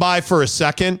 I don't buy for a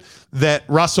second that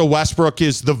Russell Westbrook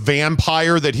is the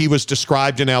vampire that he was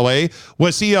described in L.A.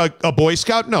 Was he a Boy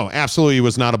Scout? No, absolutely he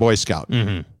was not a Boy Scout.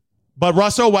 Mm-hmm. But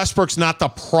Russell Westbrook's not the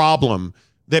problem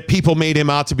that people made him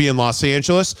out to be in Los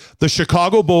Angeles. The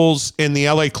Chicago Bulls and the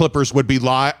LA Clippers would be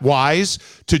wise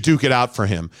to duke it out for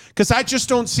him. Because I just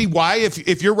don't see why,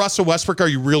 if you're Russell Westbrook, are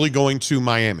you really going to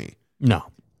Miami? No.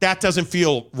 That doesn't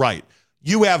feel right.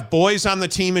 You have boys on the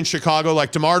team in Chicago,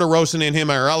 like DeMar DeRozan and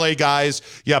him are LA guys.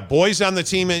 You have boys on the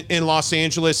team in Los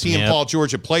Angeles. He and Paul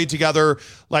George have played together.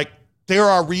 Like, there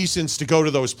are reasons to go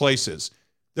to those places.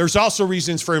 There's also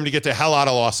reasons for him to get the hell out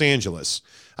of Los Angeles.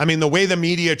 I mean, the way the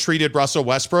media treated Russell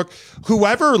Westbrook,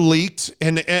 whoever leaked,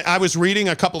 and I was reading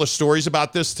a couple of stories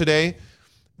about this today,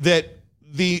 that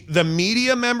the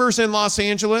media members in Los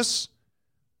Angeles,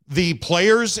 the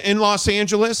players in Los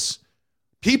Angeles,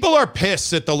 people are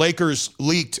pissed that the Lakers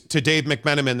leaked to Dave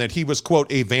McMenamin that he was,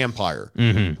 quote, a vampire.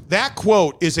 Mm-hmm. That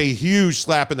quote is a huge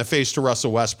slap in the face to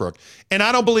Russell Westbrook. And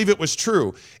I don't believe it was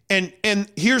true. And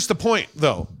here's the point,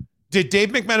 though. Did Dave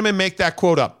McMenamin make that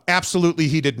quote up? Absolutely,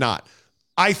 he did not.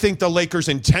 I think the Lakers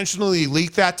intentionally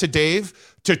leaked that to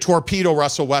Dave to torpedo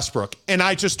Russell Westbrook. And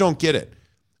I just don't get it.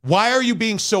 Why are you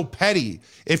being so petty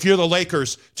if you're the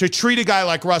Lakers to treat a guy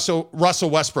like Russell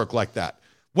Westbrook like that?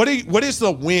 What is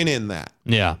the win in that?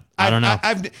 Yeah, I don't know.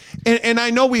 And I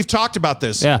know we've talked about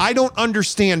this. Yeah. I don't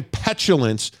understand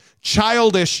petulance,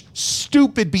 childish,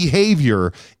 stupid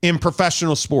behavior in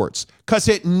professional sports because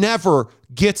it never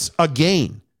gets a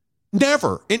gain.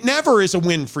 Never. It never is a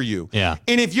win for you. Yeah.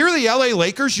 And if you're the LA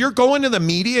Lakers, you're going to the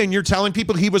media and you're telling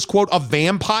people he was, quote, a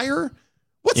vampire?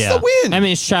 What's the win? I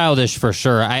mean, it's childish for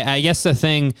sure. I guess the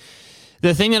thing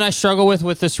that I struggle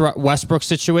with this Westbrook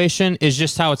situation is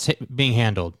just how it's being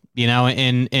handled.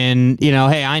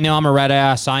 Hey, I know I'm a red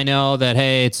ass. I know that,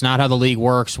 hey, it's not how the league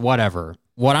works, whatever.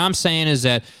 What I'm saying is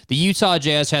that the Utah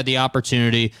Jazz had the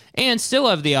opportunity and still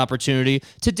have the opportunity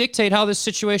to dictate how this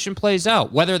situation plays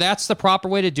out. Whether that's the proper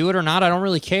way to do it or not, I don't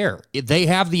really care. They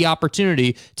have the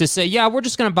opportunity to say, yeah, we're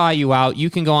just going to buy you out. You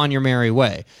can go on your merry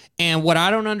way. And what I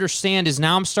don't understand is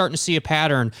now I'm starting to see a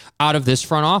pattern out of this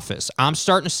front office. I'm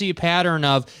starting to see a pattern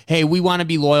of, hey, we want to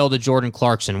be loyal to Jordan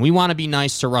Clarkson. We want to be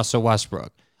nice to Russell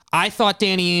Westbrook. I thought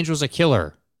Danny Ainge was a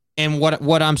killer. And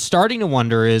what I'm starting to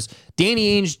wonder is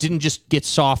Danny Ainge didn't just get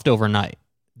soft overnight.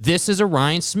 This is a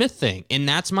Ryan Smith thing, and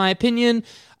that's my opinion.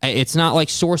 It's not like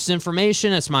sourced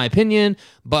information. It's my opinion,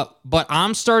 but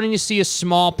I'm starting to see a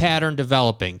small pattern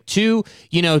developing. Two,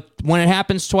 when it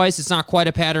happens twice, it's not quite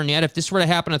a pattern yet. If this were to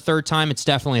happen a third time, it's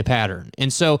definitely a pattern.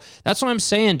 And so that's what I'm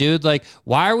saying, dude. Like,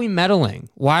 why are we meddling?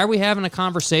 Why are we having a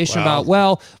conversation about,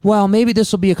 well, maybe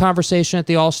this will be a conversation at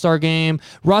the All-Star game.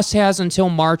 Russ has until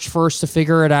March 1st to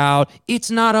figure it out.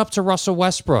 It's not up to Russell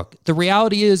Westbrook. The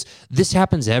reality is this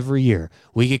happens every year.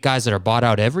 We get guys that are bought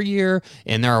out every year,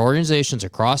 and there are organizations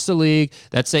across the league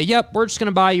that say, yep, we're just going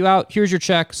to buy you out. Here's your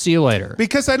check. See you later.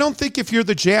 Because I don't think if you're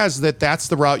the Jazz that's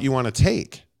the route you want to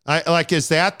take. Is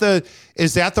that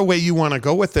the way you want to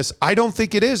go with this? I don't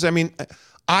think it is. I mean,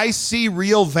 I see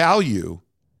real value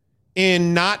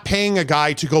in not paying a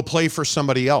guy to go play for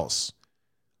somebody else.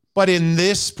 But in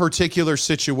this particular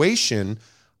situation,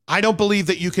 I don't believe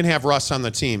that you can have Russ on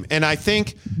the team. And I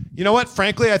think, you know what?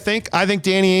 Frankly, I think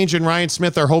Danny Ainge and Ryan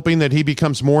Smith are hoping that he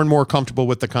becomes more and more comfortable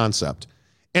with the concept.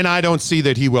 And I don't see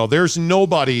that he will. There's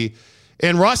nobody.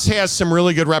 And Russ has some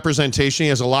really good representation. He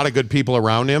has a lot of good people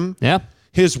around him. Yeah.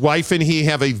 His wife and he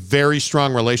have a very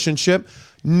strong relationship.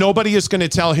 Nobody is going to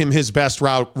tell him his best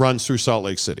route runs through Salt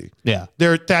Lake City. Yeah.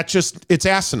 It's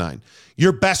asinine.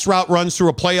 Your best route runs through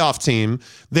a playoff team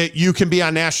that you can be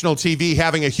on national TV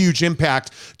having a huge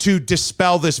impact to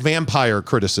dispel this vampire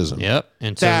criticism. Yep.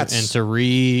 And to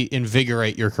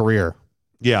reinvigorate your career.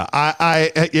 Yeah.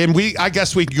 I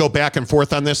guess we could go back and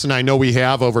forth on this, and I know we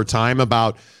have over time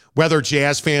about whether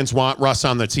Jazz fans want Russ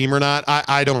on the team or not.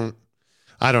 I don't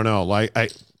know.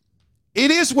 It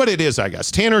is what it is, I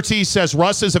guess. Tanner T says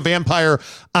Russ is a vampire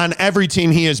on every team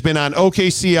he has been on,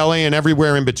 OKC, LA, and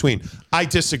everywhere in between. I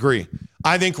disagree.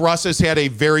 I think Russ has had a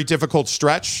very difficult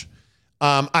stretch.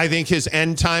 I think his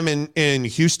end time in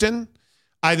Houston,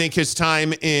 I think his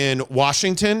time in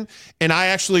Washington, and I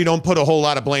actually don't put a whole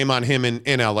lot of blame on him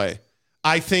in LA.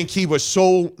 I think he was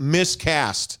so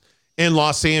miscast in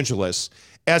Los Angeles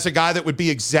as a guy that would be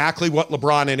exactly what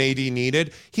LeBron and AD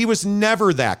needed. He was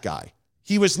never that guy.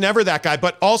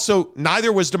 But also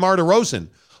neither was DeMar DeRozan.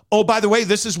 Oh, by the way,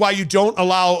 this is why you don't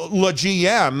allow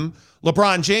GM,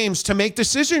 LeBron James, to make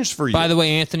decisions for you. By the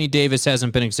way, Anthony Davis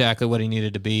hasn't been exactly what he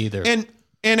needed to be either.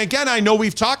 And again, I know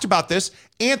we've talked about this.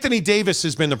 Anthony Davis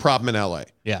has been the problem in LA.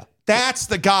 Yeah. That's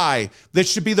the guy that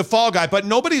should be the fall guy, but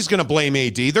nobody's going to blame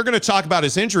AD. They're going to talk about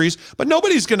his injuries, but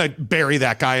nobody's going to bury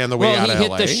that guy on the way out of LA. He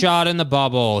hit the shot in the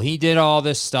bubble. He did all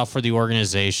this stuff for the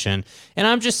organization. And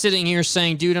I'm just sitting here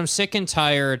saying, dude, I'm sick and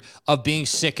tired of being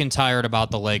sick and tired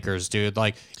about the Lakers, dude.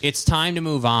 Like, it's time to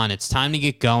move on. It's time to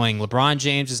get going. LeBron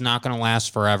James is not going to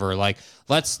last forever. Like,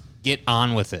 let's get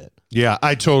on with it. Yeah,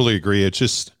 I totally agree.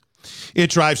 It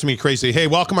drives me crazy. Hey,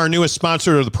 welcome our newest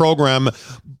sponsor of the program,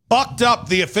 Bucked Up,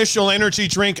 the official energy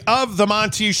drink of the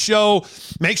Monty Show.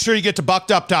 Make sure you get to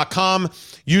buckedup.com.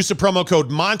 Use the promo code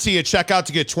Monty at checkout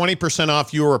to get 20%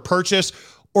 off your purchase.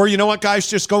 Or you know what, guys?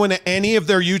 Just go into any of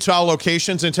their Utah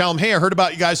locations and tell them, hey, I heard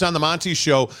about you guys on the Monty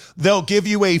Show. They'll give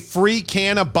you a free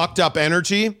can of Bucked Up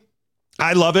energy.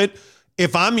 I love it.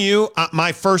 If I'm you,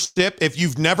 my first tip, if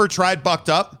you've never tried Bucked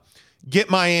Up,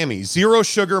 get Miami. Zero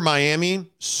sugar Miami.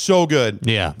 So good.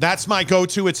 Yeah. That's my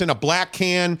go-to. It's in a black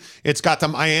can. It's got the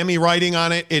Miami writing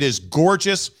on it. It is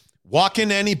gorgeous. Walk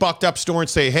into any Bucked Up store and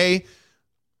say, hey,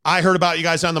 I heard about you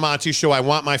guys on the Monty Show. I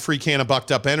want my free can of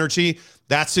Bucked Up energy.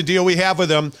 That's the deal we have with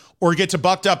them. Or get to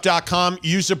buckedup.com.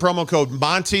 Use the promo code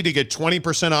Monty to get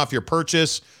 20% off your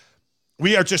purchase.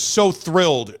 We are just so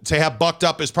thrilled to have Bucked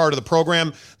Up as part of the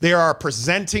program. They are our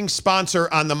presenting sponsor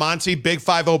on the Monty Big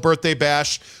 5-0 Birthday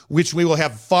Bash, which we will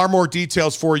have far more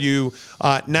details for you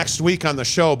next week on the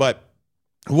show. But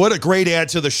what a great add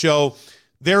to the show.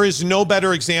 There is no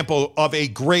better example of a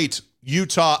great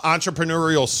Utah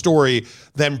entrepreneurial story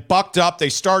than Bucked Up. They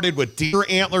started with deer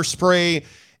antler spray,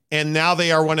 and now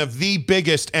they are one of the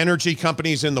biggest energy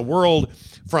companies in the world,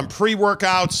 from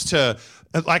pre-workouts to,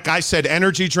 like I said,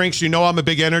 energy drinks. You know I'm a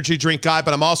big energy drink guy,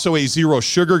 but I'm also a zero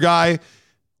sugar guy,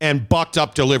 and Bucked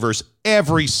Up delivers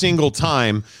every single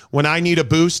time when I need a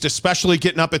boost, especially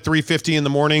getting up at 3:50 in the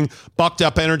morning. Bucked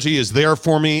Up Energy is there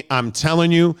for me. I'm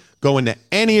telling you, go into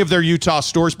any of their Utah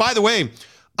stores. By the way,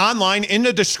 online in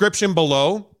the description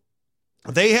below,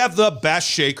 they have the best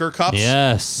shaker cups.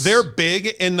 Yes. They're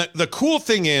big. And the cool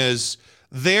thing is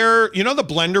they're, you know, the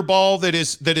blender ball that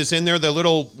is in there, the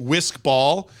little whisk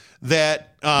ball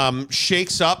that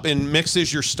shakes up and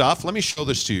mixes your stuff. Let me show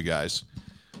this to you guys.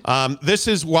 This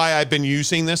is why I've been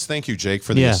using this. Thank you, Jake,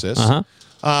 for the assist.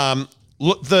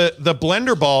 Look, the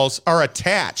blender balls are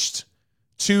attached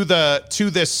to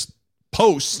this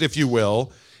post, if you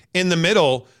will, in the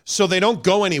middle, so they don't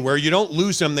go anywhere. You don't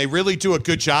lose them. They really do a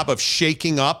good job of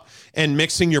shaking up and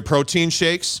mixing your protein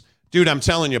shakes. Dude, I'm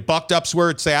telling you, Bucked Up's where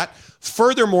it's at.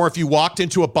 Furthermore, if you walked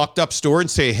into a Bucked Up store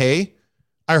and say, hey,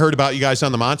 I heard about you guys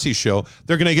on the Monty show,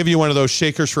 they're going to give you one of those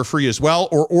shakers for free as well,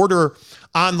 or order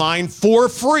online for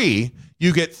free.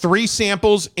 You get 3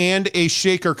 samples and a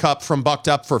shaker cup from Bucked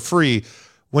Up for free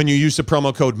when you use the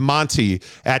promo code Monty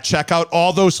at checkout.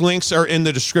 All those links are in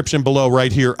the description below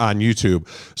right here on YouTube.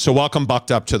 So welcome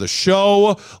Bucked Up to the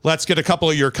show. Let's get a couple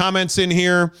of your comments in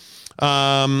here.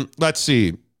 Let's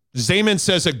see. Zayman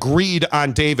says, agreed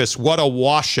on Davis. What a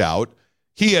washout.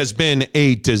 He has been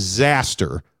a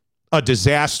disaster. A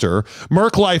disaster.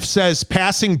 Merc Life says,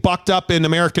 passing Bucked Up in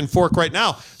American Fork right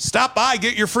now. Stop by,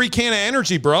 get your free can of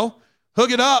energy, bro.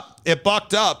 Hook it up at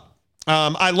Bucked Up.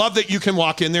 I love that you can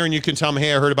walk in there and you can tell them,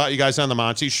 hey, I heard about you guys on the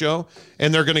Monty show,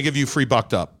 and they're going to give you free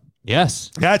Bucked Up.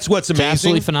 Yes. That's what's amazing. It's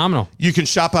absolutely phenomenal. You can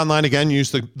shop online again,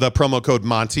 use the promo code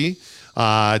Monty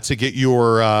to get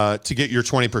your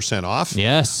 20% off.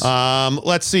 Yes.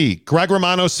 Let's see. Greg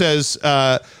Romano says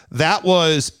that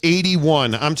was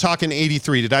 81. I'm talking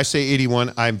 83. Did I say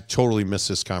 81? I totally missed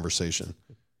this conversation.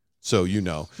 So you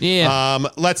know. Yeah.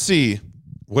 Let's see.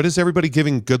 What is everybody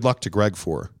giving good luck to Greg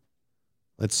for?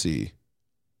 Let's see.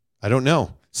 I don't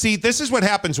know. See, this is what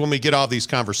happens when we get all these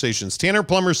conversations. Tanner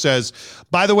Plummer says,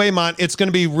 by the way, Mont's going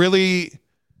to be really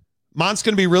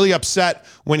upset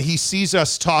when he sees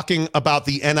us talking about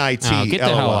the NIT. Oh, get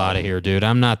the hell out of here, dude.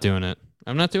 I'm not doing it.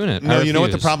 No, you know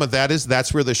what the problem with that is?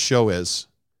 That's where the show is.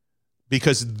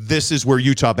 Because this is where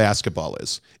Utah basketball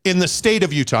is. In the state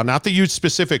of Utah, not the Utes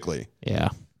specifically. Yeah.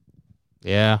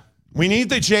 Yeah. We need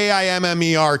the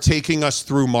JIMMER taking us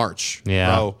through March.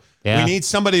 Yeah. Bro. Yeah. We need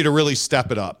somebody to really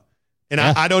step it up. And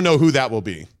Yeah. I don't know who that will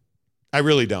be. I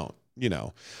really don't, you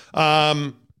know.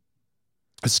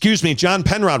 Excuse me, John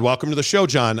Penrod. Welcome to the show,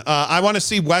 John. I want to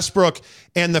see Westbrook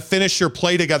and the finisher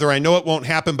play together. I know it won't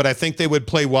happen, but I think they would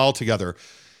play well together.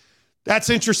 That's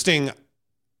interesting.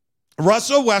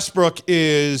 Russell Westbrook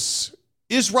is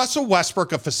Russell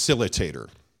Westbrook a facilitator?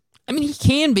 I mean, he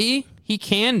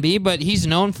can be, but he's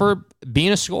known for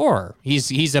being a scorer.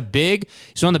 He's one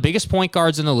of the biggest point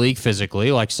guards in the league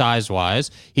physically, like size-wise.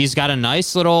 He's got a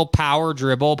nice little power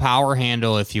dribble, power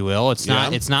handle, if you will. It's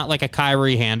not like a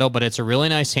Kyrie handle, but it's a really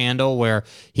nice handle where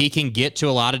he can get to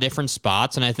a lot of different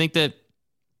spots. And I think that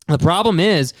the problem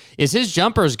is his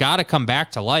jumper's got to come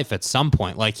back to life at some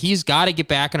point. Like, he's got to get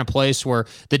back in a place where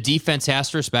the defense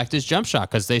has to respect his jump shot,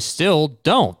 because they still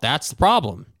don't. That's the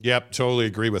problem. Yep, totally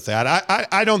agree with that.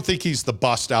 I don't think he's the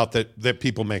bust out that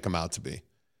people make him out to be.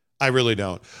 I really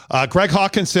don't. Greg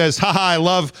Hawkins says, haha, I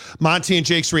love Monty and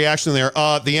Jake's reaction there.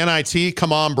 The NIT,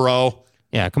 come on, bro.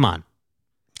 Yeah, come on.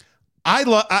 I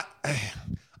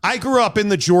grew up in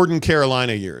the Jordan,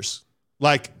 Carolina years.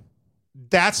 Like,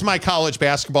 that's my college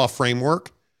basketball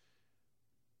framework.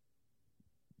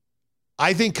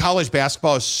 I think college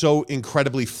basketball is so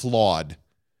incredibly flawed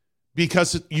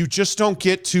because you just don't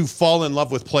get to fall in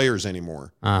love with players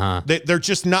anymore. They're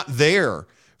just not there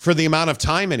for the amount of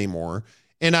time anymore.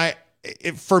 And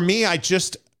for me, I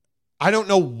don't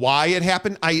know why it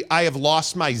happened. I have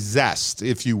lost my zest,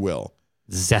 if you will,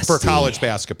 for college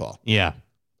basketball. Yeah.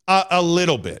 A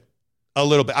little bit.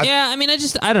 Yeah, I mean,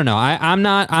 I don't know.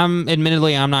 I'm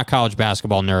admittedly not college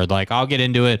basketball nerd. Like, I'll get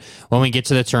into it when we get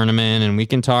to the tournament and we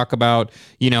can talk about,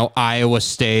 Iowa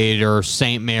State or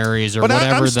St. Mary's or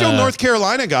whatever. I'm still North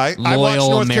Carolina guy. I watch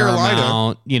North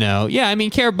Carolina. Yeah, I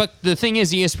mean, but the thing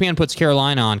is, ESPN puts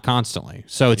Carolina on constantly,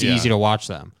 so it's easy to watch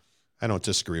them. I don't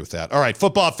disagree with that. All right,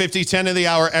 football at 50, 10 of the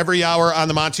hour, every hour on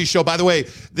the Monty Show. By the way,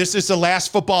 this is the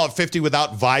last football at 50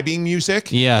 without vibing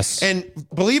music. Yes. And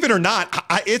believe it or not,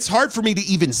 it's hard for me to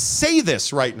even say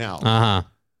this right now.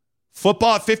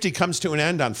 Football at 50 comes to an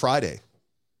end on Friday.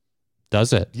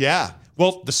 Does it? Yeah.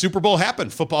 Well, the Super Bowl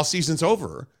happened. Football season's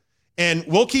over. And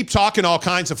we'll keep talking all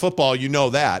kinds of football, you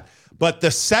know that. But the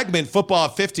segment, Football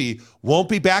at 50, won't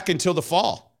be back until the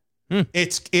fall.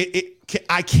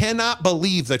 I cannot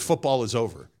believe that football is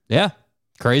over. Yeah.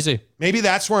 Crazy. Maybe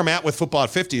that's where I'm at with football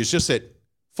at 50. It's just that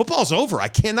football's over. I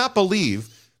cannot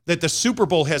believe that the Super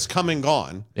Bowl has come and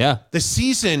gone. Yeah. The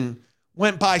season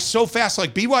went by so fast.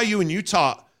 Like BYU and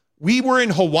Utah, we were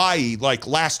in Hawaii like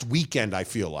last weekend, I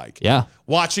feel like. Yeah.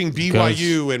 Watching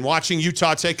BYU and watching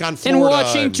Utah take on Florida. And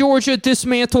watching Georgia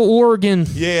dismantle Oregon.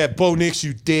 Yeah, Bo Nix,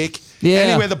 you dick. Yeah.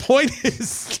 Anyway, the point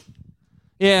is...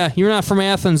 Yeah, you're not from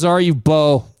Athens, are you,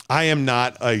 Bo? I am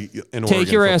not an Oregon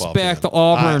Take your ass back fan. to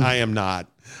Auburn. I am not.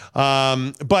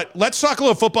 But let's talk a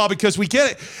little football because we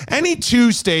get it. Any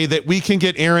Tuesday that we can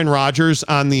get Aaron Rodgers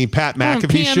on the Pat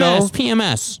McAfee show.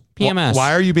 PMS.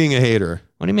 Why are you being a hater?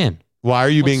 What do you mean? Why are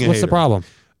you being a hater? What's the problem?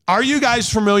 Are you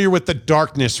guys familiar with the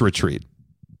darkness retreat?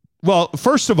 Well,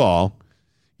 first of all,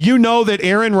 you know that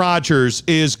Aaron Rodgers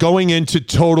is going into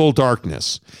total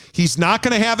darkness. He's not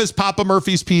going to have his Papa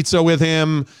Murphy's pizza with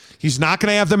him. He's not going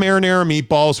to have the marinara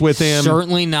meatballs with him.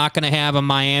 Certainly not going to have a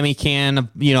Miami can,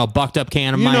 bucked up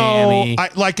can of Miami.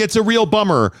 It's a real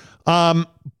bummer.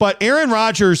 But Aaron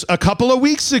Rodgers, a couple of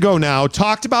weeks ago now,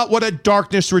 talked about what a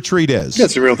darkness retreat is. Yeah,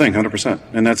 it's a real thing, 100%.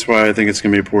 And that's why I think it's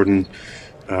going to be important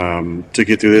to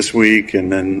get through this week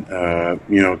and then,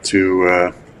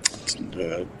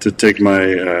 to take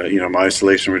my, my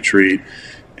isolation retreat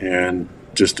and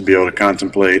just to be able to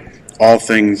contemplate all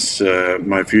things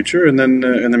my future and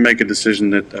then make a decision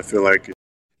that I feel like.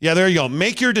 Yeah, there you go.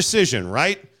 Make your decision,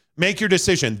 right? Make your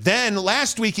decision. Then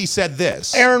last week he said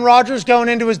this. Aaron Rodgers going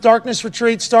into his darkness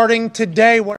retreat starting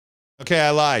today. Okay,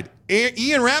 I lied.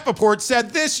 Ian Rappaport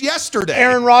said this yesterday.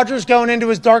 Aaron Rodgers going into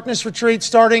his darkness retreat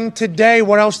starting today.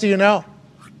 What else do you know?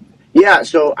 Yeah,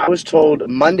 so I was told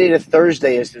Monday to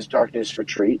Thursday is his darkness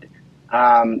retreat.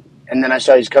 And then I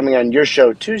saw he's coming on your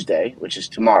show Tuesday, which is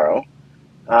tomorrow.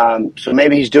 So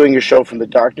maybe he's doing your show from the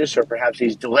darkness, or perhaps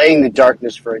he's delaying the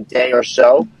darkness for a day or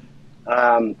so.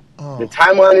 The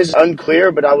timeline is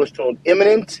unclear, but I was told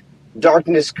imminent,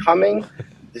 darkness coming.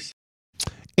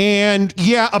 And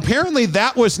yeah, apparently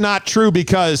that was not true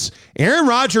because Aaron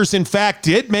Rodgers, in fact,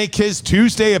 did make his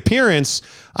Tuesday appearance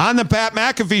on the Pat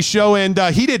McAfee show, and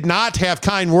he did not have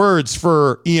kind words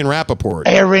for Ian Rappaport.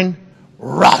 Aaron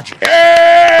Rodgers.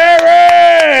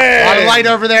 A lot of light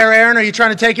over there, Aaron. Are you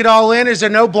trying to take it all in? Is there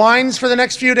no blinds for the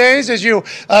next few days as you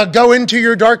go into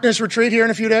your darkness retreat here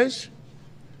in a few days?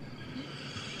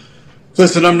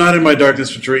 Listen, I'm not in my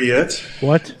darkness retreat yet.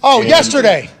 What? Oh,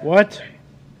 yesterday. What?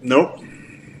 Nope.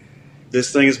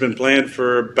 This thing has been planned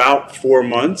for about 4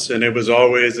 months, and it was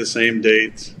always the same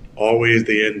date, always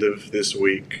the end of this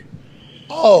week.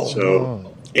 Oh.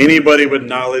 So anybody with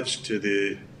knowledge to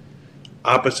the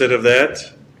opposite of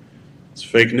that, it's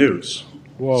fake news.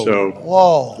 Whoa.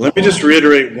 So let me just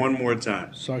reiterate one more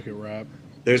time. Suck it, Rap.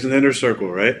 There's an inner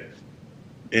circle, right?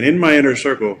 And in my inner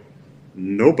circle,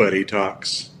 nobody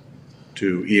talks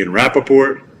to Ian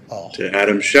Rappaport, to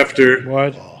Adam Schefter,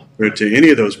 or to any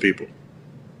of those people.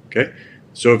 Okay?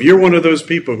 So if you're one of those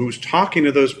people who's talking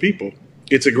to those people,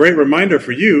 it's a great reminder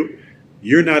for you,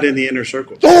 you're not in the inner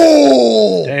circle.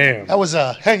 Oh! Damn. That was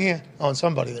hanging on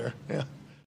somebody there. Yeah.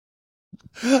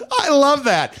 I love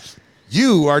that.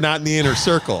 You are not in the inner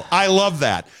circle. I love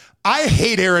that. I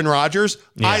hate Aaron Rodgers.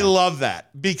 Yeah. I love that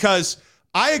because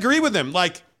I agree with him.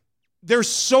 Like, there's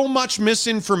so much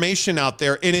misinformation out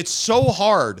there, and it's so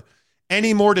hard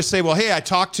anymore to say, well, hey,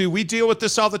 we deal with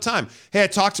this all the time. Hey, I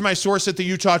talked to my source at the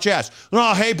Utah Jazz.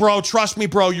 Oh, hey, bro, trust me,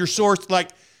 bro, your source,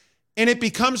 and it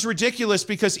becomes ridiculous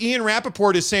because Ian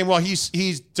Rappaport is saying, well,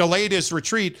 he's delayed his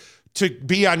retreat to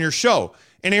be on your show.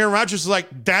 And Aaron Rodgers is like,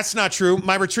 that's not true.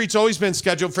 My retreat's always been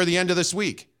scheduled for the end of this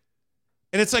week.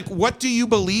 And it's like, what do you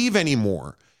believe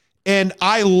anymore? And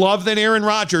I love that Aaron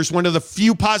Rodgers, one of the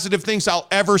few positive things I'll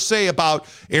ever say about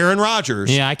Aaron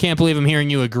Rodgers. Yeah, I can't believe I'm hearing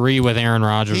you agree with Aaron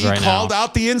Rodgers right now. He called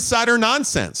out the insider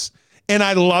nonsense. And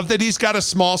I love that he's got a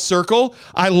small circle.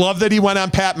 I love that he went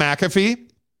on Pat McAfee.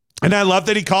 And I love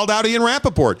that he called out Ian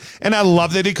Rappaport. And I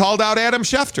love that he called out Adam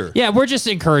Schefter. Yeah, we're just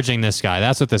encouraging this guy.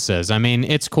 That's what this is. I mean,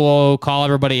 it's cool. Call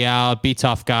everybody out. Be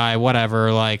tough guy.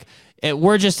 Whatever.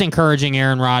 We're just encouraging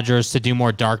Aaron Rodgers to do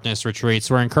more darkness retreats.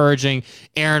 We're encouraging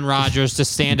Aaron Rodgers to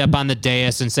stand up on the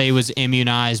dais and say he was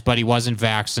immunized, but he wasn't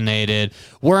vaccinated.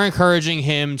 We're encouraging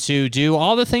him to do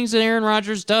all the things that Aaron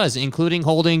Rodgers does, including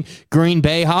holding Green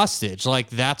Bay hostage.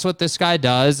 That's what this guy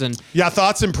does. And yeah,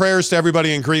 thoughts and prayers to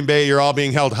everybody in Green Bay. You're all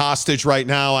being held hostage right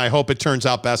now. I hope it turns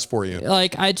out best for you.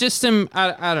 I just am,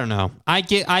 I don't know. I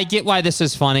get why this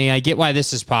is funny. I get why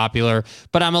this is popular,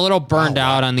 but I'm a little burned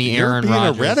out on the Aaron Rodgers.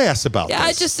 You're being a red ass about this.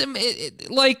 I just am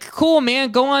cool,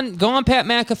 man. Go on Pat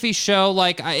McAfee's show.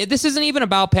 This isn't even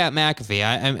about Pat McAfee.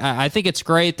 I think it's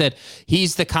great that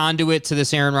he's the conduit to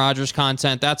this Aaron Rodgers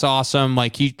content. That's awesome.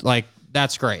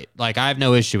 That's great. I have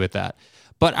no issue with that.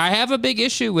 But I have a big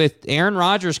issue with Aaron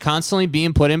Rodgers constantly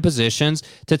being put in positions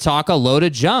to talk a load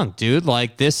of junk, dude.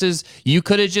 Like, this is, you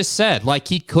could have just said, like,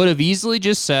 he could have easily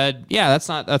just said, yeah,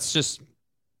 that's just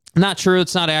not true.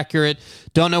 It's not accurate.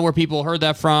 Don't know where people heard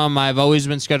that from. I've always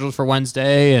been scheduled for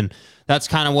Wednesday, and that's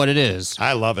kind of what it is.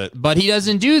 I love it. But he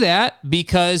doesn't do that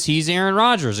because he's Aaron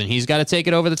Rodgers, and he's got to take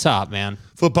it over the top, man.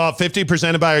 Football 50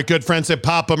 presented by our good friends at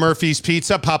Papa Murphy's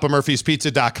Pizza,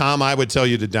 papamurphyspizza.com. I would tell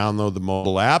you to download the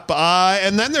mobile app.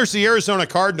 And then there's the Arizona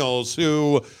Cardinals,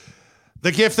 who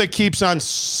the gift that keeps on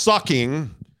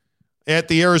sucking at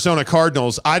the Arizona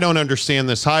Cardinals. I don't understand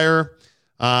this hire.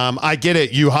 I get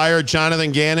it. You hired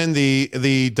Jonathan Gannon,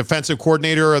 the defensive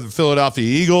coordinator of the Philadelphia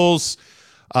Eagles.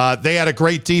 They had a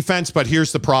great defense, but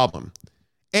here's the problem.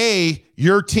 A,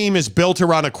 your team is built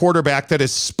around a quarterback that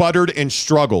has sputtered and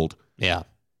struggled. Yeah.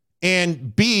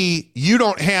 And B, you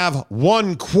don't have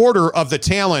 1/4 of the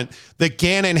talent that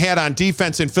Gannon had on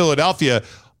defense in Philadelphia.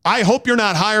 I hope you're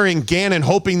not hiring Gannon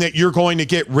hoping that you're going to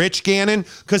get rich Gannon,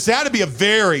 because that would be a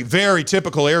very, very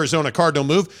typical Arizona Cardinal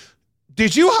move.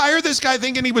 Did you hire this guy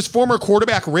thinking he was former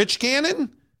quarterback Rich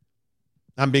Gannon?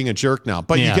 I'm being a jerk now,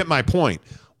 but you get my point.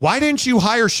 Why didn't you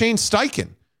hire Shane Steichen?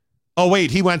 Oh,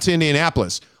 wait, he went to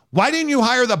Indianapolis. Why didn't you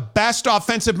hire the best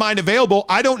offensive mind available?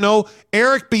 I don't know,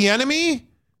 Eric Bieniemy,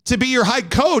 to be your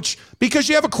head coach, because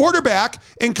you have a quarterback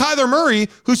in Kyler Murray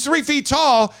who's 3 feet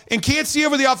tall and can't see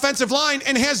over the offensive line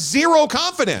and has zero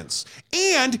confidence.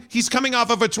 And he's coming off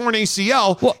of a torn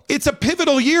ACL. Well, it's a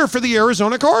pivotal year for the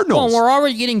Arizona Cardinals. Well, we're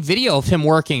already getting video of him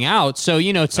working out. So, to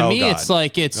me, God. It's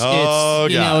like, it's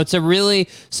it's a really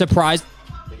surprise.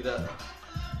 Pick it up.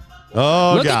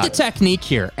 Oh, Look at the technique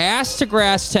here. Ass to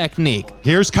grass technique.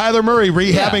 Here's Kyler Murray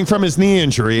rehabbing from his knee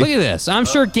injury. Look at this. I'm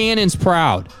sure Gannon's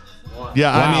proud.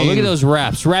 Yeah, wow, I mean, look at those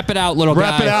reps. Rep it out, little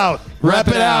guy. Rep it out. Rep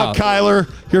it out, Kyler.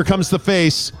 Here comes the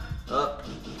face.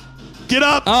 Get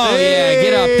up. Oh, hey. yeah,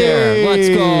 get up there. Let's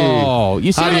go.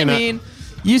 You see what I mean?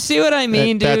 You see what I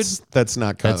mean, dude? That's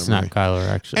not Kyler. That's not Kyler,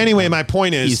 actually. Anyway, my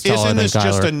point is, isn't this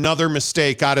just Kyler. another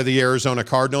mistake out of the Arizona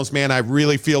Cardinals? Man, I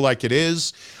really feel like it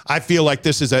is. I feel like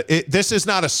this is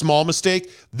not a small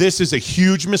mistake. This is a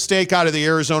huge mistake out of the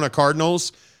Arizona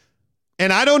Cardinals.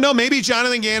 And I don't know, maybe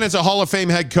Jonathan Gannon's a Hall of Fame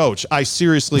head coach. I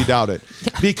seriously doubt it.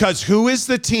 Because who is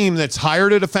the team that's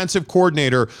hired a defensive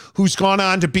coordinator who's gone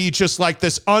on to be just like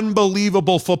this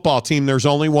unbelievable football team? There's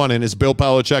only one, and it's Bill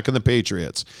Belichick and the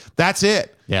Patriots. That's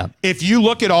it. Yeah. If you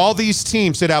look at all these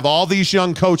teams that have all these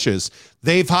young coaches,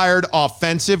 they've hired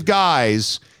offensive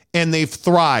guys, and they've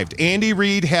thrived. Andy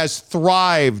Reid has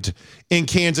thrived in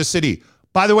Kansas City.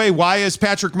 By the way, why has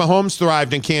Patrick Mahomes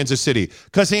thrived in Kansas City?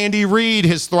 Because Andy Reid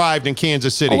has thrived in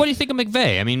Kansas City. Oh, what do you think of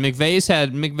McVay? I mean, McVay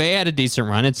had a decent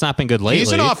run. It's not been good lately.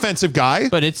 He's an offensive guy.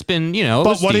 But it's been,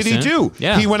 But what decent. did he do?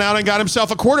 Yeah. He went out and got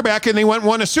himself a quarterback, and they went and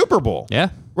won a Super Bowl.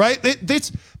 Yeah. Right?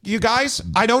 You guys,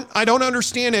 I don't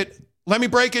understand it. Let me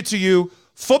break it to you.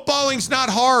 Footballing's not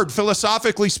hard,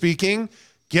 philosophically speaking.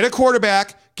 Get a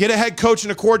quarterback, get a head coach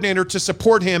and a coordinator to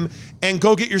support him, and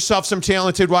go get yourself some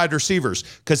talented wide receivers.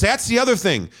 Because that's the other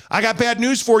thing. I got bad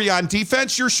news for you on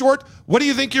defense. You're short. What do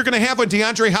you think you're going to have when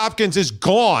DeAndre Hopkins is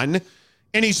gone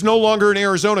and he's no longer in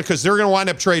Arizona, because they're going to wind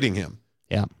up trading him?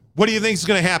 Yeah. What do you think is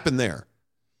going to happen there?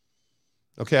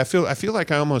 Okay, I feel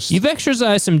like I almost... You've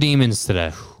exercised some demons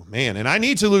today. Man, and I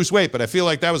need to lose weight, but I feel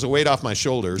like that was a weight off my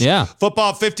shoulders. Yeah.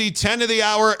 Football 50, 10 to the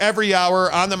hour, every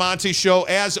hour on the Monty Show.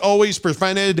 As always,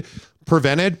 presented by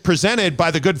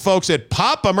the good folks at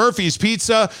Papa Murphy's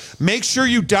Pizza. Make sure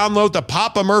you download the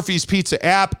Papa Murphy's Pizza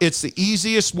app. It's the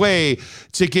easiest way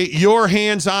to get your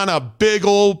hands on a big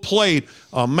old plate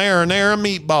of marinara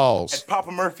meatballs. At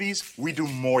Papa Murphy's, we do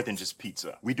more than just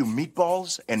pizza. We do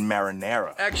meatballs and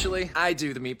marinara. Actually, I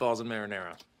do the meatballs and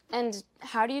marinara. And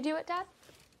how do you do it, Dad?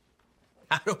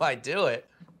 How do I do it?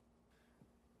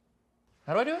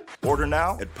 How do I do it? Order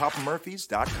now at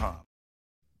papamurphys.com.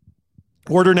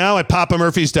 Order now at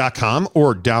papamurphys.com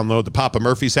or download the Papa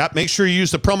Murphy's app. Make sure you use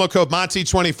the promo code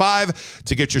Monty25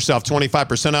 to get yourself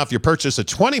 25% off your purchase of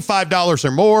 $25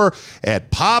 or more at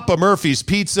Papa Murphy's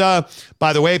Pizza.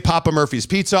 By the way, Papa Murphy's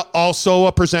Pizza, also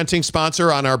a presenting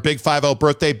sponsor on our Big 5-0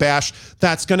 birthday bash.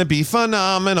 That's going to be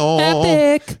phenomenal.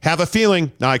 Epic. Have a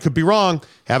feeling, now I could be wrong,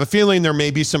 have a feeling there may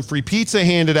be some free pizza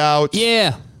handed out.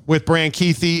 Yeah. With Bran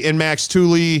Keithy and Max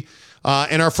Tooley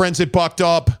and our friends at Bucked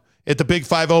Up at the Big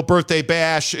 5-0 birthday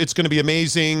bash. It's going to be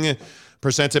amazing.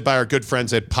 Presented by our good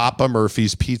friends at Papa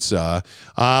Murphy's Pizza.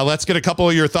 Let's get a couple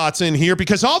of your thoughts in here,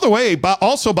 because by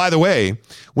the way,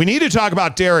 we need to talk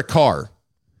about Derek Carr.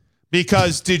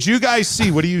 Because did you guys see,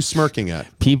 what are you smirking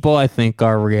at? People, I think,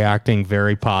 are reacting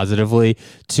very positively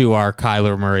to our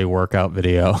Kyler Murray workout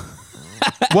video.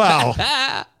 Well,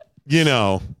 you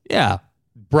know. Yeah.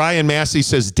 Brian Massey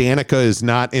says Danica is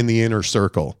not in the inner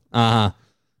circle. Uh-huh.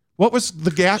 What was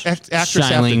the actress?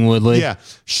 Shailene Woodley. Yeah.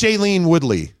 Shailene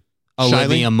Woodley.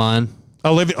 Olivia Munn.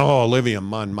 Olivia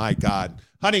Munn. My God.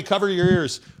 Honey, cover your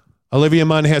ears. Olivia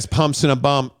Munn has pumps and a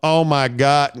bump. Oh, my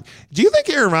God. Do you think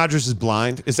Aaron Rodgers is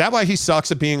blind? Is that why he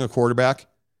sucks at being a quarterback?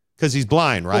 Because he's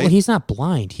blind, right? Well, he's not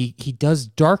blind. He does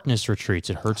darkness retreats.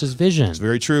 It hurts his vision. It's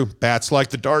very true. Bats like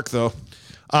the dark, though.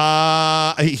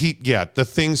 The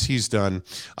things he's done.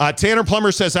 Tanner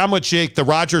Plummer says, I'm with Jake. The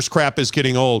Rodgers crap is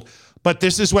getting old. But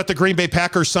this is what the Green Bay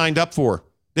Packers signed up for.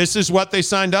 This is what they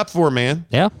signed up for, man.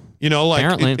 Yeah. You know,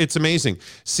 like it's amazing.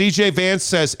 CJ Vance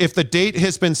says, if the date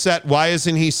has been set, why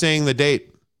isn't he saying the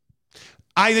date?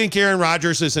 I think Aaron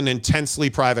Rodgers is an intensely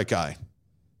private guy.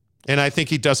 And I think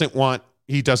he doesn't want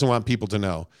people to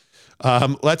know.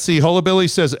 Let's see. Hola Billy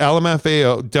says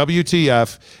LMFAO,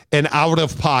 WTF, and out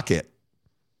of pocket.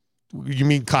 You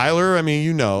mean Kyler? I mean,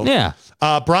 you know. Yeah.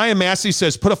 Brian Massey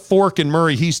says, put a fork in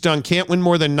Murray. He's done. Can't win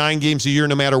more than 9 games a year,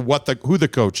 no matter who the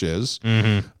coach is.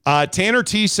 Mm-hmm. Tanner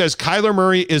T says, Kyler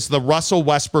Murray is the Russell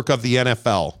Westbrook of the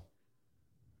NFL.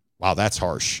 Wow, that's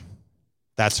harsh.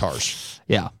 That's harsh.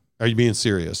 Yeah. Are you being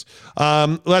serious?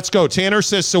 Let's go. Tanner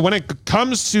says, so when it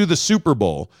comes to the Super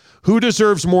Bowl, who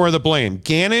deserves more of the blame,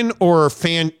 Gannon or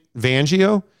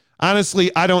Fangio? Honestly,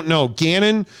 I don't know.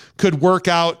 Gannon could work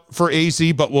out for AZ,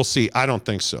 but we'll see. I don't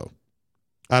think so.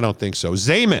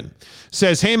 Zayman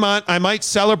says, hey, Mont, I might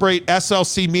celebrate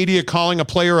SLC Media calling a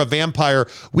player a vampire.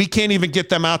 We can't even get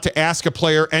them out to ask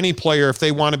any player, if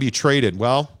they want to be traded.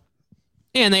 Well.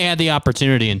 And they had the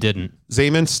opportunity and didn't.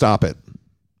 Zayman, stop it.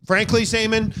 Frankly,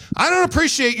 Zayman, I don't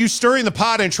appreciate you stirring the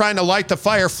pot and trying to light the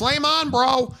fire. Flame on,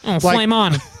 bro. Flame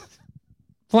on.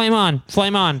 Flame on.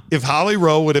 Flame on. If Holly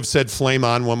Rowe would have said flame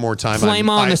on one more time. Flame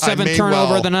on, the 7th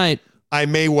turnover of the night. I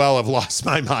may well have lost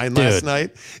my mind last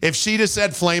night. If she'd have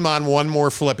said flame on one more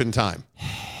flipping time.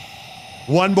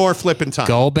 One more flipping time.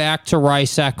 Go back to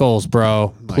Rice Eccles,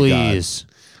 bro. Please.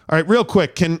 All right, real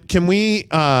quick, can we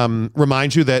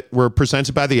remind you that we're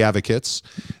presented by The Advocates.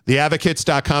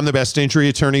 TheAdvocates.com, the best injury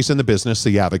attorneys in the business,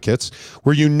 The Advocates,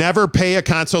 where you never pay a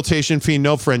consultation fee.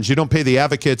 No, friends, you don't pay The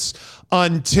Advocates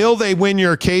until they win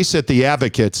your case at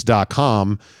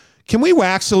TheAdvocates.com. Can we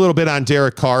wax a little bit on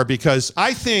Derek Carr? Because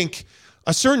I think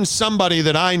a certain somebody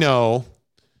that I know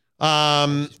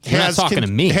has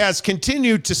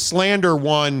continued to slander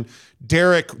one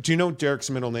Derek. Do you know Derek's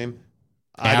middle name?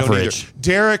 Average. I don't either.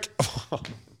 Derek.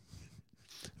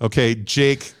 Okay,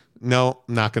 Jake. No,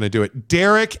 I'm not going to do it.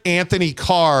 Derek Anthony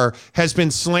Carr has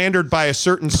been slandered by a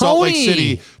certain Salt Lake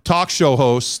City talk show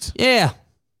host. Yeah.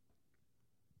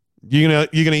 You gonna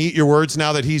eat your words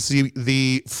now that he's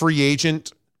the free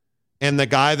agent and the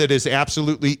guy that is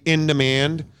absolutely in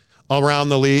demand around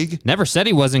the league? Never said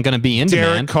he wasn't going to be in Derek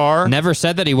demand. Carr. Never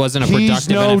said that he wasn't a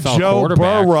productive NFL Joe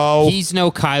quarterback. Burrow. He's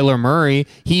no Kyler Murray.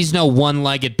 He's no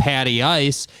one-legged Patty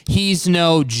Ice. He's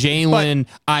no Jalen,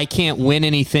 I can't win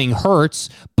anything hurts.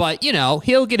 But,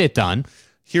 he'll get it done.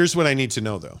 Here's what I need to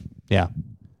know, though. Yeah.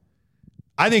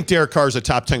 I think Derek Carr is a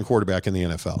top 10 quarterback in the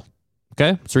NFL.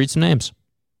 Okay, let's read some names.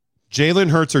 Jalen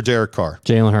Hurts or Derek Carr?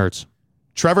 Jalen Hurts.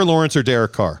 Trevor Lawrence or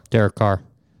Derek Carr? Derek Carr.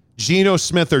 Geno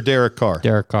Smith or Derek Carr?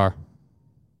 Derek Carr.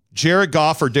 Jared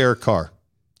Goff or Derek Carr?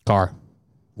 Carr.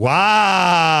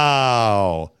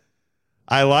 Wow.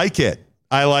 I like it.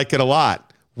 I like it a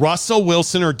lot. Russell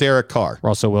Wilson or Derek Carr?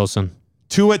 Russell Wilson.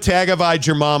 Tua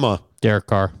Tagovailoa. Derek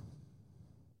Carr.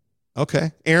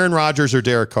 Okay. Aaron Rodgers or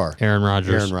Derek Carr? Aaron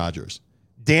Rodgers. Aaron Rodgers.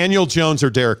 Daniel Jones or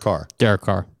Derek Carr? Derek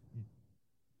Carr.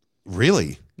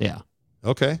 Really? Yeah.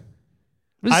 Okay.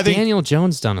 What has Daniel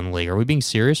Jones done in the league? Are we being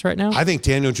serious right now? I think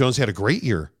Daniel Jones had a great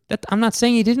year. I'm not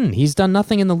saying he didn't. He's done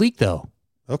nothing in the league, though.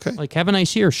 Okay. Like, have a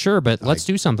nice year, sure, but let's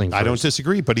do something first. I don't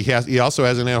disagree, but he also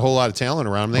hasn't had a whole lot of talent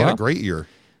around him. They had a great year.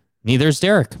 Neither's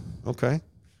Derek. Okay.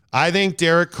 I think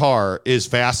Derek Carr is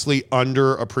vastly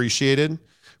underappreciated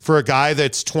for a guy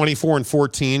that's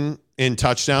 24-14 in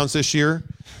touchdowns this year,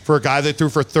 for a guy that threw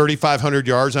for 3,500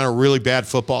 yards on a really bad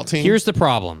football team. Here's the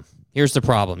problem.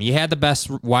 You had the best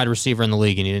wide receiver in the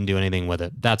league and you didn't do anything with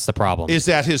it. That's the problem. Is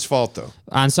that his fault, though?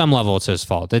 On some level, it's his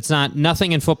fault. It's not.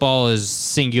 Nothing in football is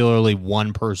singularly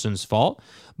one person's fault.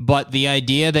 But the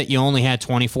idea that you only had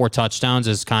 24 touchdowns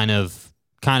is kind of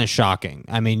shocking.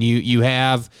 I mean, you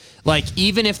have, like,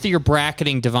 even if you're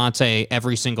bracketing Devontae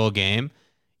every single game,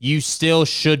 you still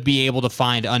should be able to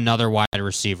find another wide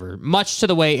receiver, much to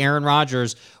the way Aaron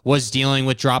Rodgers was dealing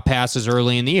with drop passes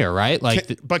early in the year, right?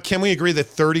 But can we agree that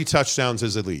 30 touchdowns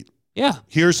is elite? Yeah.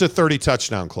 Here's the 30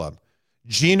 touchdown club.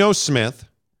 Geno Smith,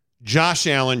 Josh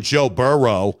Allen, Joe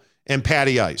Burrow, and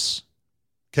Patty Ice.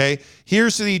 Okay.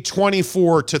 Here's the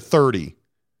 24 to 30.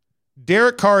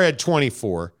 Derek Carr had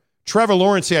 24. Trevor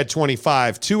Lawrence had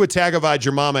 25. Tua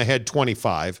Tagovailoa had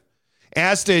 25.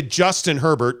 As did Justin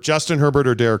Herbert. Justin Herbert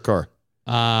or Derek Carr?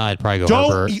 I'd probably go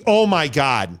Herbert. Oh my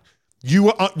God.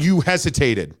 You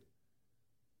hesitated.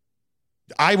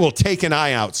 I will take an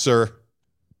eye out, sir.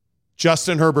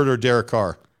 Justin Herbert or Derek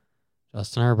Carr?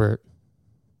 Justin Herbert.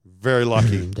 Very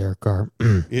lucky. Derek Carr.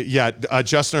 Yeah,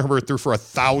 Justin Herbert threw for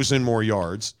 1,000 more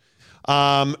yards.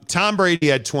 Tom Brady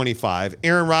had 25.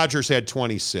 Aaron Rodgers had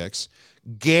 26.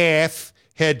 Gaff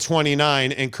had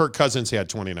 29. And Kirk Cousins had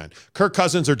 29. Kirk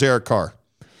Cousins or Derek Carr?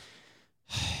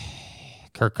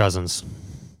 Kirk Cousins.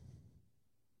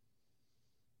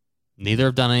 Neither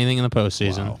have done anything in the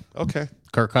postseason. Wow. Okay.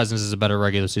 Kirk Cousins is a better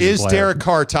regular season Is player. Derek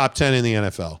Carr top 10 in the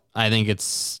NFL? I think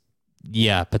it's,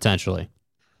 yeah, potentially.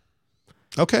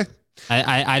 Okay.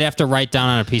 I'd have to write down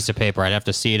on a piece of paper. I'd have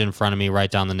to see it in front of me, write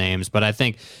down the names. But I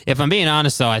think, if I'm being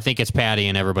honest, though, I think it's Patty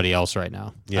and everybody else right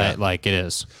now. Yeah. Like it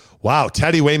is. Wow.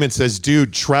 Teddy Wayman says,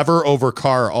 dude, Trevor over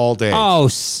Carr all day. Oh,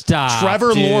 stop.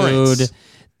 Trevor Lawrence.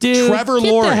 Dude, Trevor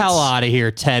get Lawrence. the hell out of here,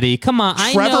 Teddy. Come on.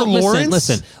 Trevor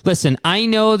Lawrence? Listen. I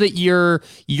know that you're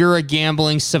a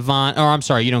gambling savant. Or I'm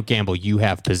sorry, you don't gamble. You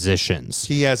have positions.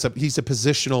 He's a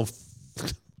positional.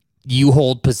 You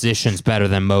hold positions better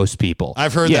than most people.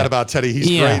 I've heard that about Teddy. He's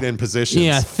great in positions.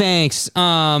 Yeah, thanks.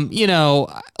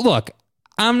 Look,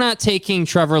 I'm not taking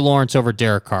Trevor Lawrence over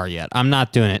Derek Carr yet. I'm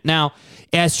not doing it. Now,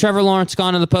 has Trevor Lawrence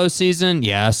gone to the postseason?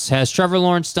 Yes. Has Trevor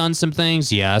Lawrence done some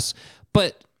things? Yes.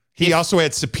 But he also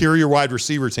had superior wide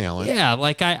receiver talent. Yeah,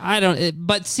 like I don't.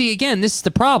 But see, again, this is the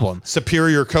problem.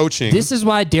 Superior coaching. This is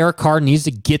why Derek Carr needs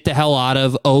to get the hell out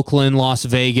of Oakland, Las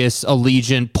Vegas,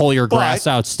 Allegiant, pull your grass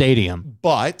out stadium.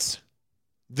 But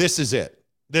this is it.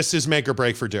 This is make or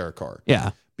break for Derek Carr.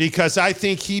 Yeah. Because I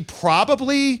think he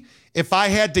probably, if I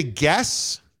had to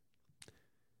guess,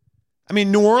 I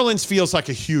mean, New Orleans feels like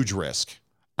a huge risk.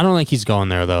 I don't think he's going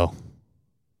there, though.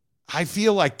 I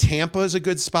feel like Tampa is a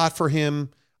good spot for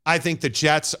him. I think the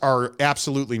Jets are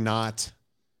absolutely not.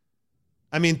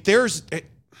 I mean,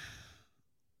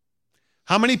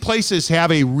 how many places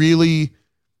have a really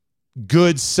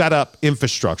good setup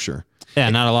infrastructure? Yeah,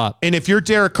 not a lot. And if you're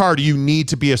Derek Carr, you need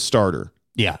to be a starter.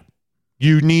 Yeah.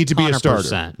 You need to be 100%, a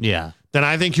starter. Yeah. Then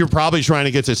I think you're probably trying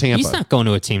to get to Tampa. He's not going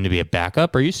to a team to be a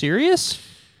backup. Are you serious?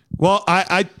 Well,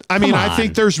 I mean, I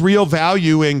think there's real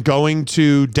value in going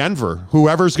to Denver.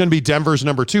 Whoever's going to be Denver's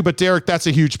number 2. But Derek, that's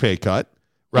a huge pay cut,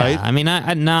 right? Yeah, I mean,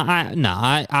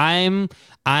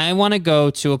 I want to go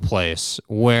to a place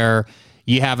where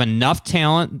you have enough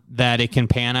talent that it can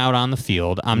pan out on the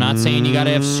field. I'm not saying you got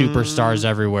to have superstars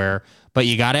everywhere, but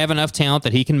you got to have enough talent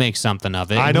that he can make something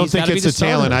of it. I don't think it's the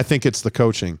talent. I think it's the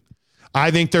coaching.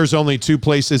 I think there's only 2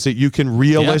 places that you can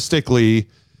realistically. Yep.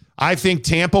 I think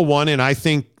Tampa won, and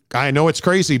I know it's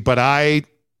crazy, but I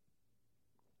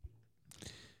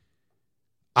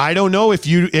don't know if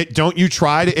don't you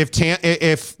try to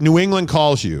if New England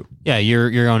calls you. Yeah, you're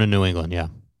going to New England, yeah.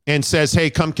 And says, "Hey,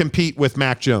 come compete with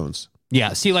Mac Jones."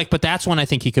 Yeah, see, but that's when I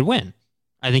think he could win.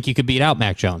 I think he could beat out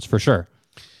Mac Jones for sure.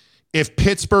 If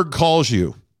Pittsburgh calls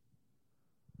you,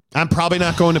 I'm probably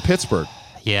not going to Pittsburgh.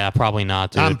 Yeah, probably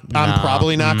not, dude. I'm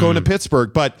probably not going to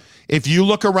Pittsburgh. But if you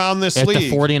look around this league,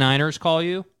 if the 49ers call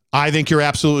you, I think you're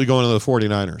absolutely going to the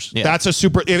 49ers. Yeah. That's a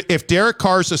super. If Derek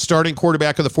Carr's the starting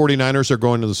quarterback of the 49ers, they're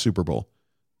going to the Super Bowl.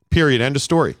 Period. End of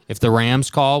story. If the Rams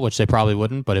call, which they probably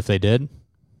wouldn't, but if they did,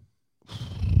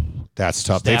 that's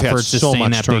tough. Stafford They've had so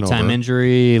much that turnover. Big time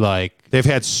injury, they've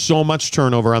had so much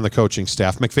turnover on the coaching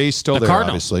staff. McVay's still there,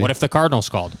 obviously. What if the Cardinals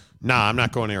called? Nah, I'm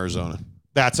not going to Arizona.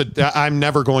 I am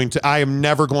never going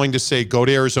to say go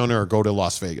to Arizona or go to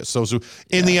Las Vegas. Those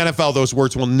in the NFL, those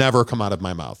words will never come out of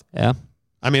my mouth. Yeah.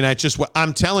 I mean,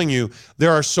 I'm telling you,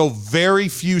 there are so very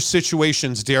few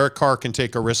situations Derek Carr can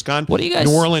take a risk on. What do you guys?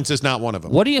 New Orleans is not one of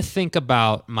them. What do you think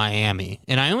about Miami?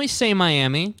 And I only say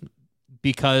Miami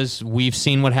because we've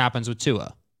seen what happens with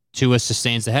Tua. Tua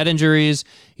sustains the head injuries.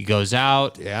 He goes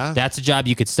out. Yeah. That's a job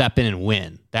you could step in and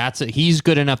win. He's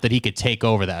good enough that he could take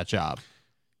over that job.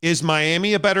 Is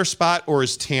Miami a better spot or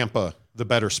is Tampa the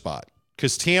better spot?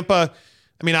 Because Tampa,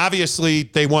 I mean, obviously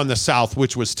they won the South,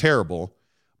 which was terrible.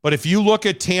 But if you look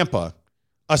at Tampa,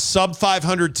 a sub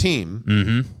 500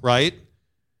 team, right?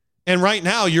 And right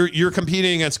now you're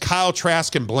competing against Kyle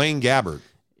Trask and Blaine Gabbert.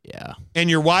 Yeah. And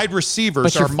your wide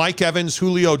receivers are Mike Evans,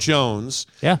 Julio Jones,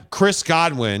 Chris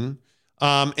Godwin,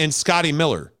 and Scotty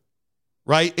Miller,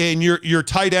 right? And your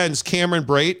tight ends, Cameron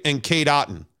Brate and Cade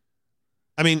Otton.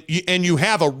 I mean, and you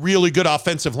have a really good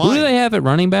offensive line. Who do they have at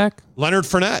running back? Leonard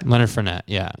Fournette.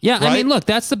 Yeah. Yeah, Right? I mean, look,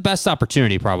 that's the best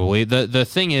opportunity probably. The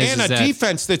thing is... And is a that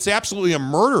defense that's absolutely a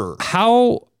murderer.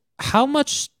 How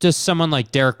much does someone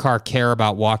like Derek Carr care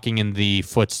about walking in the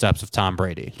footsteps of Tom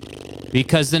Brady?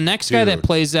 Because the next guy that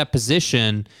plays that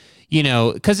position, you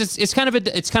know, because it's kind of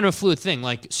a fluid thing.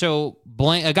 Like, so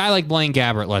a guy like Blaine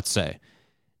Gabbert, let's say,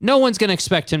 no one's going to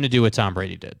expect him to do what Tom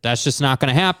Brady did. That's just not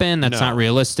going to happen. That's not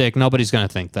realistic. Nobody's going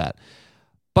to think that.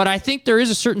 But I think there is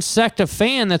a certain sect of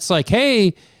fan that's like,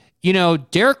 hey, you know,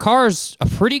 Derek Carr's a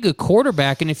pretty good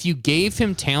quarterback, and if you gave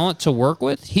him talent to work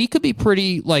with, he could be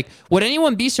pretty, like, would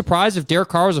anyone be surprised if Derek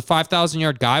Carr was a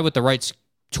 5,000-yard guy with the right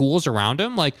tools around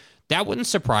him? Like, that wouldn't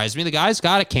surprise me. The guy's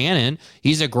got a cannon.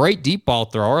 He's a great deep ball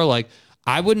thrower. Like,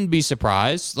 I wouldn't be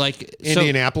surprised. Like,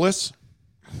 Indianapolis?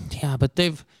 Yeah, but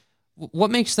what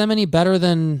makes them any better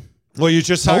than... Well, you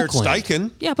just hired Oakland?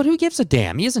 Steichen. Yeah, but who gives a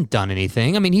damn? He hasn't done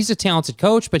anything. I mean, he's a talented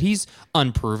coach, but he's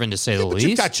unproven to say the But least.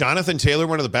 you've got Jonathan Taylor,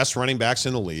 one of the best running backs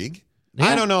in the league. Yeah.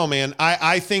 I don't know, man.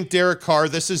 I think Derek Carr,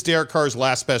 this is Derek Carr's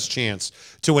last best chance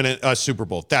to win a Super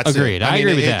Bowl. That's Agreed. it. I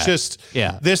agree with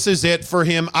that. This is it for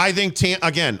him. I think,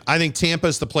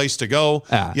 Tampa's the place to go.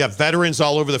 Yeah. You have veterans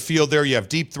all over the field there. You have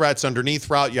deep threats underneath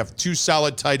route. You have 2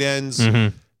 solid tight ends.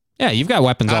 Mm-hmm. Yeah, you've got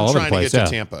weapons all over the place. I'm trying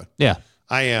to get to Tampa. Yeah.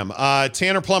 I am.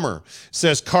 Tanner Plummer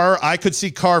says, Carr, I could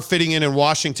see Carr fitting in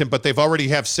Washington, but they've already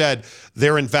have said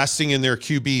they're investing in their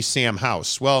QB, Sam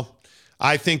House. Well,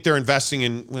 I think they're investing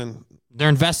in... They're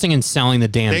investing in selling the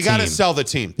damn team. They got to sell the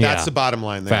team. That's Yeah. the bottom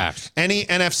line there. Fact. Any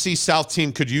NFC South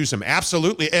team could use him.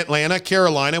 Absolutely. Atlanta,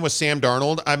 Carolina with Sam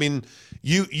Darnold. I mean,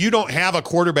 you don't have a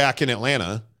quarterback in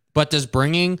Atlanta. But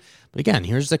again,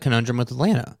 here's the conundrum with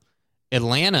Atlanta.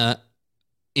 Atlanta,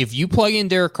 if you plug in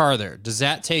Derek Carr there, does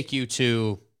that take you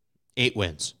to 8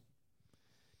 wins?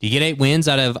 Do you get 8 wins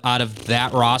out of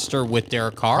that roster with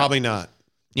Derek Carr? Probably not.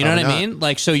 You know what I mean?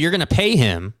 Like, so you're going to pay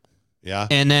him. Yeah.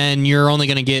 And then you're only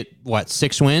going to get,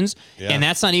 6 wins? Yeah. And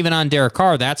that's not even on Derek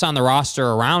Carr. That's on the roster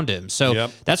around him. So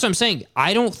that's what I'm saying.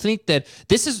 I don't think that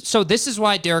this is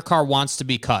why Derek Carr wants to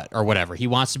be cut or whatever. He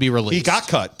wants to be released. He got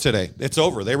cut today. It's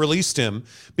over. They released him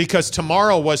because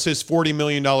tomorrow was his $40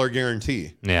 million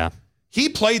guarantee. Yeah. He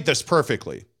played this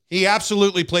perfectly. He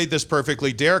absolutely played this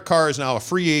perfectly. Derek Carr is now a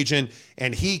free agent,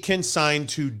 and he can sign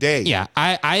today. Yeah,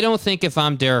 I don't think if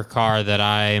I'm Derek Carr that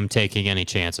I am taking any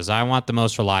chances. I want the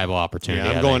most reliable opportunity.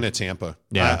 Yeah, I'm going to Tampa.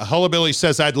 Yeah. Hullabilly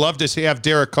says, I'd love to have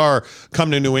Derek Carr come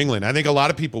to New England. I think a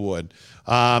lot of people would.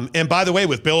 And by the way,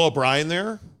 with Bill O'Brien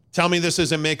there, tell me this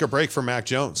isn't make or break for Mac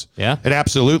Jones. Yeah. It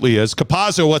absolutely is.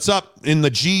 Capazzo, what's up in the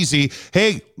Jeezy?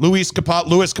 Hey, Luis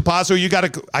Capazzo, you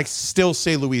got to... I still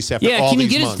say Luis after all these months. Yeah, can you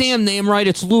get his damn name right?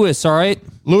 It's Luis, all right?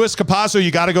 Luis Capazzo,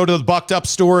 you got to go to the Bucked Up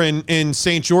store in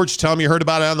St. George. Tell them you heard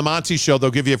about it on the Monty Show.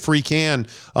 They'll give you a free can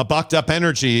of Bucked Up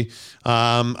Energy.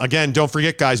 Again, don't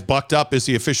forget, guys, Bucked Up is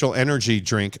the official energy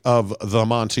drink of the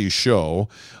Monty Show.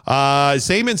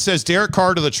 Zayman says Derek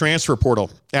Carr to the transfer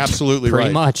portal. Absolutely right.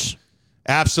 Pretty much.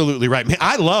 Absolutely right. Man,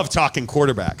 I love talking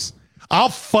quarterbacks. I'll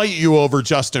fight you over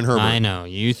Justin Herbert. I know.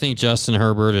 You think Justin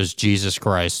Herbert is Jesus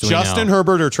Christ. Justin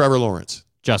Herbert or Trevor Lawrence?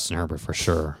 Justin Herbert for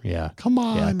sure. Yeah. Come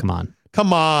on. Yeah, come on.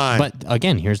 Come on. But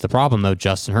again, here's the problem, though.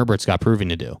 Justin Herbert's got proving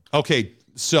to do. Okay,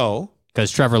 so?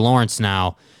 Because Trevor Lawrence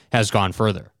now has gone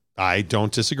further. I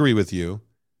don't disagree with you.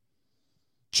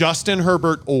 Justin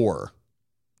Herbert or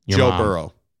Your Joe mom.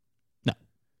 Burrow? No.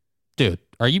 Dude,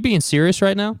 are you being serious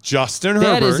right now? Justin Herbert.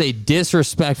 That is a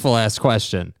disrespectful ass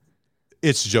question.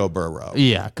 It's Joe Burrow.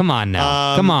 Yeah, come on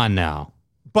now. Come on now.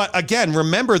 But again,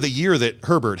 remember the year that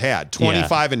Herbert had,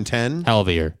 25 and 10. Hell of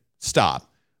a year. Stop.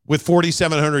 With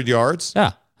 4,700 yards.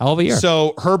 Yeah, hell of a year.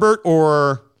 So Herbert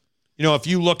or, if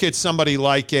you look at somebody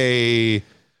like a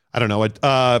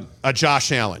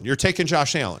Josh Allen. You're taking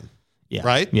Josh Allen,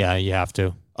 right? Yeah, you have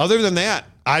to. Other than that,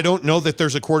 I don't know that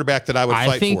there's a quarterback that I would fight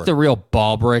for. I think the real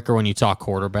ball breaker when you talk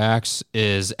quarterbacks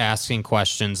is asking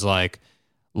questions like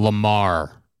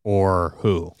Lamar or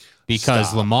who.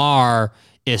 Because Lamar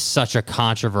is such a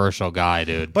controversial guy,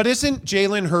 dude. But isn't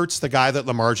Jalen Hurts the guy that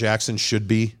Lamar Jackson should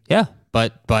be? Yeah,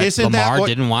 but Isn't Lamar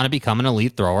didn't want to become an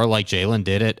elite thrower like Jalen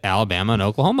did at Alabama and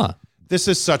Oklahoma. This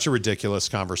is such a ridiculous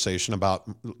conversation about...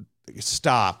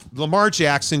 Stop. Lamar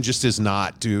Jackson just is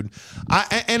not, dude.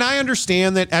 I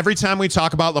understand that every time we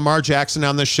talk about Lamar Jackson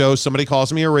on this show, somebody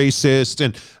calls me a racist,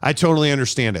 and I totally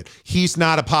understand it. He's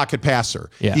not a pocket passer.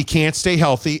 Yeah. He can't stay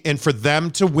healthy, and for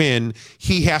them to win,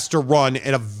 he has to run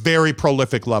at a very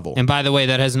prolific level. And by the way,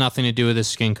 that has nothing to do with his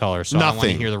skin color, so I don't want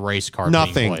to hear the race card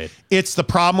being played. It's the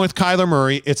problem with Kyler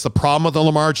Murray. It's the problem with the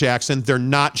Lamar Jackson. They're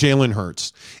not Jalen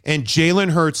Hurts. And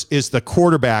Jalen Hurts is the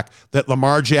quarterback that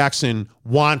Lamar Jackson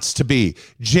wants to to be.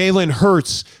 Jalen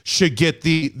Hurts should get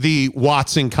the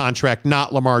Watson contract,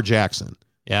 not Lamar Jackson.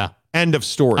 Yeah. End of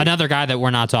story. Another guy that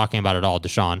we're not talking about at all,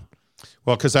 Deshaun.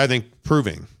 Well, because I think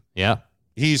proving. Yeah.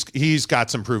 He's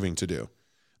got some proving to do.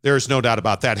 There's no doubt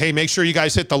about that. Hey, make sure you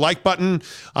guys hit the like button.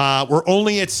 We're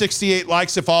only at 68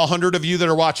 likes. If all 100 of you that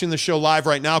are watching the show live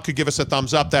right now could give us a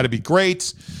thumbs up, that'd be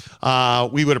great.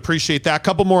 We would appreciate that. A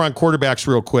couple more on quarterbacks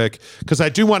real quick, because I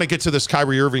do want to get to this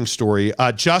Kyrie Irving story.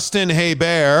 Justin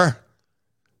Herbert,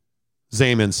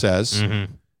 Zayman says,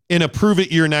 in a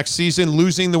prove-it year next season,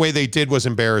 losing the way they did was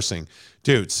embarrassing.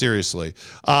 Dude, seriously.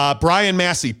 Brian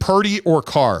Massey, Purdy or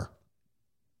Carr?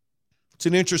 It's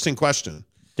an interesting question.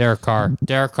 Derek Carr.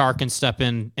 Derek Carr can step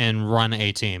in and run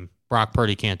a team. Brock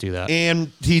Purdy can't do that.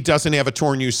 And he doesn't have a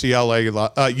torn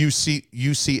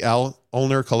UCL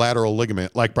ulnar collateral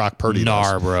ligament like Brock Purdy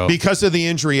does. Bro. Because of the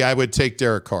injury, I would take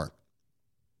Derek Carr.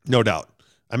 No doubt.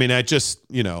 I mean,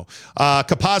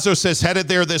 Capazzo says headed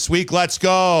there this week. Let's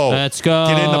go. Let's go.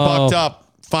 Get in the Bucked Up.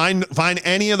 Find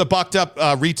any of the Bucked Up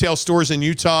retail stores in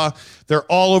Utah. They're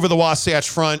all over the Wasatch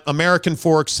Front. American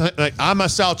Forks. I'm a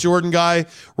South Jordan guy,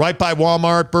 right by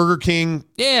Walmart, Burger King.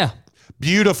 Yeah.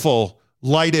 Beautiful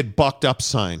lighted Bucked Up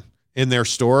sign in their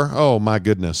store. Oh, my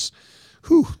goodness.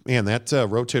 Whew, man, that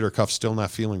rotator cuff's still not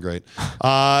feeling great.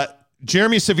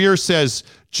 Jeremy Sevier says,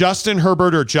 Justin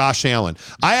Herbert or Josh Allen?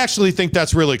 I actually think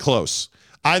that's really close.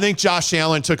 I think Josh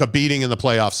Allen took a beating in the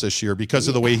playoffs this year because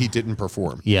of the way he didn't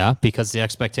perform. Yeah, because the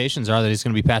expectations are that he's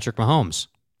going to be Patrick Mahomes.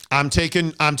 I'm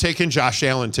taking Josh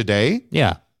Allen today.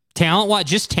 Yeah. Talent, what?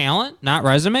 Just talent, not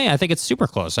resume? I think it's super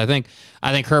close. I think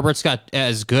Herbert's got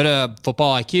as good a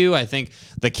football IQ. I think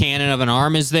the cannon of an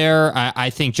arm is there. I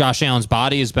think Josh Allen's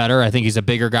body is better. I think he's a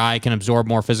bigger guy, can absorb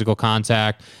more physical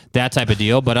contact, that type of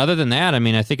deal. But other than that, I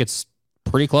mean, I think it's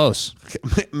pretty close.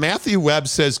 Matthew Webb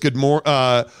says, good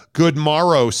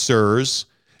morrow, sirs.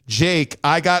 Jake,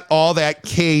 I got all that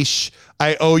cash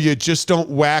I owe you. Just don't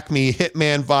whack me.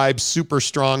 Hitman vibes super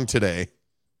strong today.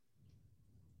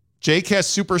 Jake has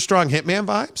super strong Hitman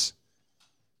vibes?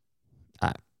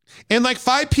 And like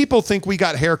 5 people think we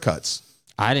got haircuts.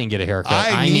 I didn't get a haircut.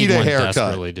 I need a haircut.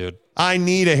 Desperately, dude. I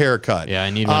need a haircut. Yeah, I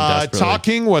need one desperately.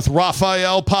 Talking with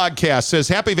Raphael podcast says,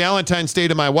 Happy Valentine's Day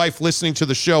to my wife listening to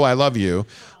the show. I love you.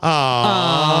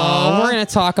 We're going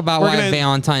to talk about why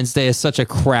Valentine's Day is such a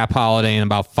crap holiday in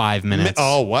about 5 minutes.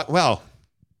 Oh, what? Well,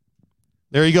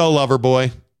 there you go, lover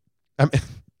boy.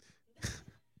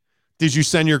 Did you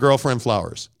send your girlfriend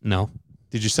flowers? No.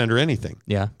 Did you send her anything?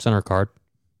 Yeah, send her a card.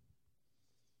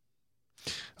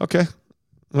 Okay.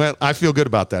 Well, I feel good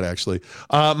about that, actually.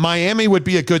 Miami would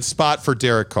be a good spot for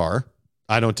Derek Carr.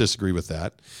 I don't disagree with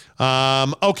that.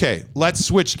 Okay, let's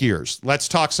switch gears. Let's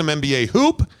talk some NBA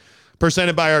hoop,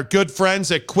 presented by our good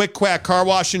friends at Quick Quack Car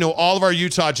Wash. You know, all of our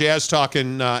Utah Jazz talk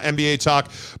and NBA talk,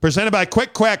 presented by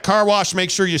Quick Quack Car Wash. Make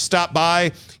sure you stop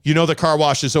by. You know the car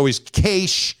wash is always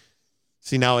cash.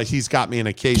 See, now he's got me in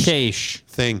a cash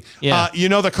thing. Yeah. You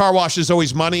know the car wash is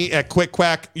always money at Quick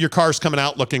Quack. Your car's coming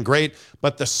out looking great,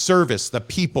 but the service, the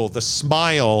people, the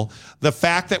smile, the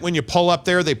fact that when you pull up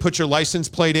there, they put your license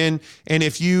plate in, and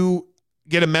if you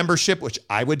get a membership, which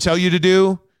I would tell you to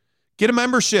do, get a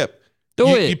membership. Do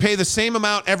it. You pay the same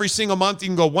amount every single month. You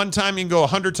can go one time, you can go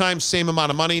 100 times, same amount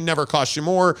of money, never costs you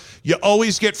more. You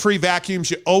always get free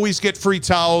vacuums, you always get free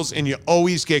towels, and you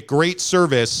always get great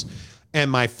service. And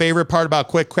my favorite part about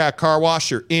Quick Quack Car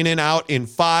Wash, you're in and out in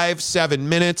 5-7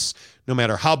 minutes. No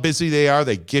matter how busy they are,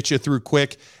 they get you through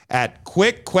quick at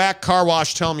Quick Quack Car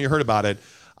Wash. Tell them you heard about it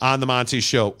on the Monty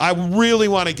Show. I really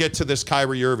want to get to this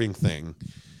Kyrie Irving thing.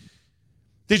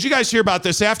 Did you guys hear about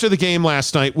this after the game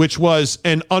last night, which was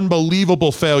an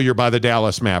unbelievable failure by the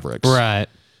Dallas Mavericks? Right.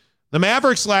 The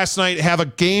Mavericks last night have a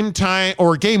game time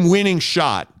or game winning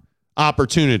shot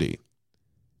opportunity,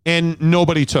 and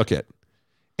nobody took it.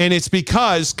 And it's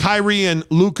because Kyrie and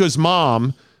Luka's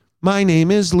mom, my name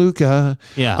is Luka,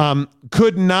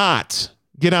 could not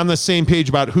get on the same page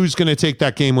about who's going to take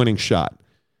that game-winning shot.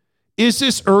 Is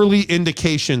this early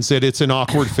indications that it's an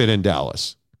awkward fit in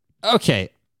Dallas? Okay.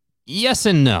 Yes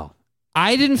and no.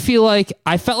 I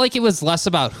felt like it was less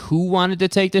about who wanted to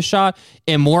take the shot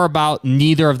and more about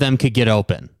neither of them could get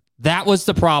open. That was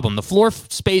the problem. The floor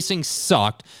spacing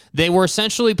sucked. They were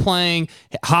essentially playing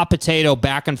hot potato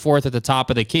back and forth at the top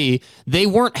of the key. They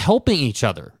weren't helping each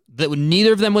other.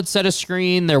 Neither of them would set a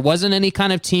screen. There wasn't any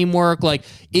kind of teamwork. Like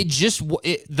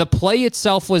the play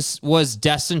itself was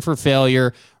destined for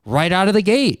failure right out of the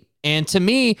gate. And to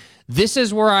me, this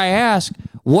is where I ask,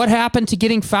 what happened to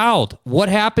getting fouled? What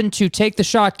happened to take the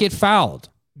shot, get fouled?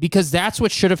 Because that's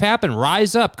what should have happened.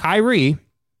 Rise up. Kyrie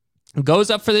goes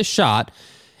up for this shot.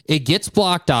 It gets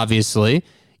blocked, obviously.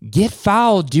 get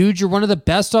fouled, dude. You're one of the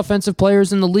best offensive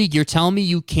players in the league. You're telling me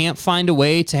you can't find a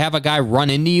way to have a guy run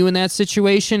into you in that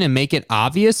situation and make it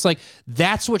obvious? Like,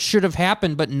 that's what should have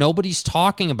happened, but nobody's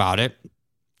talking about it.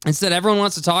 Instead, everyone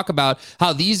wants to talk about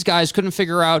how these guys couldn't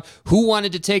figure out who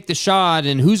wanted to take the shot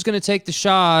and who's going to take the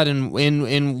shot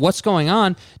and what's going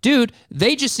on. Dude,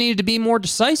 they just needed to be more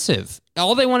decisive.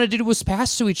 All they wanted to do was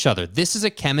pass to each other. This is a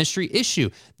chemistry issue.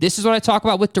 This is what I talk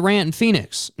about with Durant and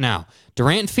Phoenix. Now,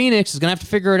 Durant and Phoenix is going to have to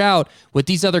figure it out with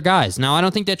these other guys. Now, I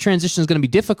don't think that transition is going to be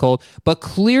difficult, but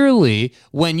clearly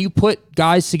when you put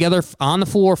guys together on the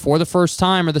floor for the first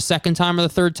time or the second time or the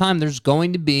third time, there's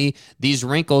going to be these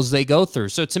wrinkles they go through.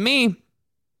 So to me,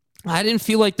 I didn't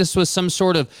feel like this was some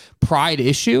sort of pride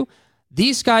issue.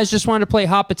 These guys just wanted to play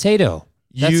hot potato.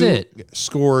 That's it. You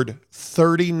scored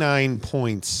 39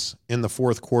 points in the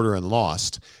fourth quarter and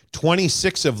lost.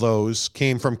 26 of those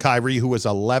came from Kyrie, who was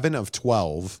 11 of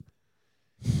 12.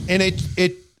 And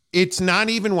it's not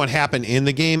even what happened in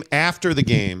the game. After the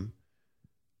game,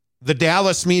 the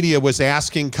Dallas media was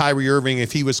asking Kyrie Irving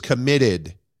if he was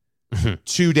committed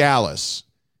to Dallas.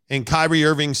 And Kyrie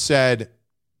Irving said,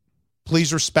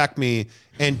 please respect me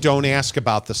and don't ask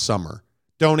about the summer.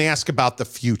 Don't ask about the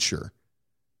future.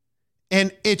 And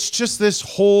it's just this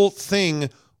whole thing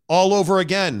all over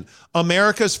again.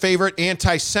 America's favorite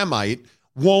anti-Semite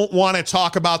won't want to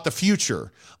talk about the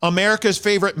future. America's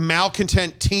favorite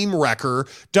malcontent team wrecker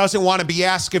doesn't want to be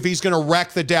asked if he's going to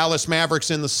wreck the Dallas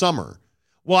Mavericks in the summer.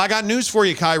 Well, I got news for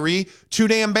you, Kyrie. Too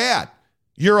damn bad.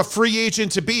 You're a free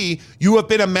agent to be. You have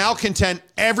been a malcontent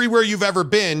everywhere you've ever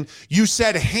been. You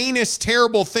said heinous,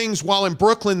 terrible things while in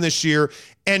Brooklyn this year,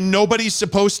 and nobody's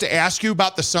supposed to ask you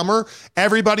about the summer.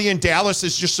 Everybody in Dallas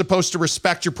is just supposed to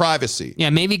respect your privacy.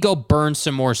 Yeah, maybe go burn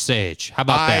some more sage. How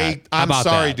about that? I'm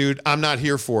sorry, dude. I'm not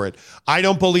here for it. I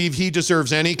don't believe he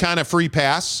deserves any kind of free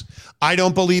pass. I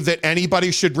don't believe that anybody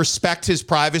should respect his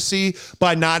privacy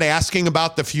by not asking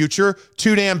about the future.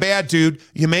 Too damn bad, dude.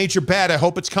 You made your bed. I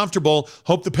hope it's comfortable.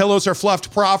 Hope the pillows are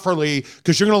fluffed properly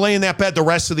because you're going to lay in that bed the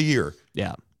rest of the year.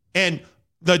 Yeah. And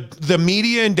the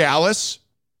media in Dallas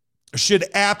should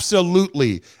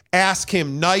absolutely ask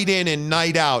him night in and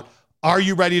night out, are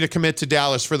you ready to commit to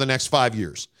Dallas for the next 5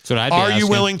 years? So are you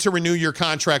willing to renew your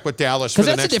contract with Dallas for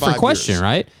the next 5 years? Because that's a different question,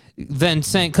 right? Than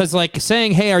saying, because like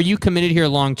saying, hey, are you committed here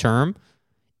long term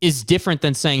is different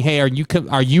than saying, hey,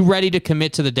 are you ready to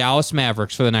commit to the Dallas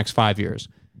Mavericks for the next 5 years?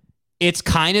 It's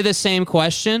kind of the same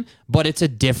question, but it's a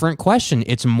different question.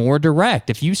 It's more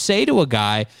direct. If you say to a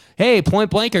guy, hey,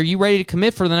 point blank, are you ready to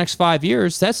commit for the next 5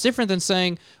 years? That's different than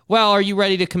saying, well, are you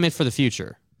ready to commit for the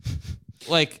future?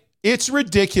 Like, it's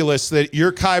ridiculous that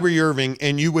you're Kyrie Irving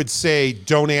and you would say,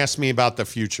 don't ask me about the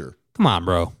future. Come on,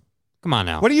 bro. Come on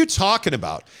now. What are you talking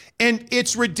about? And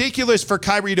it's ridiculous for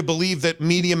Kyrie to believe that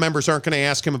media members aren't going to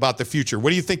ask him about the future.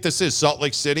 What do you think this is, Salt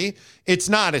Lake City? It's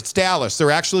not. It's Dallas. They're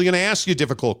actually going to ask you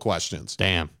difficult questions.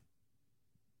 Damn.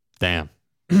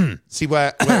 See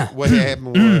what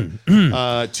happened?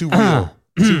 Too real.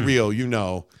 Too real. You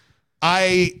know.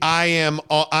 I am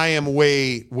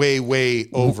way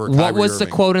over. What was Irving.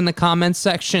 the quote in the comments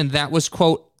section? That was,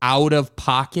 quote, out of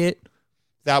pocket.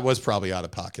 That was probably out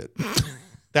of pocket.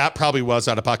 That probably was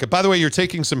out of pocket. By the way, you're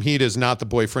taking some heat as not the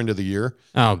boyfriend of the year.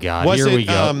 Oh, God. Here we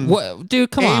go. What, dude,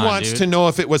 come on, He wants to know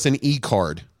if it was an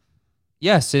e-card.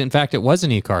 Yes. In fact, it was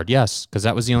an e-card. Yes. Because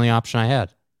that was the only option I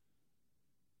had.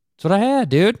 That's what I had,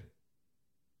 dude.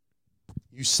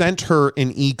 You sent her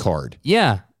an e-card.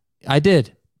 Yeah, I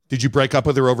did. Did you break up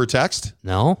with her over text?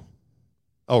 No.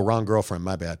 Oh, wrong girlfriend.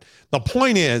 My bad. The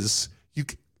point is,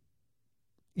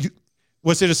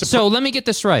 was it a surprise? So let me get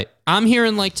this right. I'm here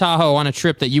in Lake Tahoe on a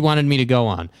trip that you wanted me to go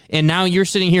on, and now you're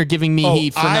sitting here giving me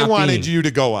heat for I wanted you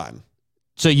to go on.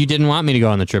 So you didn't want me to go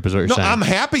on the trip, is what you're saying? No, I'm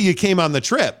happy you came on the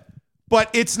trip, but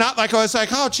it's not like I was like,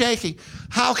 oh, Jakey,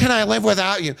 how can I live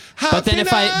without you? But then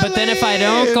if I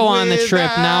don't go on the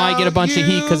trip, now I get a bunch of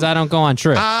heat because I don't go on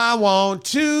trips. I want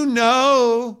to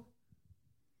know.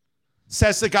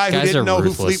 Says the guy who didn't know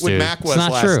who Fleetwood Mac was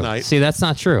last night. See, that's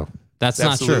not true. That's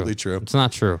not absolutely true. It's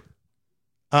not true.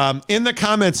 In the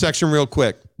comment section, real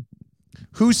quick,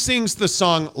 who sings the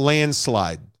song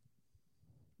Landslide?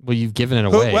 Well, you've given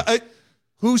it away.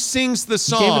 Who sings the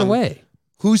song? You gave it away.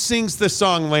 Who sings the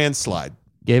song Landslide?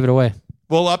 Gave it away.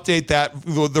 We'll update that,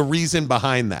 the reason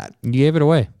behind that. You gave it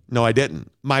away. No, I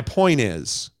didn't. My point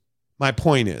is, I'm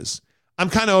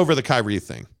kind of over the Kyrie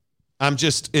thing.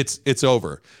 It's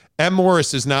over. M.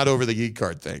 Morris is not over the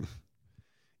e-card thing.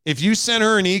 If you sent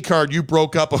her an e-card, you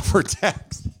broke up over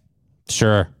text.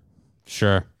 Sure.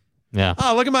 Yeah.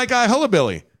 Oh, look at my guy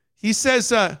Hullabilly. He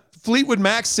says Fleetwood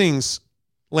Mac sings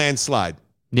Landslide.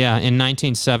 Yeah, in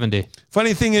 1970.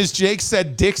 Funny thing is, Jake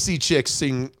said Dixie Chicks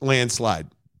sing Landslide.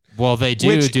 Well, they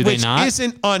do. Do they not? Which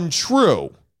isn't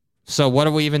untrue. So what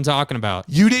are we even talking about?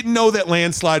 You didn't know that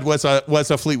Landslide was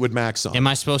a Fleetwood Mac song. Am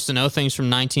I supposed to know things from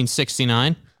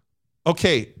 1969?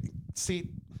 Okay. See.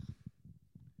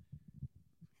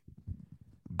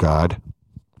 God,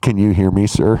 can you hear me,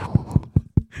 sir?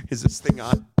 Is this thing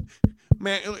on?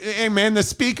 Man, hey, man, the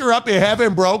speaker up in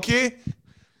heaven broke you?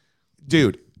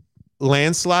 Dude,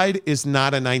 Landslide is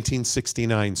not a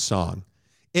 1969 song.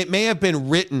 It may have been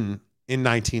written in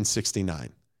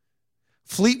 1969.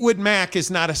 Fleetwood Mac is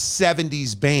not a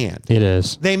 70s band. It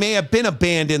is. They may have been a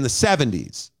band in the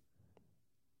 70s.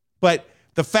 But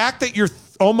the fact that you're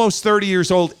almost 30 years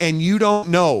old and you don't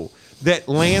know that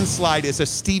Landslide is a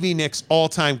Stevie Nicks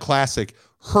all-time classic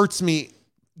hurts me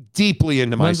deeply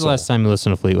into my soul. When's the last time you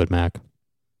listened to Fleetwood Mac?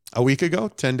 A week ago?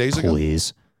 10 days ago?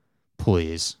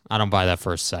 Please. I don't buy that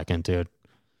for a second, dude.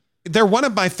 They're one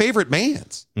of my favorite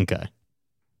bands. Okay.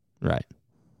 Right.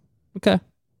 Okay.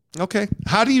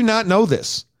 How do you not know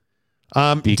this?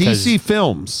 DC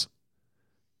Films.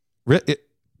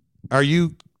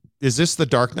 Is this the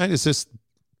Dark Knight? Is this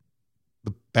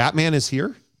the Batman is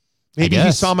here? Maybe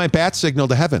he saw my bat signal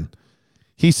to heaven.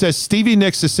 He says Stevie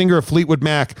Nicks, the singer of Fleetwood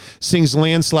Mac, sings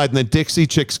Landslide and the Dixie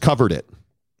Chicks covered it.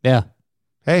 Yeah.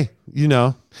 Hey, you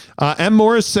know. M.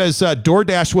 Morris says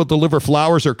DoorDash will deliver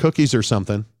flowers or cookies or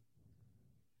something.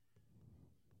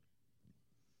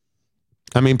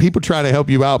 I mean, people try to help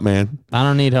you out, man. I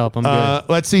don't need help. I'm good.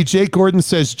 Let's see. Jake Gordon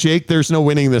says, Jake, there's no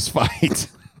winning this fight.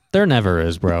 There never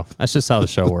is, bro. That's just how the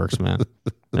show works, man.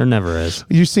 There never is.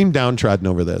 You seem downtrodden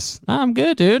over this. I'm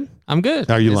good, dude. I'm good.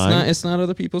 Are you lying? It's not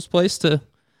other people's place to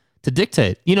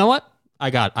dictate. You know what? I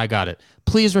got it.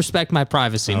 Please respect my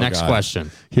privacy. Next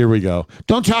question. Here we go.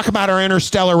 Don't talk about our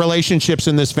interstellar relationships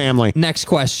in this family. Next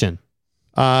question.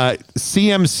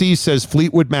 CMC says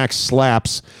Fleetwood Mac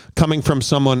slaps coming from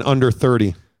someone under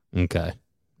 30. Okay.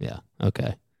 Yeah.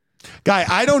 Okay. Guy,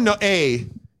 I don't know.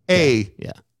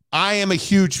 Yeah. I am a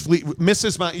huge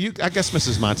Mrs. Monty. I guess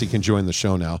Mrs. Monty can join the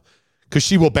show now because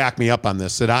she will back me up on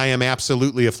this, that I am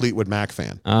absolutely a Fleetwood Mac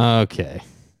fan. Okay.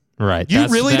 Right. You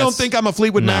really don't think I'm a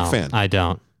Fleetwood Mac fan? I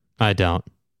don't.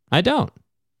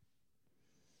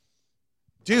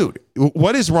 Dude,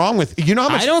 what is wrong with you? Know how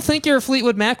much? I don't think you're a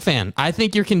Fleetwood Mac fan. I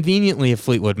think you're conveniently a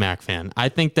Fleetwood Mac fan. I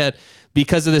think that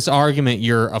because of this argument,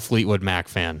 you're a Fleetwood Mac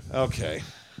fan. Okay.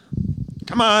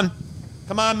 Come on,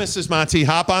 Mrs. Monty,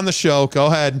 hop on the show. Go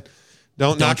ahead.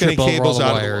 Don't knock any cables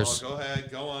out of the wall. Go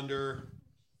ahead. Go under.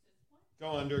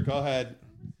 Go ahead.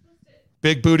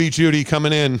 Big booty Judy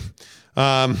coming in.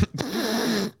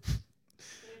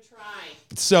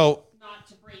 So not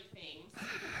to break things.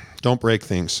 Don't break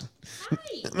things.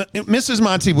 Mrs.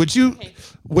 Monty,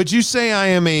 would you say I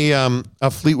am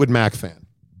a Fleetwood Mac fan?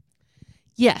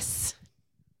 Yes.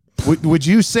 Would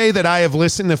you say that I have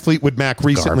listened to Fleetwood Mac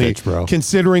recently, Garbage, bro.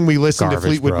 considering we listened to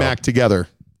Fleetwood Mac together?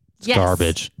 Yes.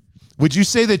 Garbage. Would you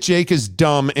say that Jake is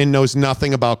dumb and knows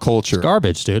nothing about culture? It's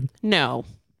garbage, dude. No.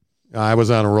 I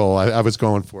was on a roll. I was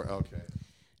going for it. Okay.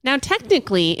 Now,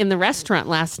 technically, in the restaurant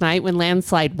last night when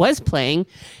Landslide was playing,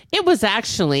 it was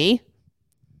actually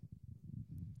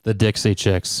The Dixie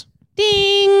Chicks.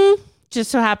 ding.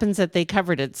 Just so happens that they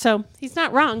covered it. So he's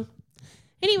not wrong.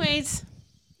 Anyways,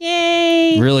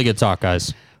 yay. Really good talk,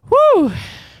 guys. Woo.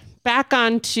 Back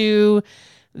on to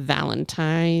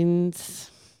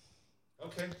Valentine's.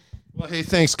 Okay. Well, hey,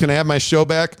 thanks. Can I have my show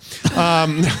back?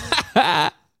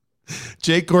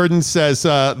 Jake Gordon says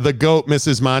the GOAT,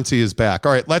 Mrs. Monty, is back.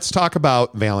 All right, let's talk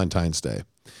about Valentine's Day.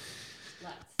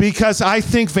 Because I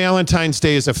think Valentine's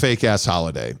Day is a fake ass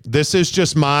holiday. This is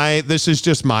just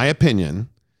my opinion.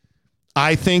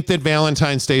 I think that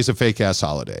Valentine's Day is a fake ass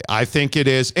holiday. I think it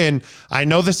is. And I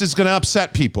know this is going to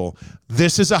upset people.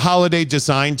 This is a holiday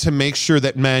designed to make sure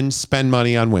that men spend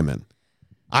money on women.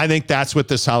 I think that's what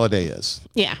this holiday is.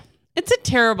 Yeah. It's a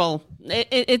terrible,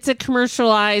 it's a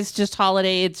commercialized just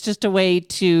holiday. It's just a way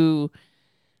to,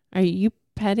 are you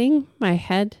petting my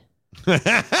head?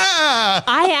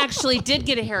 I actually did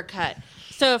get a haircut.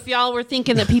 So if y'all were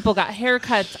thinking that people got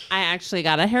haircuts, I actually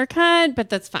got a haircut, but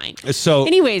that's fine. So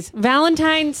anyways,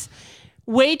 Valentine's,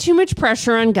 way too much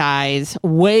pressure on guys,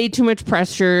 way too much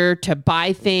pressure to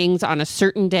buy things on a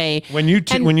certain day. When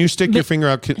you stick your finger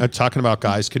out talking about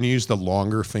guys, can you use the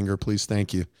longer finger, please?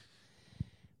 Thank you.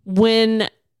 When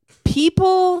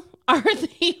people are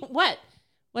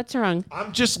what's wrong?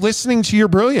 I'm just listening to your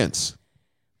brilliance.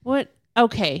 What?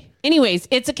 Okay. Anyways,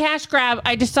 it's a cash grab.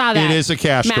 I just saw that. It is a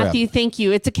cash grab. Matthew, thank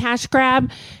you. It's a cash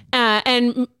grab.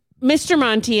 And Mr.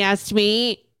 Monty asked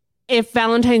me if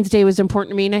Valentine's Day was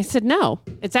important to me. And I said, no,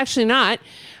 it's actually not.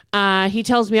 He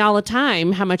tells me all the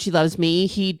time how much he loves me.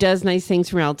 He does nice things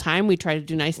for me all the time. We try to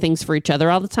do nice things for each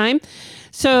other all the time.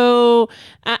 So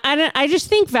I just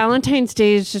think Valentine's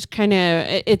Day is just kind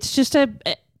of,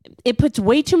 it puts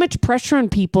way too much pressure on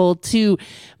people to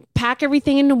pack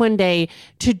everything into one day,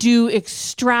 to do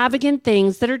extravagant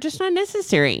things that are just not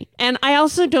necessary. And I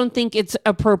also don't think it's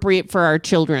appropriate for our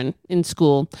children in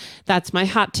school. That's my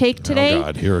hot take today. Oh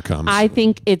God, here it comes. I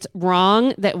think it's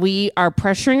wrong that we are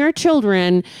pressuring our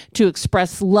children to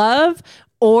express love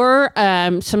or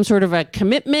some sort of a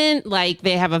commitment, like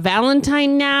they have a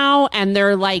Valentine now and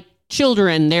they're like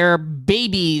children, they're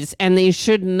babies, and they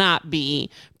should not be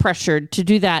pressured to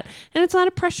do that. And it's a lot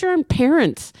of pressure on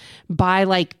parents by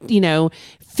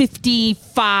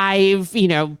 55,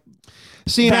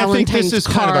 See, and I think this is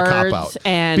kind of a cop-out.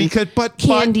 And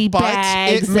candy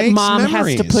bags that mom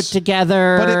has to put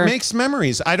together. But it makes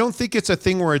memories. I don't think it's a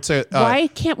thing where it's a... Why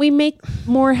can't we make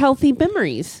more healthy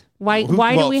memories? Why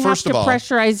do we have to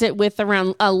pressurize it with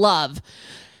around a love?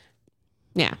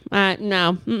 Yeah.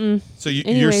 No. Mm-mm. So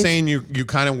you're saying you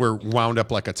kind of were wound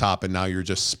up like a top and now you're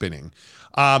just spinning.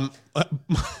 One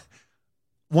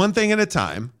thing at a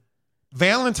time.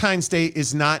 Valentine's Day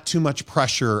is not too much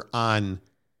pressure on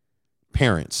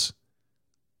parents.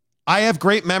 I have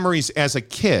great memories as a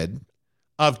kid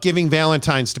of giving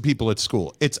Valentines to people at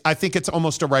school. I think it's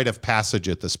almost a rite of passage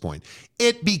at this point.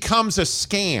 It becomes a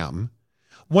scam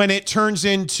when it turns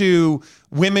into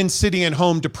women sitting at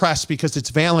home depressed because it's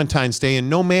Valentine's Day and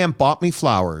no man bought me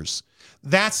flowers.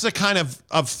 That's the kind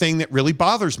of thing that really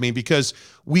bothers me, because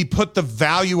we put the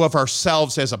value of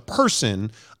ourselves as a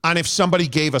person on if somebody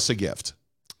gave us a gift.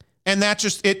 And that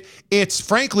just, it's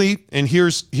frankly, and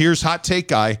here's hot take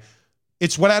guy,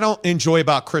 it's what I don't enjoy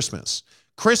about Christmas.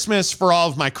 Christmas, for all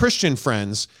of my Christian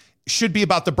friends, should be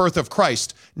about the birth of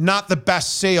Christ, not the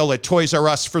best sale at Toys R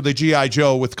Us for the G.I.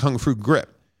 Joe with Kung Fu grip.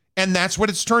 And that's what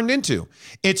it's turned into.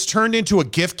 It's turned into a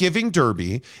gift-giving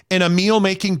derby and a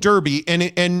meal-making derby,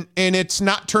 and it's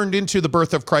not turned into the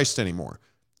birth of Christ anymore.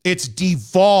 It's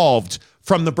devolved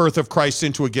from the birth of Christ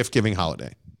into a gift-giving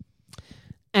holiday.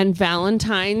 And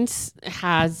Valentine's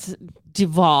has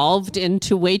devolved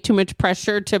into way too much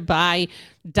pressure to buy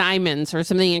diamonds or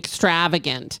something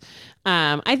extravagant.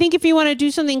 I think if you want to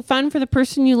do something fun for the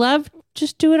person you love,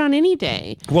 just do it on any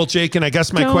day. Well, Jake, and I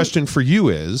guess my question for you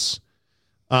is,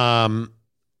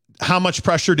 how much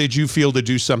pressure did you feel to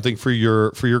do something for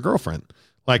your girlfriend?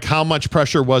 Like, how much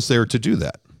pressure was there to do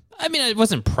that? I mean, it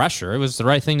wasn't pressure. It was the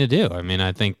right thing to do. I mean,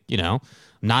 I think, I'm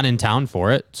not in town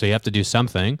for it, so you have to do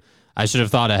something. I should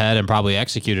have thought ahead and probably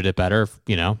executed it better.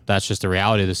 That's just the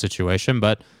reality of the situation,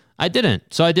 but I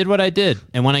didn't. So I did what I did.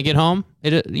 And when I get home,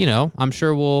 I'm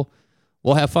sure we'll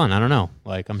have fun. I don't know.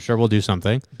 I'm sure we'll do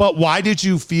something. But why did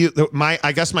you feel,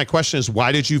 I guess my question is,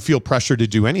 why did you feel pressure to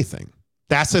do anything?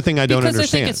 That's the thing I don't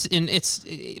understand. I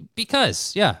think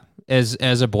because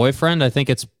as a boyfriend, I think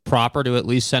it's proper to at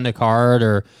least send a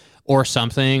card or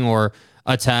something, or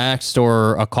a text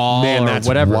or a call, or that's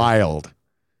whatever. Wild.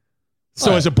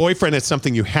 So as a boyfriend, it's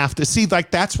something you have to see.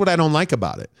 That's what I don't like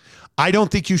about it. I don't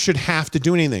think you should have to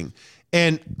do anything.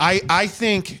 And I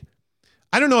think,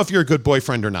 I don't know if you're a good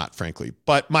boyfriend or not, frankly,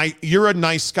 but you're a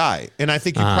nice guy. And I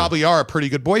think you probably are a pretty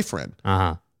good boyfriend.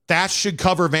 That should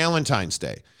cover Valentine's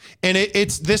Day. And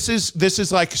this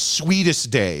is like Sweetest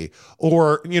Day,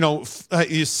 or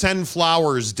Send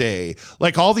Flowers Day,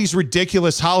 like all these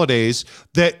ridiculous holidays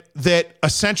that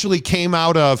essentially came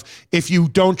out of, if you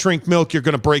don't drink milk, you're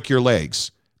going to break your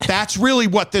legs. That's really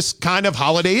what this kind of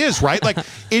holiday is, right? Like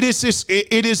it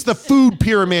is the food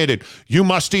pyramid. You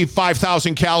must eat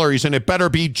 5,000 calories, and it better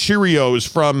be Cheerios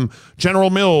from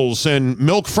General Mills and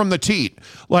milk from the teat.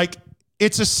 Like,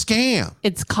 it's a scam.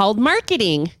 It's called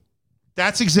marketing.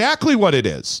 That's exactly what it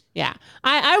is. Yeah.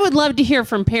 I would love to hear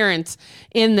from parents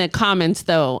in the comments,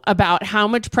 though, about how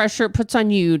much pressure it puts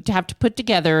on you to have to put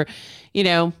together,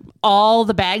 all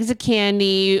the bags of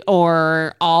candy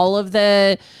or all of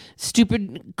the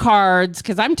stupid cards.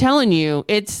 Because I'm telling you,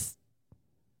 it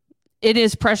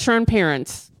is pressure on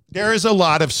parents. There is a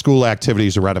lot of school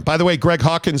activities around it. By the way, Greg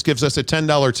Hawkins gives us a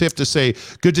 $10 tip to say,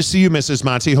 good to see you, Mrs.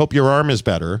 Monty. Hope your arm is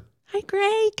better. Hi,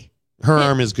 Greg. Her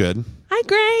arm is good. Hi,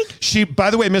 Greg.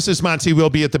 By the way, Mrs. Monty will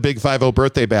be at the Big 5-0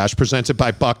 Birthday Bash presented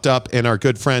by Bucked Up and our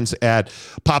good friends at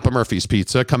Papa Murphy's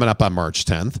Pizza coming up on March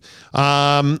 10th.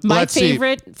 My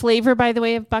favorite flavor, by the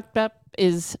way, of Bucked Up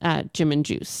is Jim and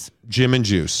Juice. Jim and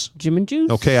Juice. Jim and Juice.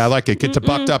 Okay, I like it. Get to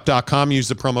buckedup.com. Use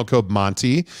the promo code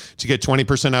Monty to get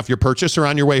 20% off your purchase, or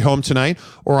on your way home tonight,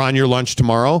 or on your lunch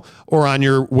tomorrow, or on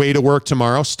your way to work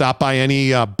tomorrow. Stop by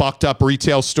any Bucked Up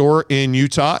retail store in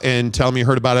Utah and tell them you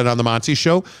heard about it on the Monty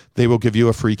Show. They will give you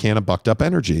a free can of Bucked Up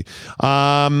Energy.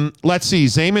 Let's see.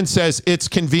 Zayman says it's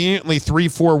conveniently 3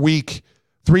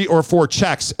 or 4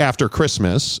 checks after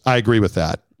Christmas. I agree with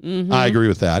that. I agree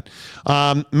with that.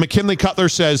 McKinley Cutler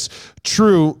says,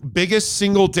 true, biggest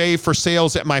single day for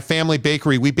sales at my family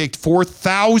bakery. We baked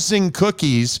 4,000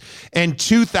 cookies and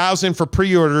 2,000 for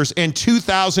pre-orders and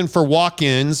 2,000 for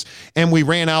walk-ins, and we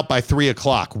ran out by 3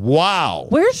 o'clock. Wow.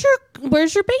 Where's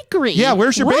your bakery? Yeah,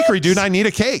 where's your bakery, dude? I need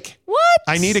a cake. What?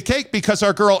 I need a cake because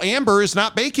our girl Amber is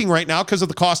not baking right now because of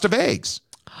the cost of eggs.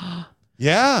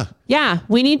 Yeah. Yeah,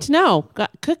 we need to know. Got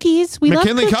cookies. We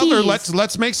McKinley love cookies. Cutler,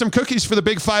 let's make some cookies for the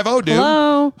Big 5-0, dude.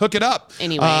 Hello. Hook it up.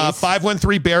 Anyways.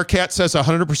 513 Bearcat says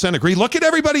 100% agree. Look at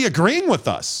everybody agreeing with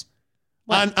us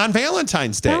on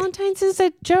Valentine's Day. Valentine's is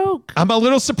a joke. I'm a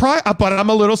little surprised, but I'm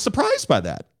a little surprised by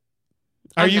that.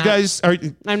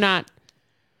 I'm not.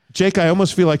 Jake, I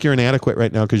almost feel like you're inadequate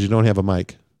right now because you don't have a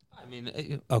mic. I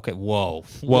mean, okay, whoa.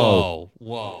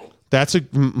 That's a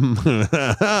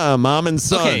mom and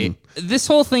son. Okay, this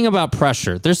whole thing about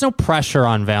pressure. There's no pressure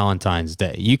on Valentine's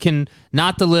Day. You can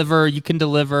not deliver. You can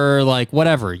deliver, like,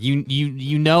 whatever.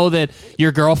 You know that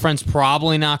your girlfriend's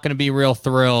probably not going to be real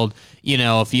thrilled,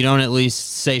 if you don't at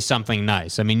least say something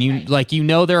nice. I mean,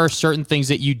 there are certain things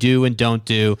that you do and don't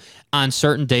do on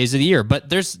certain days of the year. But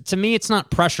to me, it's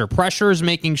not pressure. Pressure is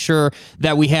making sure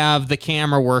that we have the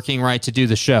camera working right to do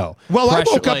the show. Well, I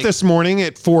woke up this morning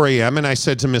at 4 a.m. and I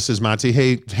said to Mrs. Monty,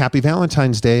 hey, happy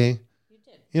Valentine's Day.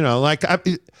 You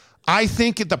did. I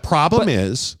think the problem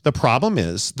is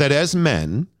that as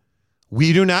men,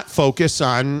 we do not focus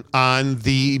on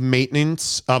the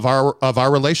maintenance of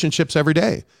our relationships every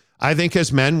day. I think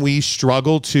as men, we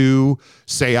struggle to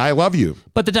say, I love you.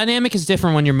 But the dynamic is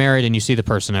different when you're married and you see the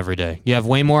person every day. You have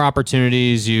way more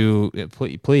opportunities.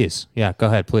 Please. Yeah, go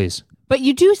ahead, please. But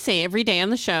you do say every day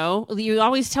on the show, you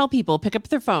always tell people, pick up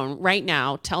their phone right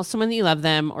now, tell someone that you love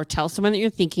them or tell someone that you're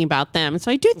thinking about them.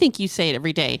 So I do think you say it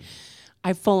every day.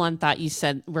 I full on thought you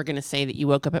said we're going to say that you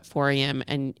woke up at 4 a.m.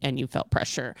 and you felt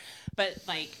pressure. But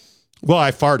Well,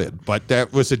 I farted, but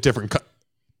that was a different kind.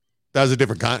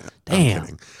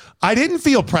 Damn. I didn't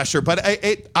feel pressure, but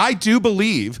I do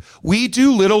believe we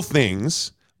do little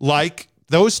things like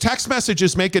those text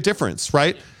messages make a difference,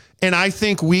 right? And I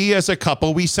think we as a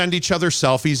couple, we send each other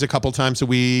selfies a couple times a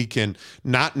week and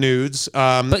not nudes.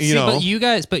 But you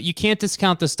can't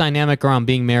discount this dynamic around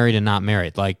being married and not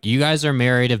married. Like, you guys are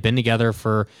married, have been together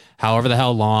for however the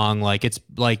hell long. Like,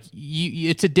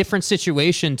 it's a different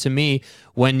situation to me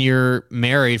when you're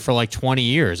married for like 20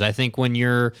 years. I think when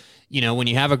you're, when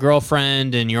you have a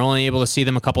girlfriend and you're only able to see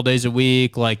them a couple days a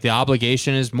week, like, the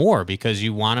obligation is more because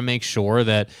you want to make sure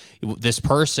that this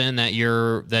person that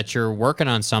you're working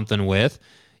on something with,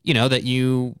 that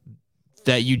you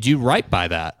do right by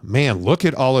that. Man, look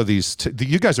at all of these.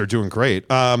 You guys are doing great.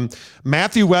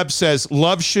 Matthew Webb says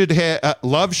love should have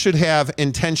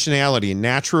intentionality,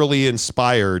 naturally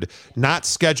inspired, not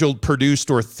scheduled,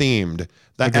 produced, or themed.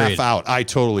 Agreed. F out. I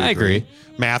totally agree.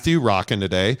 Matthew, rocking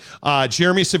today.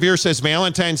 Jeremy Severe says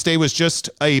Valentine's Day was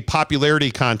just a popularity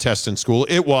contest in school.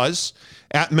 It was.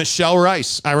 At Michelle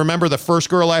Rice, I remember the first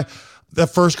girl I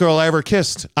ever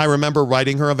kissed. I remember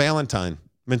writing her a Valentine.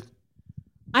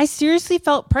 I seriously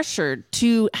felt pressured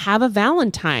to have a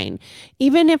Valentine,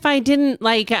 even if I didn't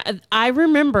I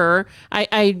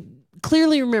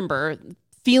clearly remember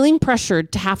feeling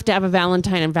pressured to have a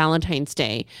Valentine on Valentine's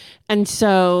Day, and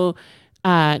so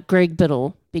Greg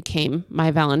Biddle became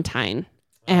my Valentine.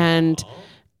 And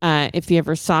if you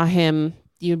ever saw him,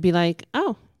 you'd be like,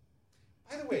 oh.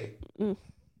 By the way,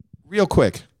 real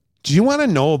quick, do you want to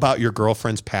know about your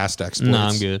girlfriend's past exploits? No,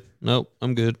 I'm good. Nope,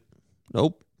 I'm good.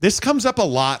 Nope. This comes up a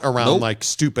lot around like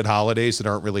stupid holidays that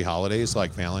aren't really holidays,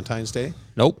 like Valentine's Day.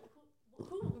 Nope.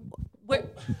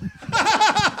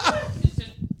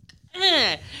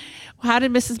 How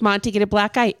did Mrs. Monty get a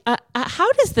black eye?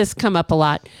 How does this come up a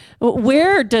lot?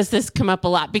 Where does this come up a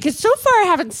lot? Because so far I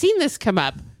haven't seen this come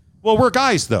up. Well, we're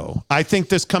guys, though. I think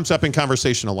this comes up in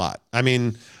conversation a lot. I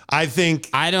mean, I think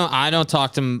I don't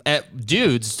talk to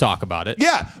dudes talk about it.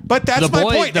 Yeah, but that's my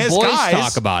point. The As boys guys,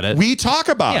 talk about it. We talk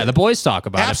about it. Yeah, the boys talk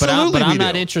about Absolutely it. But I'm we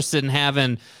not do. interested in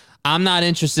having. I'm not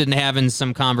interested in having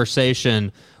some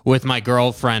conversation with my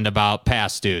girlfriend about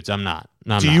past dudes. I'm not.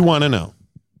 Do you want to know?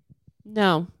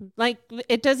 No, like,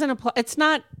 it doesn't apply. It's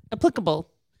not applicable.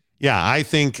 Yeah, I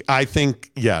think,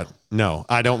 yeah, no,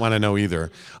 I don't want to know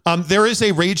either. There is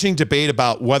a raging debate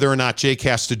about whether or not Jake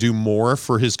has to do more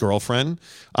for his girlfriend.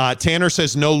 Tanner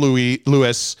says no,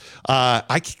 Lewis.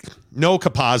 No,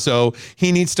 Capazzo.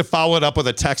 He needs to follow it up with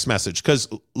a text message because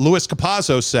Louis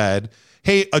Capazzo said,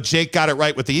 hey, Jake got it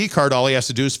right with the e-card. All he has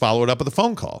to do is follow it up with a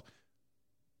phone call,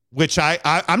 which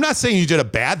I'm not saying you did a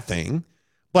bad thing,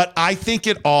 but I think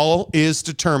it all is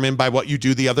determined by what you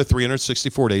do the other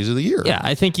 364 days of the year. Yeah,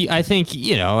 I think,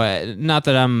 not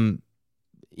that I'm,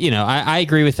 I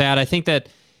agree with that. I think that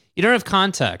you don't have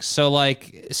context.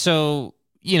 So,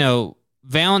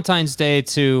 Valentine's Day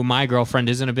to my girlfriend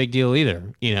isn't a big deal either,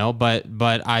 but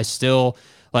I still,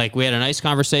 we had a nice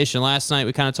conversation last night.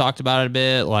 We kind of talked about it a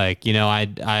bit.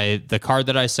 The card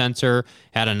that I sent her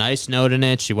had a nice note in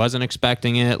it. She wasn't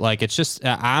expecting it. It's just,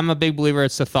 I'm a big believer.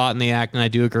 It's the thought and the act. And I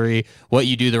do agree what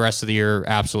you do the rest of the year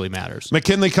absolutely matters.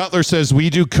 McKinley Cutler says, we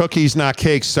do cookies, not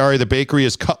cakes. Sorry. The bakery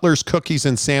is Cutler's Cookies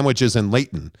and Sandwiches in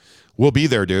Layton. We'll be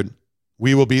there, dude.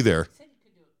 We will be there.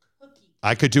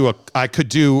 I could do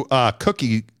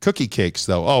cookie cakes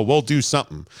though. Oh, we'll do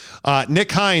something.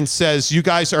 Nick Hines says you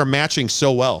guys are matching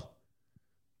so well.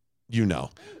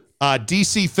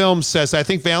 DC Films says I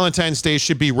think Valentine's Day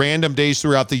should be random days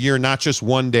throughout the year, not just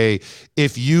one day.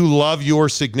 If you love your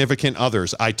significant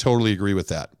others, I totally agree with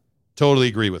that.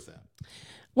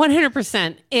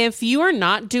 100%. If you are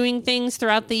not doing things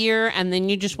throughout the year and then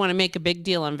you just want to make a big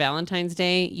deal on Valentine's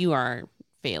Day, you are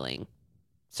failing.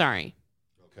 Sorry.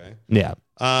 Okay. Yeah.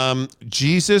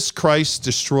 Jesus Christ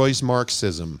destroys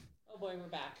Marxism. Oh boy, we're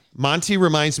back. Monty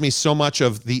reminds me so much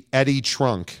of the Eddie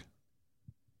Trunk.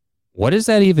 What does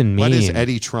that even mean? What is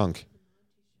Eddie Trunk?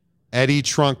 Eddie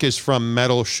Trunk is from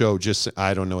Metal Show.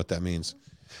 I don't know what that means.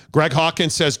 Greg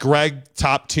Hawkins says Greg,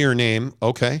 top tier name.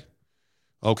 Okay.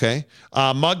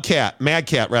 Mad Cat,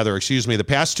 excuse me. The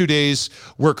past 2 days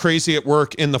we're crazy at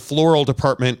work in the floral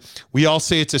department. We all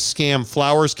say it's a scam.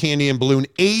 Flowers, candy, and balloon.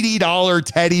 $80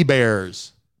 teddy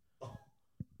bears.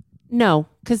 No,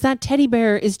 because that teddy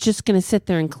bear is just going to sit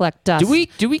there and collect dust.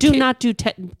 Do not do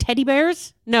teddy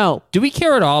bears? No. Do we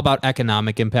care at all about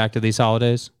economic impact of these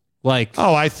holidays?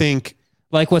 I think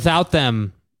without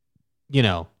them,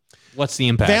 what's the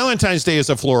impact? Valentine's Day is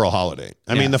a floral holiday.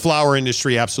 I mean, the flower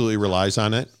industry absolutely relies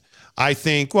on it. I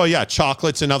think,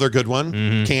 chocolate's another good one.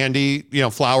 Mm-hmm. Candy,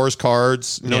 flowers,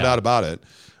 cards, no doubt about it.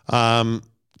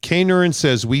 K. Nuren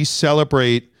says we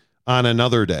celebrate on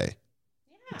another day.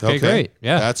 Okay, great.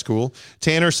 Yeah. That's cool.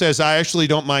 Tanner says, I actually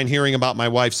don't mind hearing about my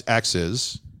wife's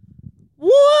exes.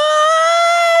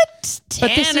 What?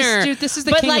 Tanner. But this is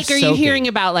the but king of are soaking. You hearing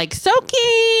about soaking?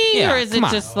 Yeah, or is it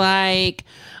just but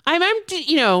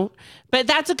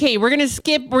that's okay. We're going to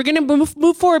skip. We're going to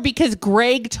move forward because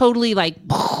Greg totally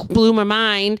blew my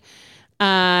mind.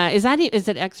 Is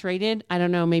it X-rated? I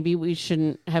don't know. Maybe we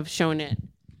shouldn't have shown it.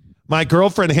 My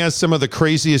girlfriend has some of the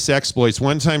craziest exploits.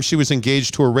 One time she was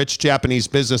engaged to a rich Japanese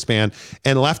businessman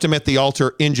and left him at the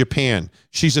altar in Japan.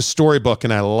 She's a storybook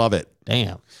and I love it.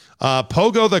 Damn.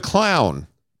 Pogo the Clown.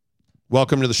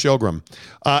 Welcome to the showroom.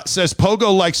 Says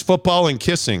Pogo likes football and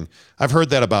kissing. I've heard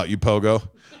that about you, Pogo.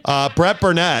 Brett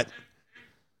Burnett.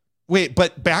 Wait,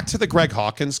 but back to the Greg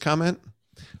Hawkins comment.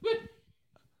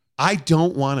 I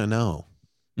don't want to know.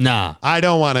 Nah. I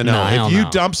don't want to know. If you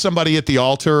dump somebody at the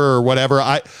altar or whatever,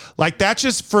 that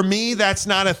just, for me, that's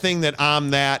not a thing that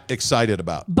I'm that excited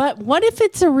about. But what if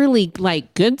it's a really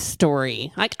good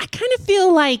story? I kind of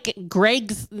feel like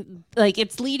Greg's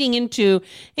it's leading into,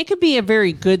 it could be a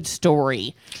very good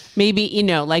story. Maybe,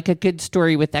 a good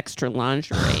story with extra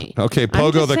lingerie. Okay,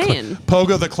 Pogo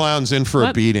the Clown's in for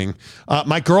a beating.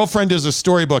 My girlfriend is a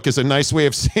storybook is a nice way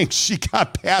of saying she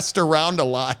got passed around a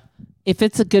lot. If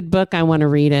it's a good book, I want to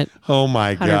read it. Oh,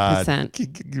 my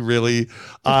 100%. God. Really?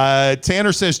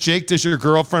 Tanner says, Jake, does your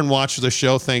girlfriend watch the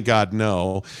show? Thank God,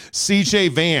 no. CJ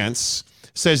Vance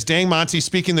says, dang, Monty,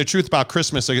 speaking the truth about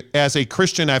Christmas. As a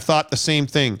Christian, I've thought the same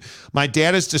thing. My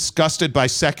dad is disgusted by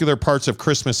secular parts of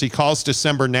Christmas. He calls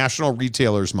December National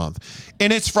Retailers Month.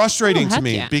 And it's frustrating to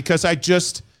me because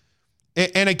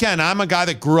and again, I'm a guy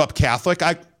that grew up Catholic.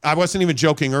 I wasn't even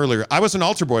joking earlier. I was an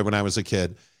altar boy when I was a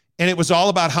kid. And it was all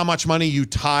about how much money you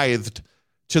tithed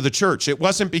to the church. It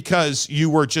wasn't because you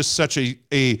were just such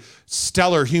a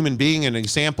stellar human being, an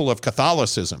example of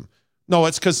Catholicism. No,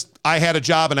 it's because I had a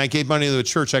job and I gave money to the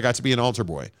church. I got to be an altar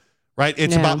boy, right?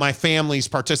 It's about my family's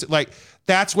participation.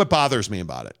 That's what bothers me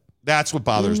about it. That's what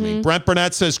bothers me. Brent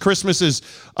Burnett says Christmas is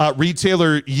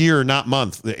retailer year, not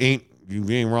month. You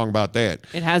ain't wrong about that.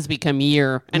 It has become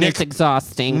year, and it's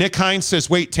exhausting. Nick Hines says,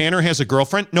 wait, Tanner has a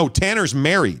girlfriend? No, Tanner's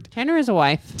married. Tanner is a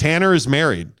wife. Tanner is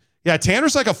married. Yeah,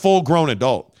 Tanner's like a full-grown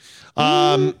adult.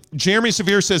 Jeremy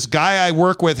Severe says, guy I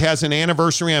work with has an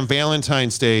anniversary on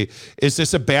Valentine's Day. Is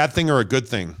this a bad thing or a good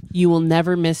thing? You will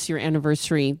never miss your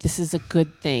anniversary. This is a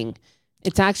good thing.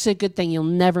 It's actually a good thing. You'll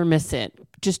never miss it.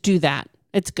 Just do that.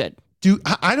 It's good.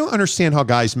 I don't understand how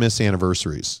guys miss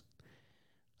anniversaries.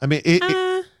 I mean,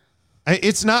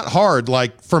 it's not hard.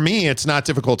 Like, for me, it's not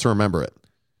difficult to remember it.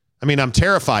 I mean, I'm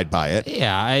terrified by it.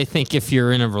 Yeah, I think if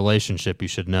you're in a relationship, you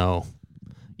should know,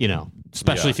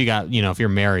 especially if you got, if you're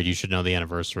married, you should know the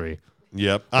anniversary.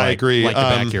 Yep, I agree. Like the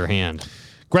back of your hand.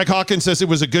 Greg Hawkins says it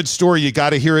was a good story. You got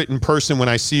to hear it in person when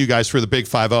I see you guys for the Big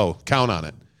 5-0. Count on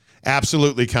it.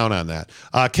 Absolutely count on that.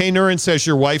 Kay Nurin says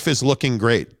your wife is looking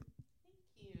great.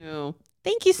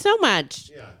 Thank you so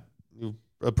much. Yeah, you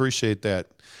appreciate that.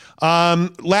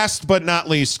 Last but not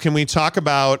least, can we talk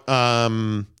about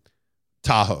Tahoe?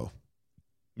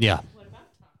 Yeah. What about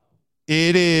Tahoe?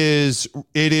 It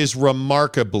is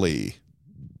remarkably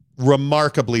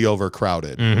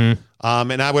overcrowded.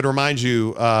 Mm-hmm. And I would remind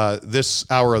you, this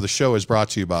hour of the show is brought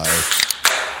to you by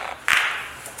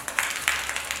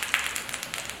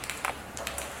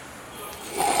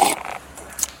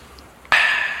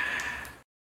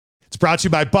brought to you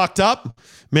by Bucked Up.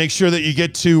 Make sure that you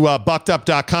get to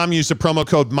buckedup.com. Use the promo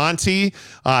code Monty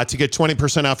to get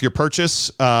 20% off your purchase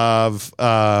of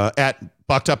at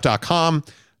buckedup.com.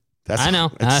 I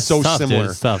know. It's so tough, similar.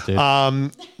 Dude. It's tough, dude.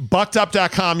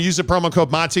 Buckedup.com. Use the promo code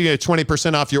Monty to get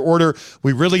 20% off your order.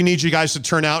 We really need you guys to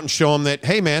turn out and show them that,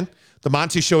 hey, man, the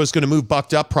Monty Show is going to move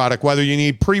Bucked Up product, whether you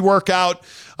need pre-workout.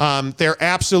 They're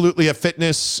absolutely a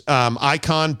fitness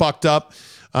icon, Bucked Up.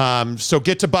 So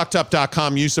get to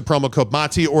buckedup.com, use the promo code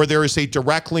Monty, or there is a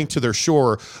direct link to their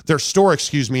store, in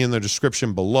the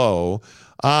description below.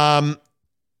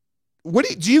 What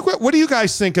do you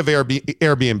guys think of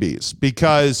Airbnbs?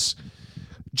 Because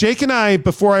Jake and I,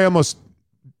 before I almost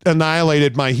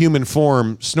annihilated my human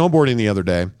form snowboarding the other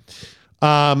day,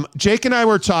 Jake and I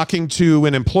were talking to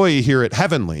an employee here at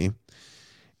Heavenly,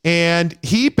 and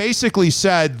he basically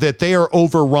said that they are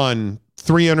overrun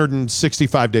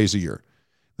 365 days a year.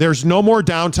 There's no more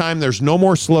downtime. There's no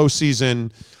more slow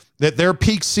season. That their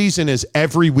peak season is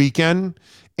every weekend.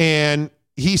 And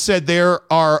he said there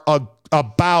are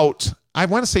about, I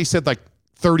want to say he said like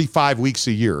 35 weeks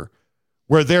a year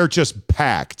where they're just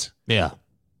packed. Yeah.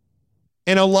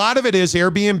 And a lot of it is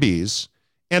Airbnbs.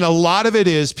 And a lot of it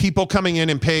is people coming in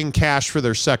and paying cash for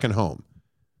their second home.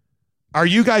 Do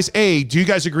you guys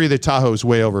agree that Tahoe is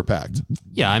way overpacked?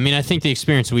 Yeah. I mean, I think the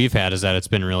experience we've had is that it's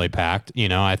been really packed.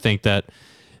 I think that,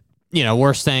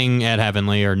 we're staying at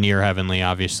Heavenly or near Heavenly,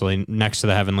 obviously, next to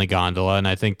the Heavenly gondola. And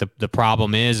I think the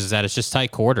problem is that it's just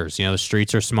tight quarters. The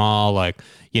streets are small. Like,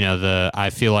 I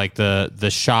feel like the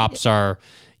shops are,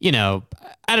 I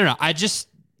don't know.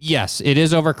 Yes, it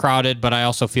is overcrowded, but I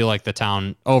also feel like the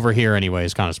town over here anyway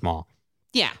is kind of small.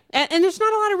 Yeah. And there's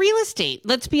not a lot of real estate.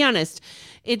 Let's be honest.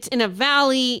 It's in a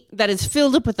valley that is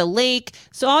filled up with a lake.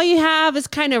 So all you have is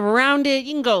kind of around it.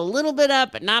 You can go a little bit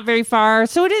up, but not very far.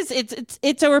 So it's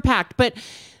overpacked. But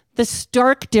the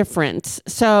stark difference.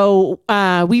 So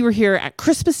we were here at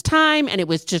Christmas time, and it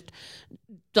was just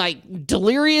like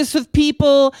delirious with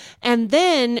people. And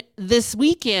then this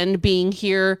weekend being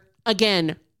here,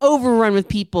 again, overrun with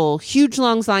people, huge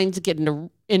long lines to get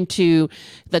into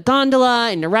the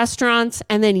gondola, into restaurants.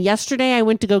 And then yesterday I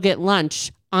went to go get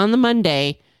lunch on the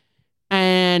Monday,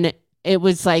 and it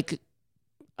was like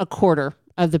a quarter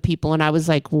of the people. And I was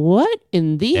like, what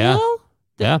in the hell?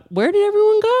 Yeah. Where did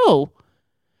everyone go?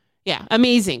 Yeah.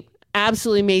 Amazing.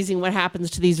 Absolutely amazing what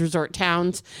happens to these resort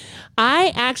towns.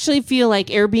 I actually feel like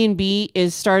Airbnb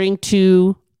is starting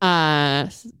to,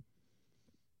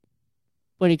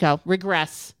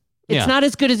 regress. It's not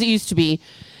as good as it used to be.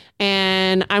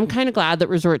 And I'm kind of glad that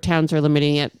resort towns are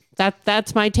limiting it.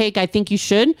 That's my take. I think you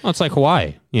should. Well, it's like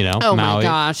Hawaii, Oh Maui. my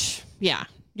gosh. Yeah.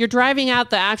 You're driving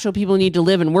out the actual people who need to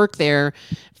live and work there,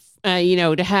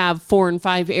 to have 4 and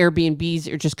 5 Airbnbs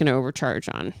you're just going to overcharge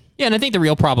on. Yeah, and I think the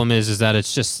real problem is that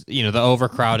it's just, the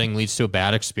overcrowding leads to a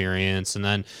bad experience. And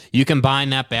then you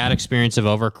combine that bad experience of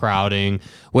overcrowding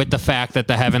with the fact that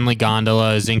the Heavenly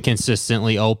Gondola is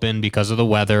inconsistently open because of the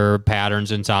weather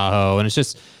patterns in Tahoe. And it's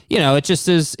just, it just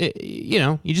is,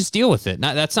 you just deal with it.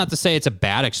 That's not to say it's a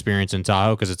bad experience in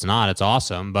Tahoe, because it's not. It's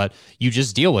awesome. But you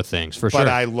just deal with things for sure. But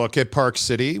I look at Park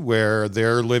City, where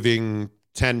they're living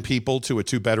 10 people to a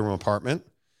 2-bedroom apartment.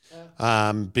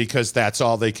 Because that's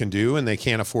all they can do, and they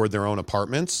can't afford their own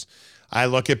apartments. I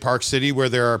look at Park City, where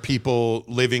there are people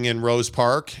living in Rose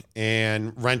Park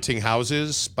and renting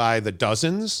houses by the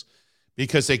dozens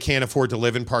because they can't afford to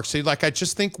live in Park City. Like, I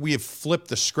just think we have flipped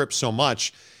the script so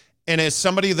much. And as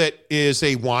somebody that is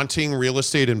a wanting real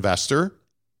estate investor,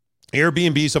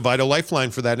 Airbnb is a vital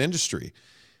lifeline for that industry.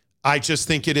 I just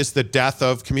think it is the death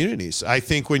of communities. I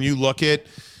think when you look at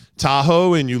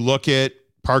Tahoe and you look at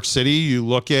Park City, you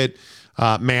look at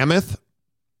Mammoth,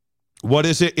 what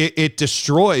is it? It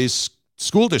destroys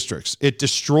school districts. It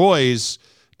destroys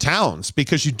towns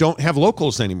because you don't have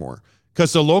locals anymore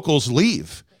because the locals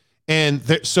leave. And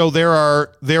so there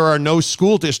are no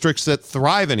school districts that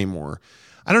thrive anymore.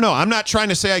 I don't know. I'm not trying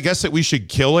to say, I guess, that we should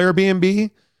kill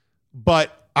Airbnb,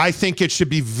 but I think it should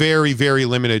be very, very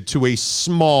limited to a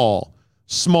small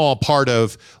part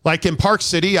of, like in Park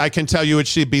City, I can tell you it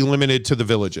should be limited to the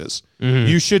villages. Mm-hmm.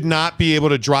 You should not be able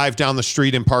to drive down the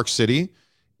street in Park City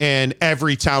and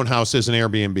every townhouse is an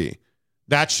Airbnb.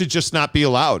 That should just not be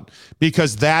allowed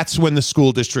because that's when the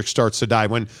school district starts to die.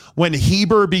 When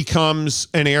Heber becomes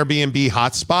an Airbnb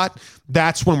hotspot,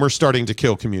 that's when we're starting to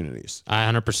kill communities. I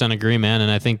 100% agree, man. And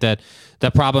I think that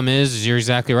the problem is you're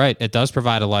exactly right. It does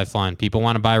provide a lifeline. People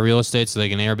want to buy real estate so they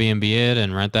can Airbnb it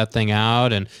and rent that thing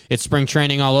out. And it's spring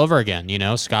training all over again. You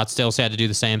know, Scottsdale's had to do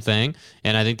the same thing.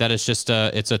 And I think that is just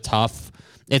it's a tough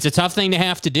thing to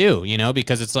have to do, you know,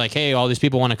 because it's like, hey, all these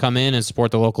people want to come in and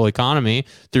support the local economy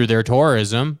through their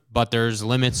tourism, but there's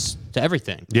limits to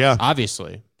everything. Yeah.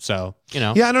 Obviously. So, you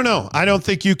know. Yeah, I don't know. I don't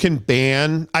think you can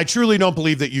ban. I truly don't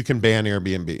believe that you can ban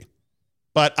Airbnb,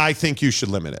 but I think you should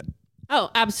limit it. Oh,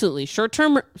 absolutely.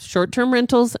 Short-term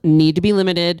rentals need to be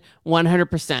limited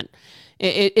 100%.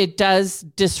 It does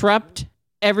disrupt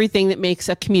everything that makes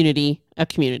a community a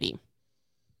community.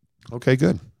 Okay,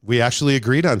 good. We actually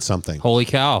agreed on something. Holy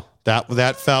cow.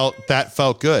 That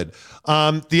felt good.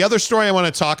 The other story I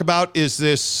want to talk about is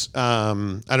this. I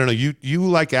don't know. You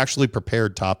like actually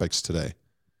prepared topics today.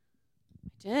 I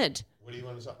did. What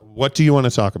do you want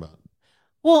to talk about?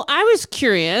 Well, I was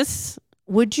curious.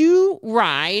 Would you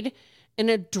ride in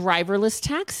a driverless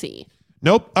taxi?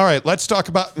 Nope. All right. Let's talk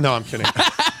about. No, I'm kidding.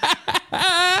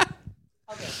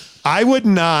 I would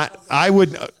not. I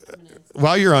would.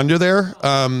 While you're under there.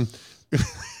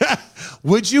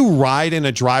 Would you ride in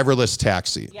a driverless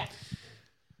taxi? Yeah.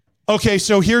 Okay,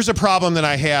 so here's a problem that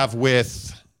I have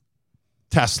with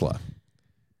Tesla.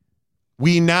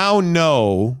 We now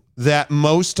know that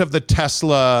most of the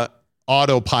Tesla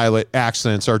autopilot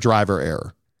accidents are driver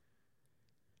error.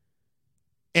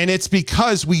 And it's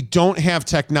because we don't have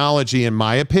technology, in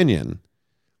my opinion,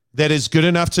 that is good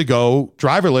enough to go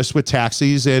driverless with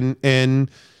taxis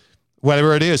and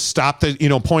whatever it is, stop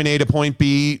the, point A to point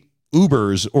B,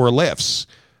 Ubers or Lyfts.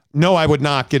 No, I would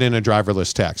not get in a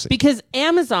driverless taxi. Because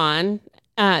Amazon,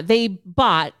 they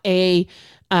bought a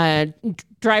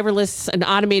driverless, an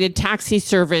automated taxi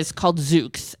service called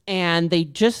Zoox, and they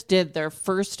just did their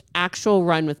first actual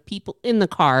run with people in the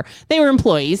car. They were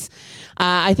employees.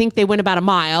 I think they went about a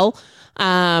mile.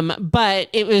 But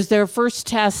it was their first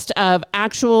test of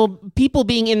actual people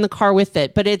being in the car with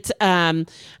it. But it's a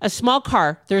small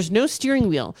car. There's no steering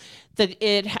wheel.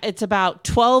 It's about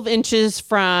 12 inches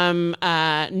from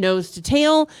nose to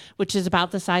tail, which is about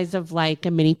the size of like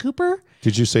a Mini Cooper.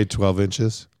 Did you say 12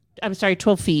 inches? I'm sorry,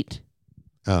 12 feet.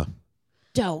 Oh.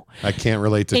 Doe. I can't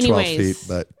relate to 12 feet,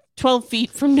 but 12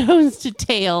 feet from nose to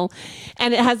tail.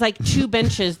 And it has like two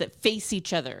benches that face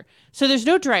each other. So there's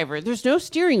no driver. There's no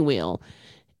steering wheel.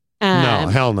 No,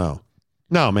 hell no.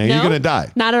 No, man, no? You're going to die.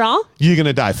 Not at all? You're going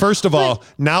to die. First of all,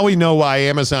 now we know why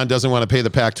Amazon doesn't want to pay the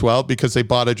Pac-12 because they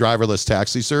bought a driverless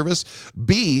taxi service.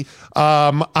 B,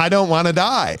 I don't want to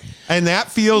die. And that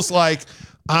feels like,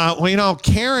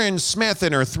 Karen Smith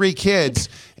and her 3 kids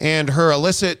and her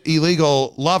illicit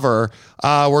illegal lover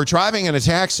were driving in a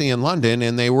taxi in London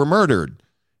and they were murdered.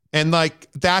 And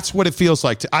that's what it feels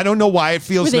like. I don't know why it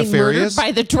feels nefarious.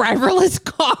 By the driverless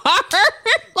car.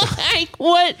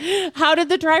 What? How did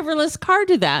the driverless car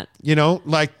do that?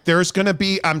 There's going to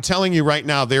be, I'm telling you right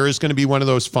now, there is going to be one of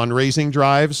those fundraising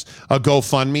drives, a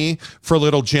GoFundMe for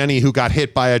little Jenny who got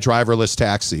hit by a driverless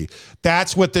taxi.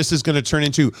 That's what this is going to turn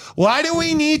into. Why do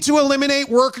we need to eliminate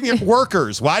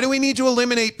workers? Why do we need to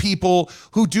eliminate people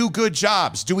who do good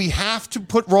jobs? Do we have to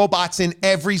put robots in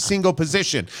every single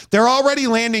position? They're already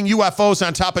landing UFOs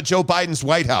on top of Joe Biden's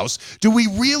White House. Do we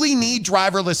really need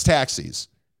driverless taxis?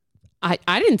 I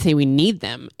didn't say we need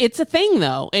them. It's a thing,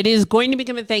 though. it is going to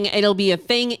become a thing. It'll be a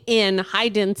thing in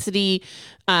high-density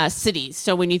cities.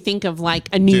 So when you think of like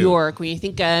a New York, when you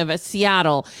think of a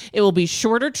Seattle, it will be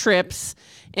shorter trips.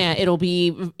 It'll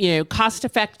be,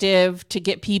 cost-effective to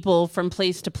get people from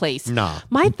place to place. Nah.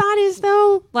 My thought is,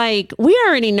 though, we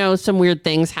already know some weird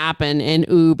things happen in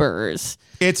Ubers.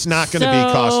 It's not going to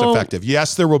be cost-effective.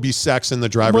 Yes, there will be sex in the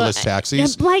driverless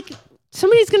taxis.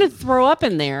 Somebody's going to throw up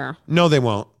in there. No, they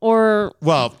won't.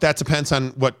 Well, that depends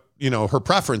on what her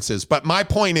preferences. But my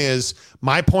point is,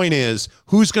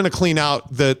 who's going to clean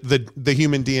out the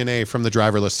human DNA from the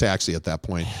driverless taxi at that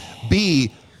point?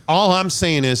 B, all I'm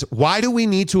saying is, why do we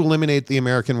need to eliminate the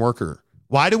American worker?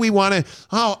 Why do we want to,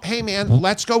 oh, hey, man,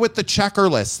 let's go with the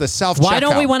checkerless, the self-checkout. Why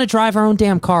don't we want to drive our own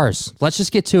damn cars? Let's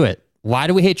just get to it. Why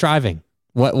do we hate driving?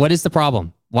 What is the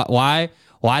problem? Why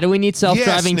do we need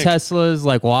self-driving Teslas?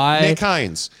 Like, why? Nick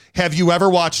Hines, have you ever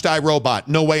watched iRobot?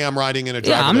 No way I'm riding in a driverless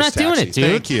taxi. I'm not doing it, dude.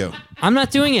 Thank you. I'm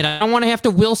not doing it. I don't want to have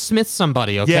to Will Smith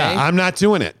somebody, okay? Yeah, I'm not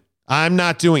doing it. I'm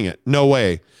not doing it. No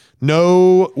way.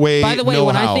 No way. By the way, no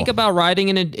when how. I think about riding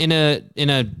in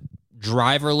a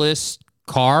driverless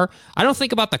car, I don't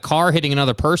think about the car hitting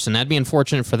another person. That'd be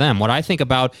unfortunate for them. What I think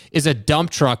about is a dump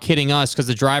truck hitting us because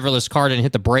the driverless car didn't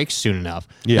hit the brakes soon enough.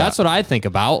 Yeah. That's what I think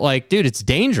about. Like, dude, it's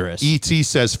dangerous. E.T.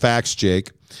 says facts,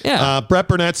 Jake. Yeah. Brett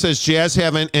Burnett says Jazz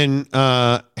haven't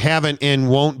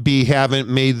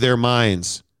made their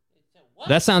minds.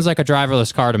 That sounds like a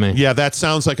driverless car to me. Yeah, that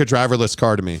sounds like a driverless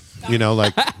car to me.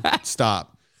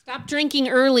 Stop. Stop drinking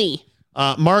early.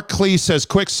 Mark Clee says,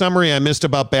 quick summary I missed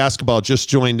about basketball, just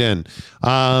joined in.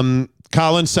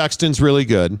 Collin Sexton's really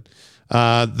good.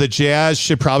 The Jazz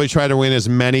should probably try to win as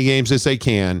many games as they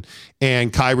can,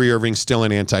 and Kyrie Irving's still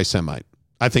an anti-Semite.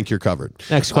 I think you're covered.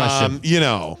 Next question.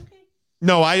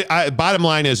 No, I bottom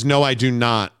line is no, I do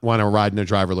not want to ride in a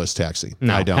driverless taxi.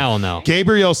 No, I don't. Hell no.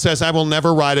 Gabriel says, I will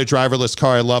never ride a driverless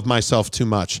car. I love myself too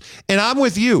much. And I'm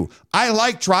with you. I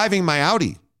like driving my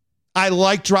Audi. I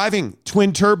like driving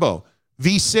twin turbo,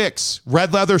 V6,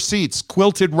 red leather seats,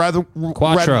 quilted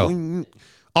Quattro.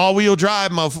 all-wheel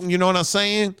drive, you know what I'm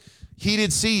saying?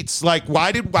 Heated seats. Like,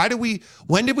 when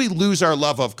did we lose our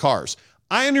love of cars?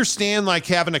 I understand like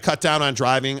having to cut down on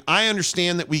driving. I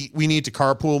understand that we need to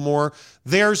carpool more.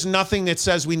 There's nothing that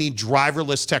says we need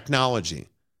driverless technology.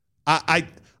 I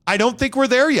don't think we're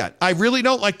there yet. I really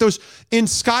don't. Like those in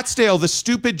Scottsdale, the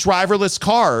stupid driverless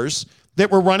cars that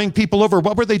were running people over.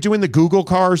 What were they doing? The Google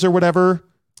cars or whatever?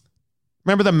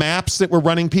 Remember the maps that were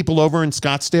running people over in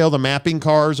Scottsdale, the mapping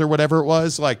cars or whatever it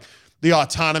was? Like the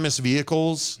autonomous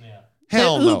vehicles? Yeah.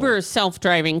 Hell no. The Uber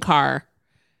self-driving car.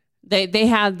 They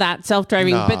had that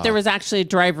self-driving, but there was actually a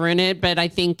driver in it, but I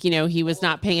think, he was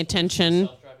not paying attention.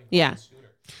 Yeah.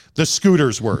 The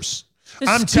scooter's worse.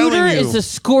 The scooter is the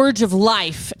scourge of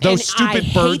life. Those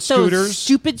stupid bird scooters. Those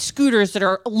stupid scooters that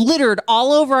are littered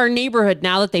all over our neighborhood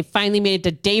now that they finally made it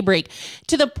to daybreak,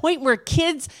 to the point where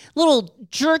kids, little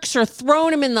jerks, are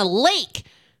throwing them in the lake.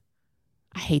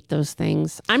 I hate those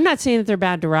things. I'm not saying that they're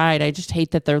bad to ride. I just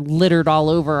hate that they're littered all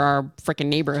over our freaking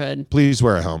neighborhood. Please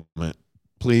wear a helmet.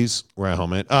 Please wear a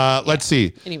helmet. Let's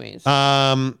see. Anyways.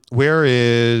 Where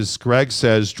is Greg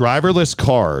says driverless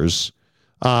cars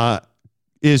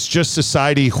is just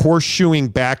society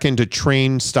horseshoeing back into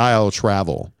train style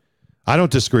travel. I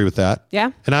don't disagree with that.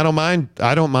 Yeah. And I don't mind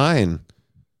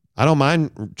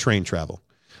train travel.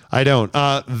 I don't.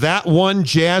 That one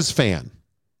Jazz fan.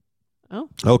 Oh.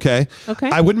 Okay. Okay.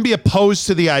 I wouldn't be opposed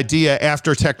to the idea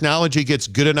after technology gets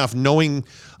good enough knowing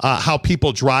how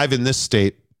people drive in this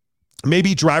state.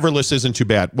 Maybe driverless isn't too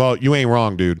bad. Well, you ain't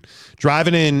wrong, dude.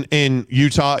 Driving in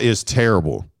Utah is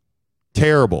terrible.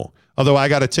 Terrible. Although I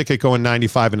got a ticket going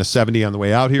 95 and a 70 on the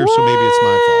way out here, so maybe it's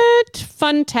my fault.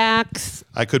 Fun tax.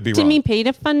 I could be wrong. Timmy paid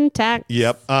a fun tax.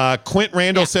 Yep. Quint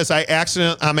Randall says I'm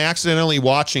accidentally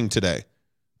watching today.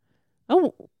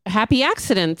 Oh, happy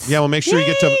accidents. Yeah, well make sure you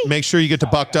get to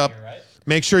bucked up.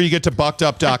 Make sure you get to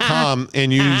buckedup.com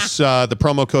and use the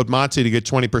promo code Monty to get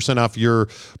 20% off your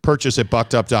purchase at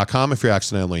buckedup.com if you're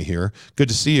accidentally here. Good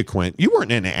to see you, Quint. You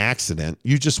weren't in an accident.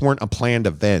 You just weren't a planned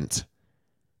event,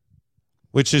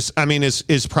 which is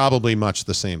probably much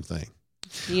the same thing.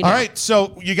 All right,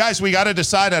 so you guys, we got to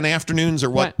decide on afternoons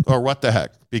or what the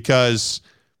heck, because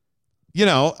this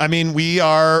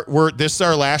is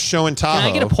our last show in Tahoe.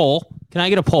 Can I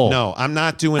get a poll? No, I'm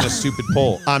not doing a stupid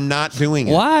poll. I'm not doing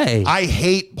it. Why? I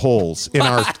hate polls in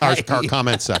our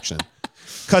comment section.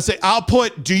 Because I'll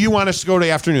put, do you want us to go to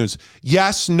afternoons?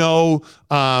 Yes, no.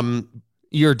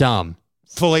 You're dumb.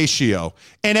 Fellatio.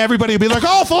 And everybody will be like,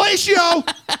 oh, fellatio.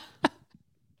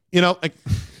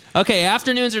 Okay,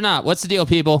 afternoons or not? What's the deal,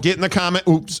 people? Get in the comment.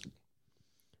 Oops.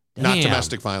 Damn. Not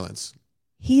domestic violence.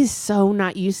 He's so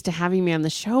not used to having me on the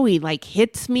show. He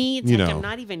hits me. It's like I'm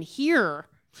not even here.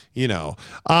 Yeah,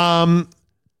 I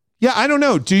don't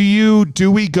know.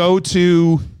 Do we go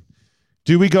to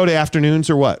afternoons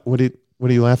or what? What are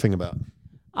you laughing about?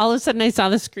 All of a sudden I saw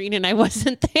the screen and I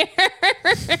wasn't there.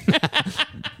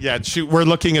 Yeah, we're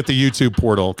looking at the YouTube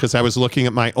portal because I was looking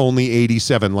at my only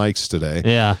 87 likes today.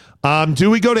 Yeah. Do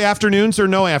we go to afternoons or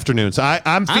no afternoons?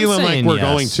 I'm feeling like we're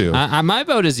going to. My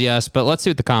vote is yes, but let's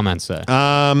see what the comments say.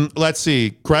 Let's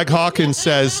see. Greg Hawkins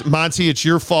says, Monty, it's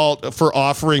your fault for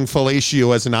offering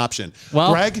fellatio as an option.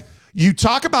 Well, Greg, you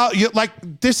talk about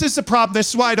this is the problem. This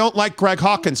is why I don't like Greg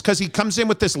Hawkins, because he comes in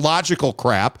with this logical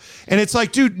crap, and it's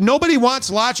like, dude, nobody wants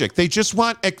logic. They just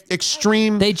want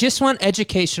extreme. They just want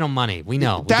educational money. We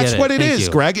know. That's what it is,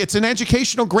 Greg. It's an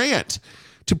educational grant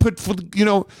to put.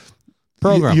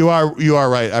 Program. You are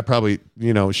right. I probably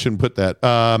shouldn't put that.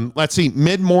 Let's see.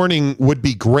 Mid-morning would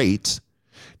be great.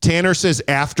 Tanner says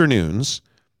afternoons.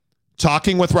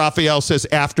 Talking with Raphael says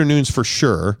afternoons for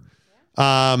sure.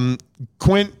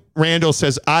 Quint Randall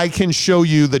says, I can show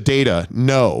you the data.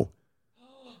 No.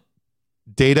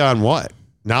 Data on what?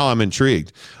 Now I'm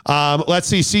intrigued. Let's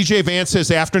see. CJ Vance says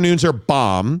afternoons are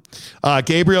bomb.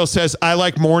 Gabriel says, I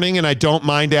like morning and I don't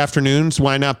mind afternoons.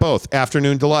 Why not both?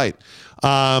 Afternoon delight.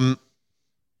 Do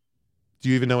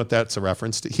you even know what that's a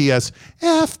reference to? He has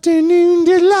afternoon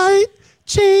delight.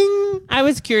 Ching. I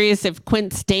was curious if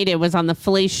Quint's data was on the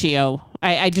fellatio.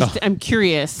 I'm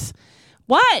curious.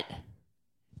 What?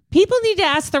 People need to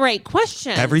ask the right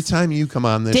questions. Every time you come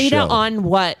on this show. Data on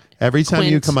what? Every time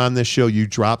Quint? you come on this show, you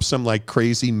drop some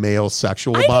crazy male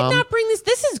sexual bomb. I did not bring this.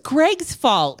 This is Greg's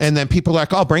fault. And then people are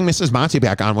like, oh, bring Mrs. Monty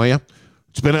back on, will you?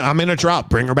 I'm in a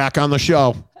drought. Bring her back on the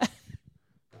show.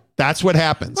 That's what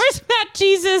happens. Where's Matt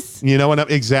Jesus? You know what?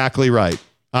 Exactly right.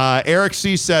 Eric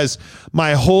C says,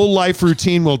 my whole life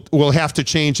routine will have to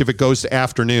change if it goes to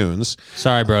afternoons.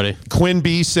 Sorry, Brody. Quinn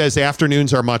B says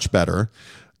afternoons are much better.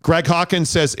 Greg Hawkins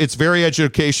says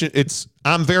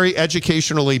I'm very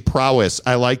educationally prowess.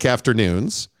 I like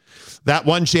afternoons. That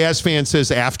one jazz fan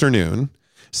says afternoon.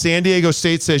 San Diego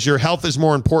State says your health is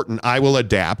more important. I will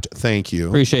adapt. Thank you.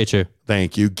 Appreciate you.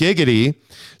 Thank you. Giggity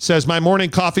says my morning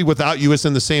coffee without you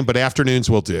isn't the same, but afternoons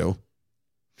will do.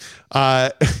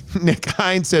 Nick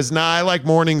Hines says, nah, I like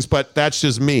mornings, but that's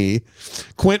just me.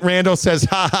 Quint Randall says,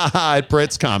 ha ha ha at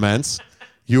Britt's comments.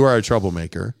 You are a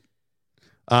troublemaker.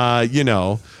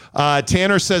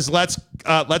 Tanner says, let's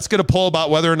get a poll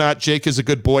about whether or not Jake is a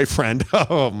good boyfriend.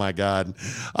 Oh my God.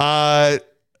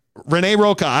 Renee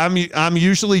Roca, I'm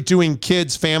usually doing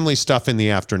kids family stuff in the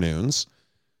afternoons.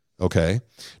 Okay.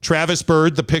 Travis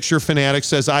Bird, the picture fanatic,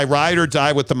 says, I ride or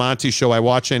die with the Monty Show. I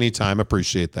watch anytime.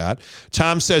 Appreciate that.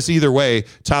 Tom says either way.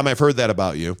 Tom, I've heard that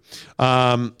about you.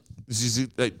 And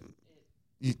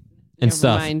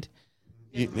stuff. And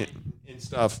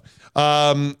stuff.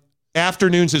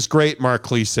 Afternoons is great, Mark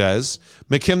Clee says.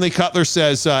 McKinley Cutler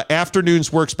says,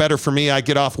 afternoons works better for me. I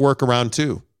get off work around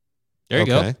 2. There you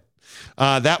go.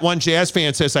 That one jazz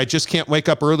fan says, I just can't wake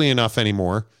up early enough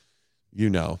anymore.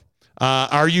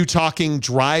 Are you talking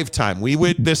drive time?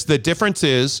 The difference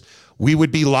is we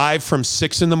would be live from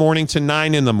 6 in the morning to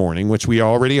 9 in the morning, which we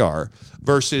already are,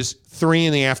 versus 3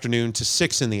 in the afternoon to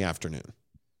 6 in the afternoon.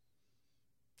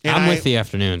 And I'm with the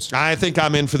afternoons. I think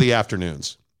I'm in for the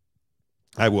afternoons.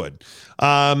 I would.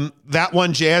 That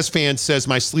one jazz fan says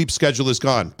my sleep schedule is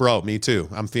gone. Bro, me too.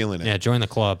 I'm feeling it. Yeah, join the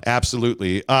club.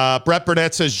 Absolutely. Brett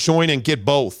Burnett says join and get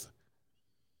both.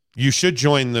 You should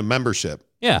join the membership.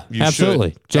 Yeah, you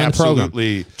absolutely. Should. Join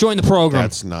absolutely. the program. Join the program.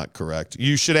 That's not correct.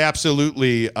 You should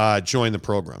absolutely join the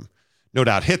program. No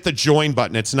doubt. Hit the join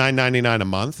button. It's $9.99 a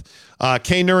month.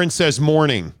 K. Nurin says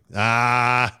morning.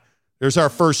 There's our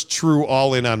first true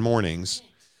all-in on mornings.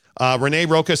 Renee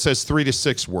Roca says 3 to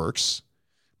 6 works.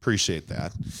 Appreciate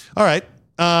that. All right.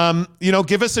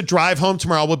 Give us a drive home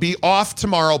tomorrow. We'll be off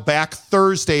tomorrow, back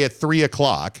Thursday at 3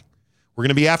 o'clock. We're going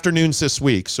to be afternoons this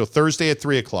week. So Thursday at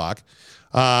 3 o'clock.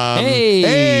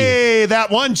 Hey,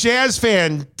 that one jazz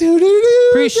fan.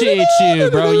 Appreciate you,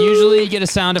 bro. Usually you get a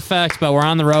sound effect, but we're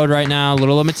on the road right now.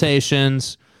 Little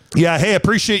limitations. Yeah, hey,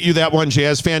 appreciate you, that one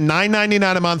jazz fan.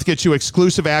 $9.99 a month gets you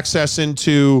exclusive access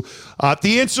into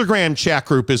the Instagram chat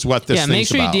group is what this thing's about. Yeah,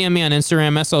 make sure you DM me on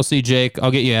Instagram, SLC Jake.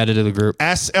 I'll get you added to the group.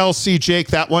 SLC Jake,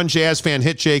 that one jazz fan,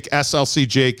 hit Jake, SLC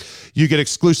Jake. You get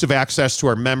exclusive access to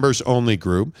our members-only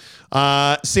group.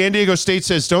 San Diego State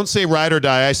says, don't say ride or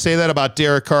die. I say that about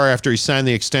Derek Carr after he signed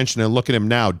the extension, and look at him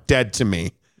now, dead to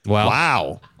me.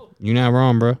 Wow. You're not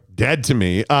wrong, bro. Dead to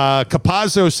me.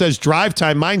 Capazzo says drive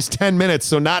time. Mine's 10 minutes,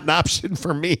 so not an option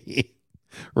for me.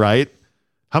 Right?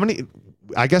 How many?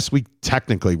 I guess we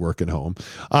technically work at home.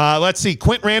 Let's see.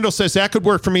 Quint Randall says that could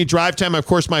work for me. Drive time. Of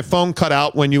course, my phone cut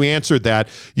out when you answered that.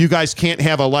 You guys can't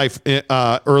have a life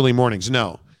early mornings.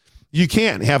 No, you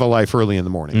can't have a life early in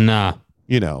the morning. Nah.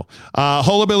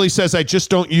 Holabilly says, I just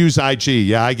don't use IG.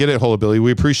 Yeah, I get it, Holabilly.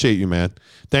 We appreciate you, man.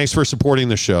 Thanks for supporting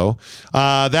the show.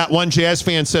 That one Jazz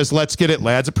fan says, let's get it,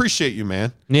 lads. Appreciate you,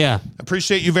 man. Yeah.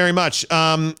 Appreciate you very much.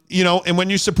 And when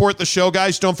you support the show,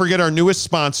 guys, don't forget our newest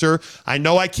sponsor. I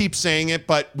know I keep saying it,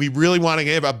 but we really want to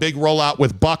give a big rollout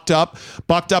with Bucked Up.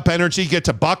 Bucked Up Energy. Get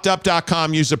to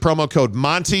buckedup.com. Use the promo code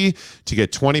Monty to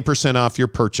get 20% off your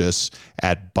purchase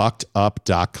at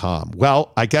buckedup.com.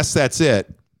 Well, I guess that's it.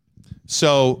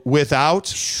 So without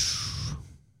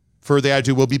further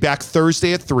ado, we'll be back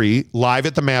Thursday at 3 live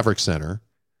at the Maverick Center.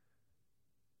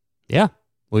 Yeah,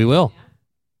 we will.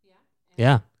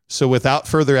 Yeah. So without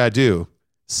further ado,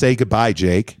 say goodbye,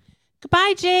 Jake.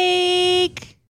 Goodbye, Jake.